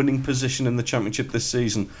from a winning position in the Championship this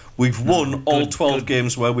season. We've won all 12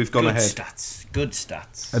 games where we've gone ahead. Good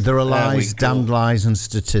stats. There are lies, damned lies and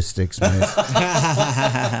statistics, mate.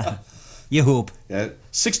 You hope. Yeah,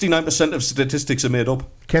 69% of statistics are made up.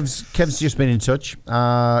 Kev's just been in touch.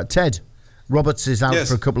 Ted, Roberts is out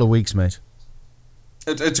for a couple of weeks, mate.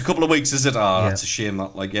 It's a couple of weeks, is it? That's a shame.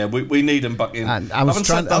 That we need him back in. And I was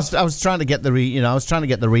trying to get the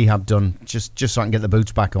rehab done just so I can get the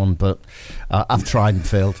boots back on, but I've tried and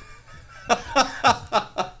failed.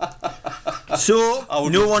 So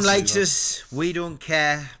no one likes us. We don't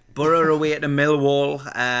care. Borough away at the Millwall.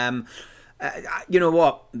 You know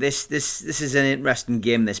what? This is an interesting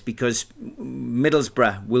game. This because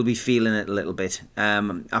Middlesbrough will be feeling it a little bit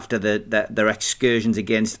after their excursions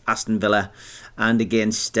against Aston Villa and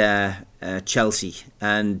against Chelsea,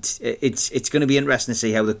 and it's going to be interesting to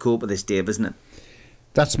see how they cope with this, Dave, isn't it?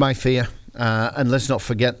 That's my fear. And let's not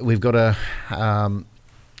forget we've got a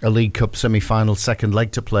League Cup semi-final second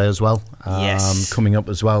leg to play as well. Coming up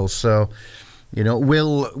as well. So.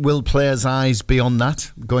 Will players' eyes be on that,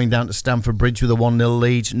 going down to Stamford Bridge with a 1-0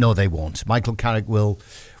 lead? No, they won't. Michael Carrick will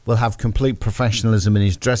have complete professionalism in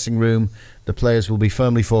his dressing room. The players will be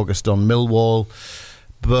firmly focused on Millwall.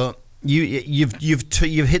 But you've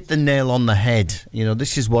hit the nail on the head.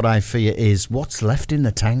 This is what I fear is what's left in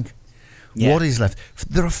the tank. Yeah. What is left?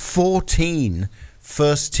 There are 14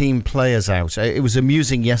 first-team players out. It was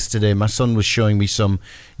amusing yesterday. My son was showing me some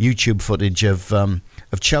YouTube footage of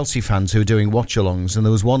Chelsea fans who were doing watch-alongs, and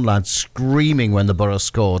there was one lad screaming when the Borough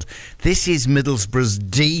scored, "This is Middlesbrough's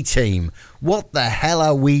D team. What the hell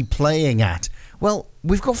are we playing at?" Well,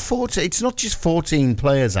 we've got 14. It's not just 14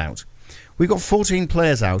 players out. We've got 14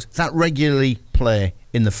 players out that regularly play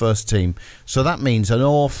in the first team. So that means an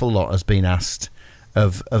awful lot has been asked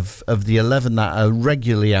of the 11 that are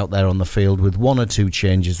regularly out there on the field with 1 or 2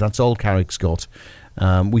 changes. That's all Carrick's got.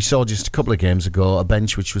 We saw just a couple of games ago a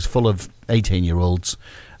bench which was full of 18-year-olds.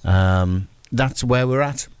 That's where we're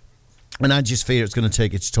at. And I just fear it's going to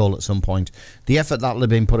take its toll at some point. The effort that will have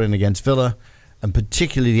been put in against Villa, and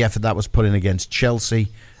particularly the effort that was put in against Chelsea.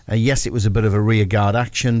 Yes, it was a bit of a rearguard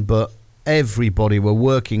action, but everybody were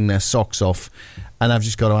working their socks off. And I've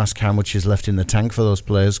just got to ask how much is left in the tank for those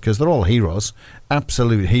players, because they're all heroes,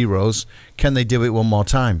 absolute heroes. Can they do it one more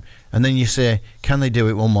time? And then you say, can they do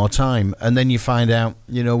it one more time? And then you find out,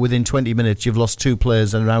 within 20 minutes, you've lost 2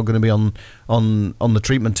 players and are now going to be on the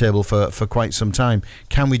treatment table for quite some time.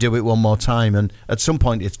 Can we do it one more time? And at some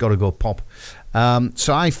point, it's got to go pop.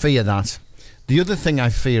 So I fear that. The other thing I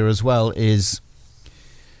fear as well is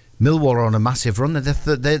Millwall are on a massive run. They're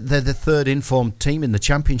the third informed team in the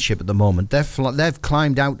Championship at the moment. They've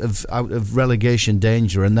climbed out of relegation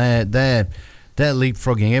danger, and they're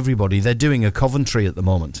leapfrogging everybody. They're doing a Coventry at the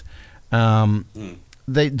moment. They're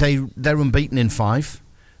unbeaten in 5.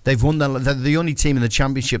 They've won. They're the only team in the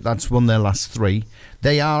Championship that's won their last 3.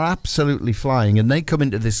 They are absolutely flying, and they come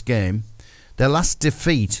into this game. Their last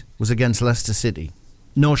defeat was against Leicester City.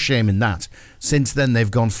 No shame in that. Since then,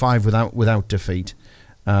 they've gone 5 without defeat.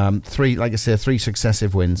 3, like I say, 3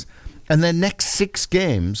 successive wins, and their next 6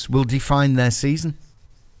 games will define their season.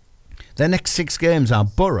 Their next 6 games are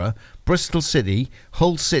Borough, Bristol City,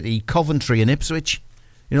 Hull City, Coventry, and Ipswich.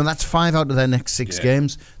 That's 5 out of their next 6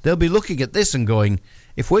 games. They'll be looking at this and going,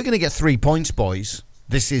 if we're going to get 3 points, boys,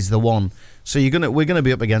 this is the one. So we're going to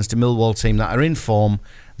be up against a Millwall team that are in form,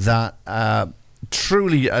 that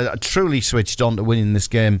truly switched on to winning this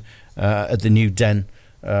game at the New Den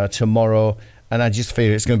tomorrow. And I just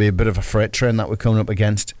fear it's going to be a bit of a freight train that we're coming up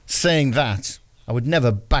against. Saying that, I would never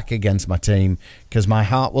back against my team, because my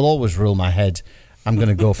heart will always rule my head. I'm going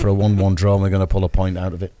to go for a 1-1 draw, and we're going to pull a point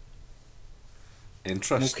out of it.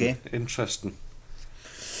 Interesting. Okay. Interesting.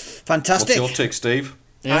 Fantastic. What's your take, Steve?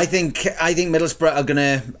 Yeah. I think Middlesbrough are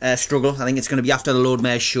going to struggle. I think it's going to be after the Lord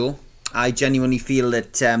Mayor's show. I genuinely feel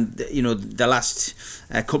that the last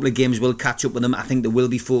couple of games will catch up with them. I think they will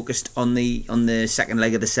be focused on the second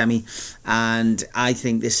leg of the semi, and I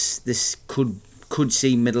think this could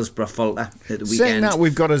see Middlesbrough falter at the weekend. Saying that,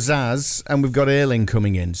 we've got Azaz and we've got Ayling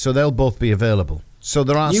coming in, so they'll both be available. So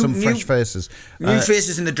there are some fresh faces. New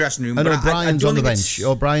faces in the dressing room. And O'Brien's on the bench.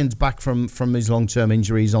 O'Brien's back from his long-term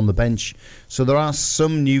injuries on the bench. So there are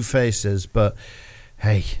some new faces, but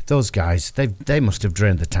hey, those guys, they must have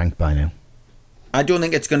drained the tank by now. I don't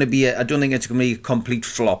think it's going to be a complete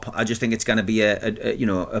flop. I just think it's going to be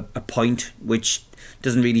a point which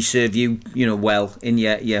doesn't really serve you well in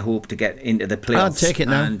your hope to get into the playoffs. I'd take it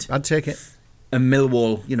now. I'd take it. And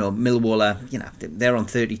Millwall are, they're on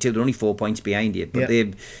 32. They're only 4 points behind you. But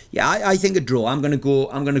I think a draw. I'm going to go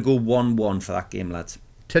 1-1 for that game, lads.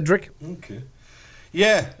 Tedrick? Okay.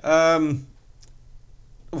 Yeah.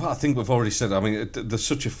 Well, I think we've already said. I mean, they're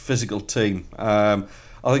such a physical team. I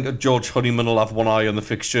think George Honeyman will have one eye on the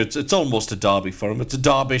fixture. It's almost a derby for him. It's a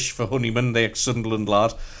derbish for Honeyman, the ex-Sunderland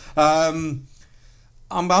lad. I'm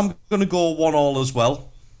going to go 1-1 as well.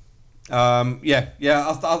 I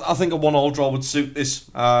think a 1-1 draw would suit this.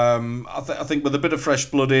 I think with a bit of fresh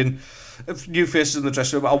blood in, new faces in the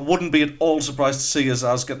dressing room, I wouldn't be at all surprised to see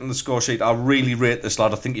us getting the score sheet. I really rate this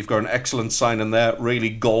lad. I think you've got an excellent sign in there. Really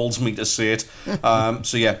galls me to see it. I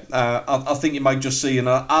think you might just see an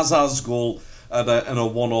Azaz goal and a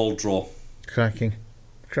 1-1 draw. Cracking.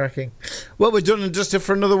 Well, we're done and dusted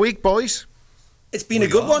for another week, boys. It's been a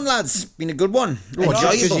good one, lads. Been a good one.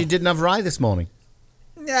 Because you didn't have Rye this morning.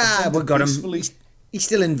 Yeah, we got him. He's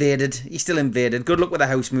still invaded. Good luck with the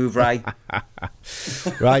house move, Rye.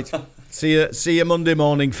 Right. See you Monday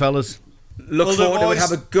morning, fellas. Look forward to it.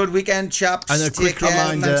 Have a good weekend, chaps. And a quick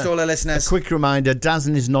reminder, thanks to all our listeners. A quick reminder, Daz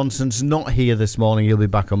and his nonsense not here this morning. He'll be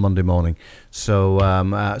back on Monday morning. So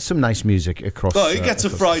some nice music across. Oh, he gets a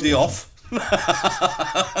Friday off.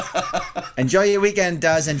 Enjoy your weekend,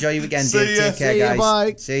 Daz. Enjoy your weekend, Dave. Take care, guys.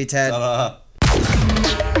 Bye. See you, Ted. Ta-da.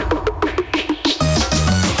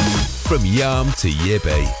 From Yarm to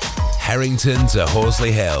Yibby, Harrington to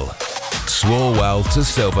Horsley Hill, Swarwell to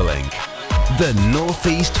Silverlink, the North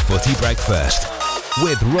East Footy Breakfast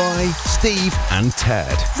with Roy, Steve and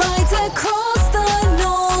Ted. Right across the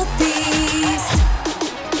North East,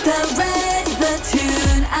 the Red, the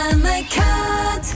Toon and the Cat.